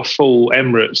when you've got a full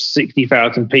Emirates,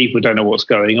 60,000 people don't know what's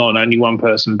going on. Only one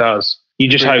person does. You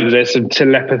just hope that there's some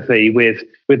telepathy with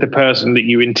the person that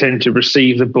you intend to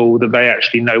receive the ball, that they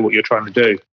actually know what you're trying to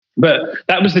do. But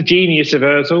that was the genius of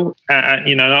Ozil.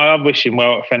 I wish him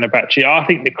well at Fenerbahce. I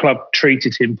think the club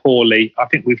treated him poorly. I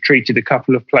think we've treated a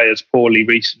couple of players poorly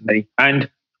recently. And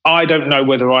I don't know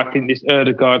whether I think this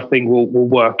Ødegaard thing will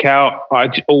work out. I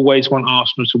always want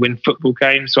Arsenal to win football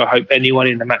games, so I hope anyone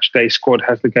in the matchday squad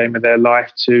has the game of their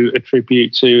life to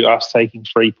attribute to us taking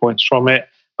 3 points from it.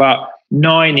 But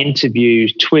 9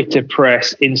 interviews, Twitter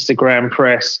press, Instagram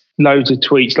press, loads of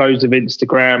tweets, loads of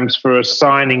Instagrams for a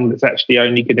signing that's actually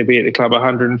only going to be at the club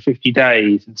 150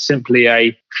 days, and simply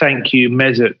a thank you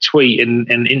Mesut tweet in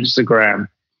Instagram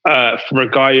for a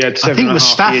guy who had 7.5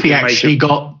 years. I think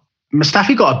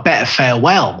Mustafi got a better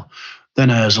farewell than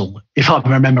Ozil, if I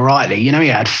remember rightly. He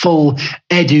had full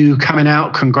Edu coming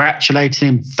out, congratulating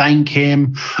him, thank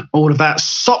him, all of that.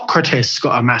 Socrates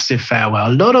got a massive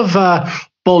farewell. A lot of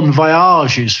bon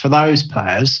voyages for those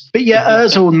players. But yeah,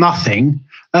 Ozil, nothing.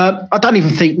 I don't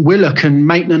even think Willock and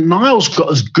Maitland-Niles got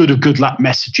as good luck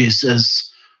messages as,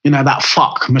 that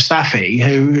fuck Mustafi,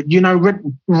 who,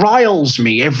 riles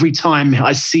me every time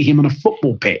I see him on a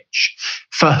football pitch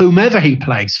for whomever he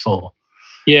plays for.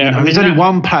 Yeah. There's only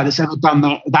one player that's ever done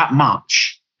that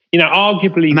much.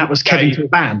 Arguably. And that was Kevin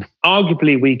Turban.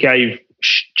 Arguably, we gave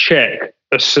Cech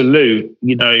a salute,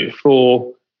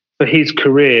 for his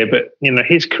career. But,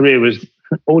 his career was,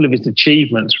 all of his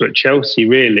achievements were at Chelsea,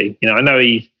 really. I know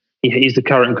he's the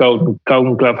current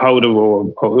Golden Glove holder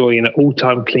or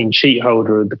all-time clean sheet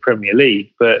holder of the Premier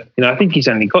League. But, I think he's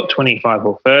only got 25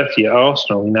 or 30 at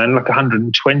Arsenal, and like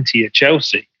 120 at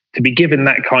Chelsea. To be given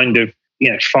that kind of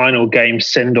final game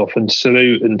send off and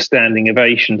salute and standing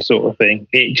ovation sort of thing.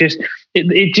 It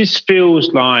just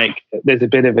feels like there's a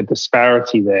bit of a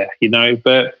disparity there,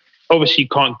 but obviously you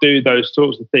can't do those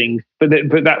sorts of things, but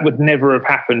that would never have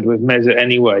happened with Mesut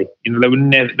anyway. They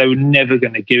were never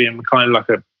going to give him kind of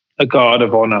like a guard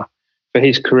of honour for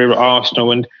his career at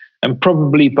Arsenal, and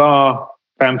probably bar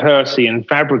Van Persie and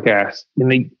Fabregas,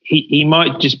 he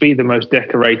might just be the most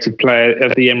decorated player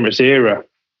of the Emirates era.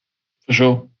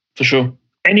 For sure.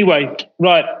 Anyway,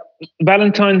 right,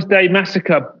 Valentine's Day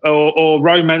massacre or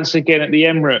romance again at the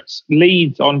Emirates.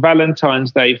 Leeds on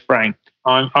Valentine's Day, Frank.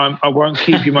 I won't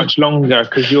keep you much longer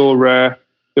because your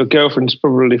girlfriend's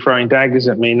probably throwing daggers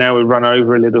at me. Now we've run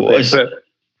over a little bit, but.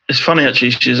 It's funny,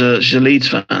 actually. She's a Leeds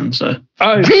fan, so.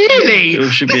 Oh, really?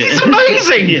 This is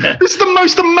amazing! Yeah. This is the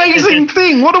most amazing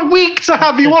thing. What a week to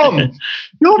have you on.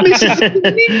 You're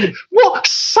Mrs. What?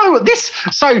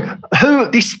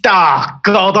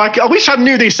 God! I wish I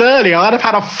knew this earlier. I'd have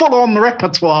had a full-on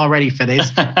repertoire ready for this.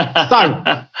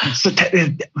 So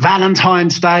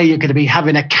Valentine's Day, you're going to be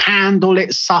having a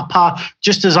candlelit supper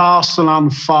just as Arsenal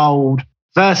unfold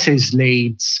versus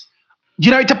Leeds.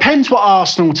 It depends what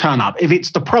Arsenal turn up. If it's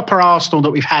the proper Arsenal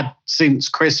that we've had since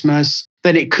Christmas,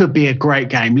 then it could be a great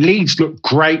game. Leeds looked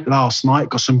great last night,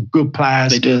 got some good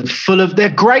players. They did. They're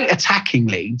great attacking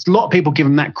Leeds. A lot of people give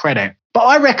them that credit. But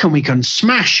I reckon we can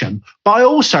smash them. But I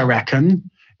also reckon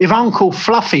if Uncle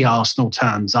Fluffy Arsenal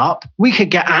turns up, we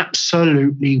could get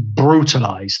absolutely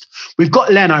brutalised. We've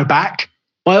got Leno back.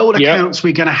 By all accounts,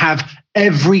 we're going to have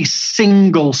every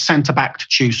single centre-back to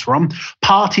choose from.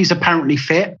 Partey's apparently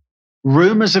fit.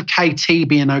 Rumours of KT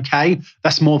being okay.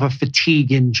 That's more of a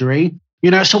fatigue injury.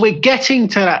 So we're getting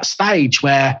to that stage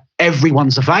where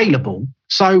everyone's available.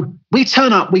 So we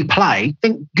turn up, we play.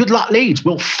 Think, good luck, Leeds.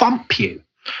 We'll thump you.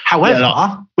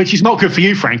 However, which is not good for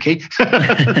you, Frankie. Well,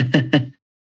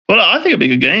 I think it'll be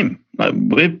a good game.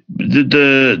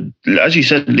 As you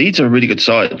said, Leeds are a really good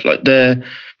side. Like they're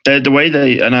the way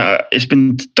it's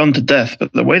been done to death,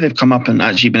 but the way they've come up and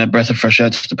actually been a breath of fresh air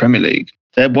to the Premier League.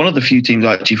 They're one of the few teams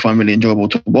I actually find really enjoyable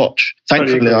to watch.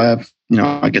 Thankfully,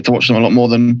 I get to watch them a lot more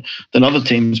than other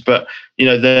teams. But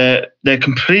they're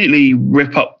completely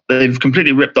They've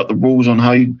completely ripped up the rules on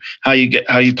how you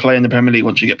play in the Premier League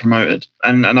once you get promoted.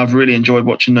 And I've really enjoyed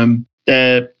watching them.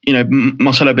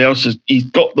 Marcelo Bielsa, he's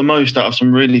got the most out of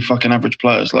some really fucking average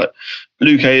players. Like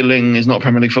Luke Ayling is not a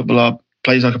Premier League footballer,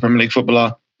 plays like a Premier League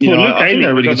footballer. I think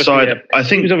they're a really good side. I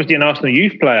think he was obviously an Arsenal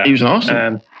youth player. He was an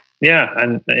Arsenal.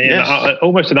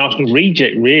 Almost an Arsenal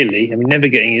reject, really. I mean, never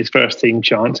getting his first team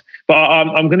chance. But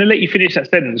I'm going to let you finish that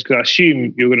sentence because I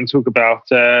assume you're going to talk about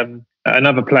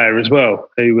another player as well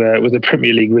who was a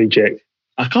Premier League reject.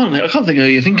 I can't think of who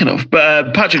you're thinking of,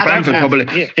 but Patrick Bamford probably.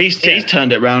 Yeah. He's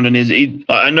turned it around, and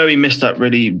I know he missed that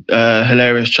really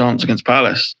hilarious chance against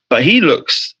Palace, but he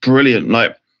looks brilliant.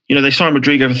 Like they signed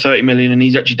Rodrigo for 30 million, and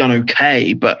he's actually done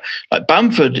okay. But like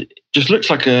Bamford just looks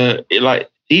like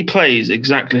he plays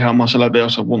exactly how Marcelo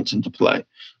Bielsa wants him to play.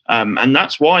 And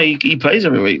that's why he plays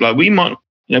every week. Like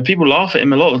people laugh at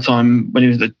him a lot of the time when he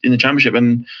was in the Championship.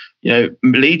 And,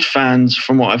 Leeds fans,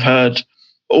 from what I've heard,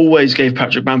 always gave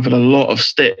Patrick Bamford a lot of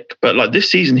stick. But like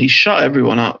this season, he's shut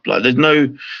everyone up. Like there's no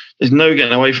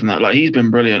getting away from that. Like he's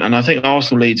been brilliant. And I think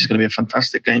Arsenal Leeds is going to be a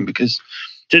fantastic game because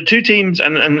the two teams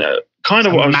and kind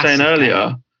of what I was saying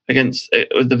earlier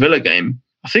with the Villa game,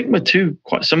 I think we're two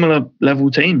quite similar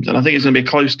level teams, and I think it's going to be a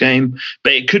close game.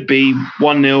 But it could be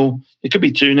 1-0, it could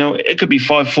be 2-0, it could be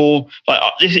 5-4. Like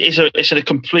it's a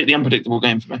completely unpredictable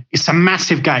game for me. It's a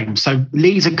massive game. So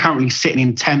Leeds are currently sitting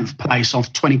in 10th place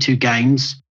of 22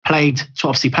 games. Played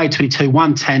 22,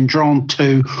 won 10, drawn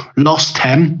 2, lost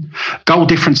 10. Goal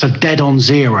difference of dead on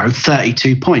 0,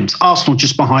 32 points. Arsenal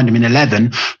just behind them in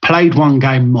 11. Played 1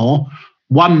 game more,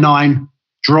 won 9,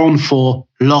 drawn 4,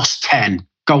 lost 10.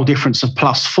 Goal difference of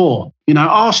 +4.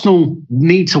 Arsenal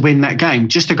need to win that game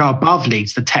just to go above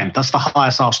Leeds, the 10th. That's the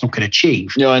highest Arsenal could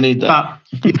achieve. Yeah, I need that.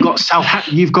 But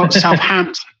you've got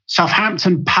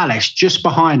Southampton, Palace just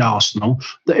behind Arsenal.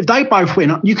 If they both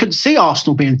win, you could see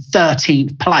Arsenal being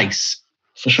 13th place.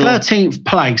 For sure. 13th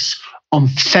place on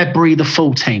February the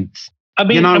 14th.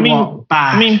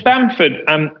 Bamford.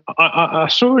 I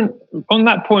saw on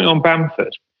that point on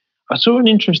Bamford. I saw an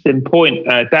interesting point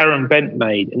Darren Bent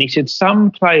made, and he said some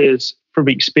players, from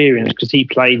experience, because he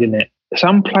played in it,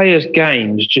 some players'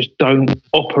 games just don't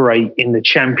operate in the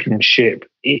Championship.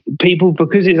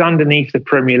 Because it's underneath the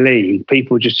Premier League,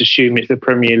 people just assume it's the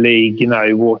Premier League,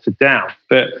 watered down.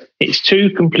 But it's two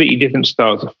completely different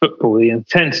styles of football. The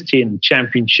intensity in the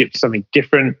Championship is something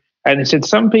different. And he said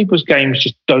some people's games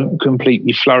just don't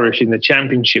completely flourish in the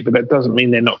Championship, but that doesn't mean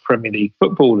they're not Premier League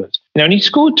footballers. And he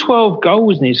scored 12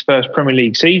 goals in his first Premier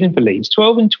League season for Leeds,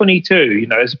 12 in 22.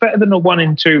 It's better than a 1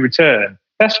 in 2 return.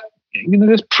 That's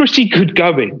pretty good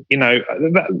going.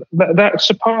 That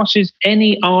surpasses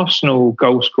any Arsenal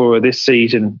goal scorer this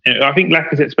season. I think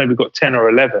Lacazette's maybe got 10 or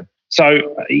 11.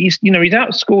 So he's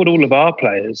outscored all of our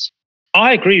players.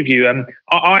 I agree with you.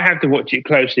 I have to watch it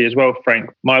closely as well, Frank.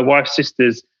 My wife's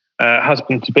sister's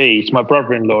husband-to-be, my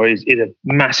brother-in-law, is a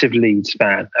massive Leeds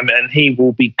fan. And he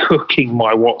will be cooking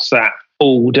my WhatsApp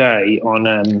all day on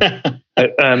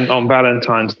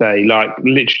Valentine's Day, like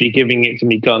literally giving it to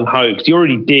me gung-ho. Because he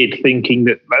already did, thinking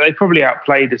that they probably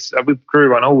outplayed us. We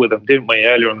drew 1-1 with them, didn't we,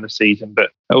 earlier on in the season?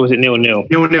 But was it 0-0?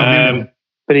 0-0.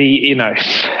 But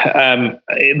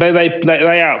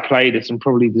they outplayed us and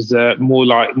probably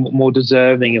more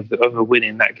deserving of a win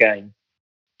in that game.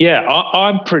 Yeah,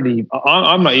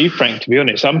 I'm like you, Frank, to be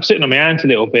honest. I'm sitting on my hands a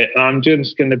little bit, and I'm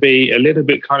just going to be a little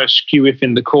bit kind of skew-if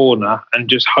in the corner and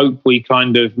just hope we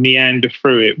kind of meander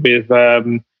through it with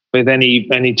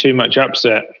any too much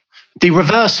upset. The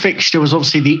reverse fixture was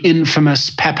obviously the infamous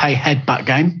Pepe headbutt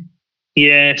game.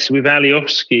 Yes, with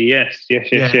Alioski. Yes.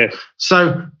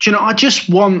 So, I just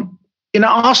want,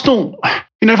 Arsenal,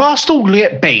 if Arsenal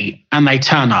get beat and they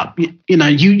turn up,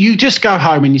 you just go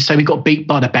home and you say we got beat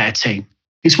by the better team.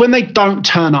 It's when they don't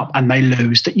turn up and they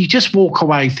lose that you just walk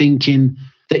away thinking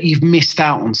that you've missed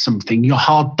out on something. You're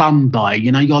hard done by,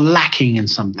 you're lacking in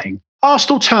something.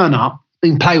 Arsenal turn up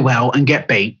and play well and get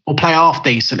beat, or play half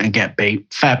decent and get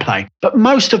beat, fair play. But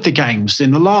most of the games in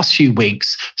the last few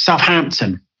weeks,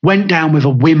 Southampton went down with a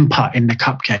whimper in the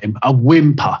cup game, a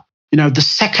whimper. The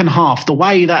second half, the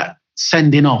way that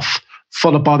sending off,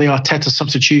 followed by the Arteta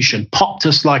substitution, popped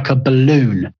us like a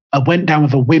balloon. Went down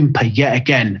with a whimper yet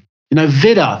again.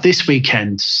 Villa this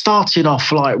weekend started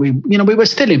off like we were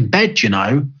still in bed,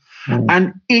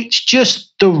 and it's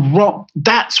just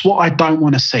that's what I don't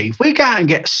want to see. If we go out and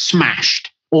get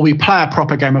smashed or we play a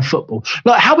proper game of football,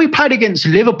 like how we played against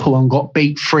Liverpool and got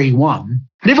beat 3-1.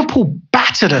 Liverpool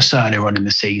battered us earlier on in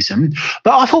the season,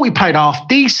 but I thought we played half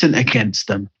decent against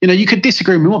them. You could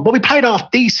disagree with me, but we played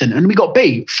half decent and we got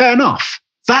beat. Fair enough.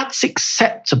 That's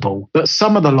acceptable. But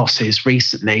some of the losses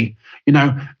recently,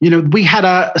 we had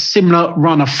a similar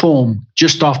run of form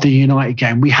just after the United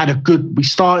game. We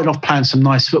started off playing some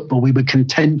nice football. We were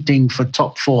contending for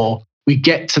top 4. We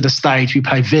get to the stage, we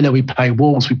play Villa, we play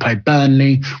Wolves, we play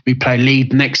Burnley, we play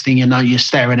Leeds. Next thing you know, you're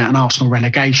staring at an Arsenal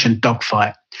relegation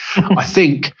dogfight. I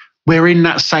think we're in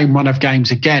that same run of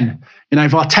games again.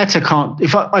 If Arteta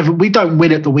if we don't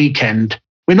win at the weekend,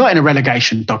 we're not in a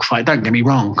relegation dogfight, don't get me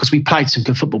wrong, because we played some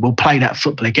good football. We'll play that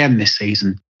football again this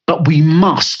season. But we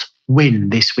must win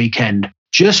this weekend,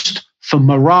 just for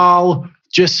morale,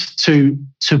 just to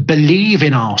believe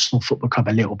in Arsenal Football Club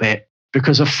a little bit.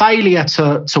 Because a failure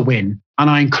to win, and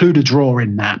I include a draw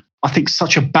in that, I think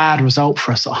such a bad result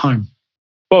for us at home.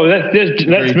 Well,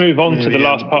 let's move on to the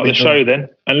last part of the show then,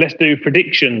 and let's do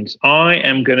predictions. I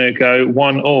am going to go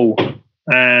 1-1,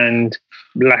 and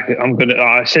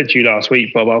I said to you last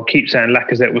week, Bob, I'll keep saying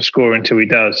Lacazette will score until he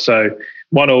does. So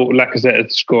 1-1, Lacazette as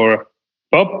the scorer.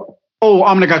 Bob? Oh,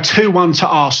 I'm going to go 2-1 to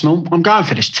Arsenal. I'm going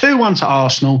for this 2-1 to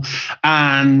Arsenal,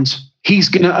 and he's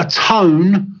going to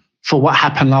atone for what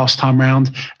happened last time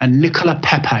round, and Nicola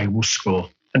Pepe will score.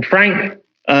 And Frank?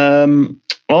 You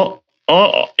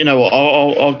know what?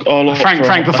 I'll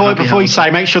Frank, before you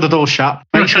say, make sure the door's shut.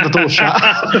 Make sure the door's shut.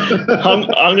 I'm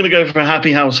going to go for a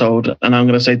happy household, and I'm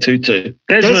going to say 2-2.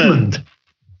 Desmond.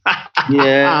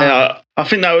 Yeah, I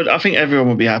think everyone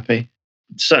would be happy.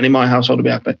 Certainly, my household would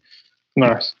be happy.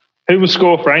 Nice. Who will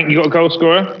score, Frank? You got a goal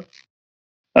scorer?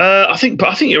 I think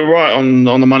you're right on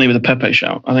the money with the Pepe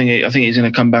shout. I think he's going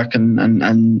to come back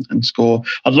and score.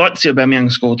 I'd like to see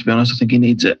Aubameyang score. To be honest, I think he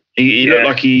needs it. He looked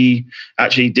like he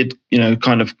actually did,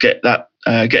 kind of get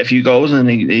a few goals, and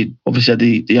he obviously had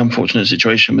the unfortunate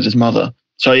situation with his mother.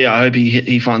 So yeah, I hope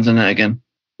he finds the net again.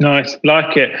 Nice,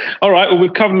 like it. All right, well,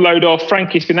 we've covered a load off.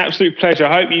 Frank, it's been an absolute pleasure.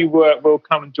 I hope you will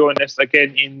come and join us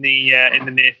again in the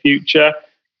near future.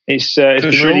 It's been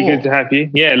really good to have you.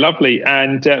 Yeah, lovely.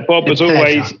 And Bob, as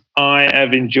always, I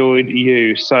have enjoyed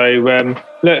you. So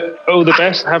look, all the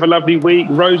best. Have a lovely week.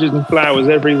 Roses and flowers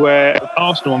everywhere.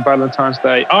 Arsenal on Valentine's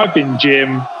Day. I've been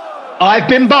Jim. I've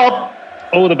been Bob.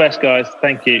 All the best, guys.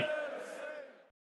 Thank you.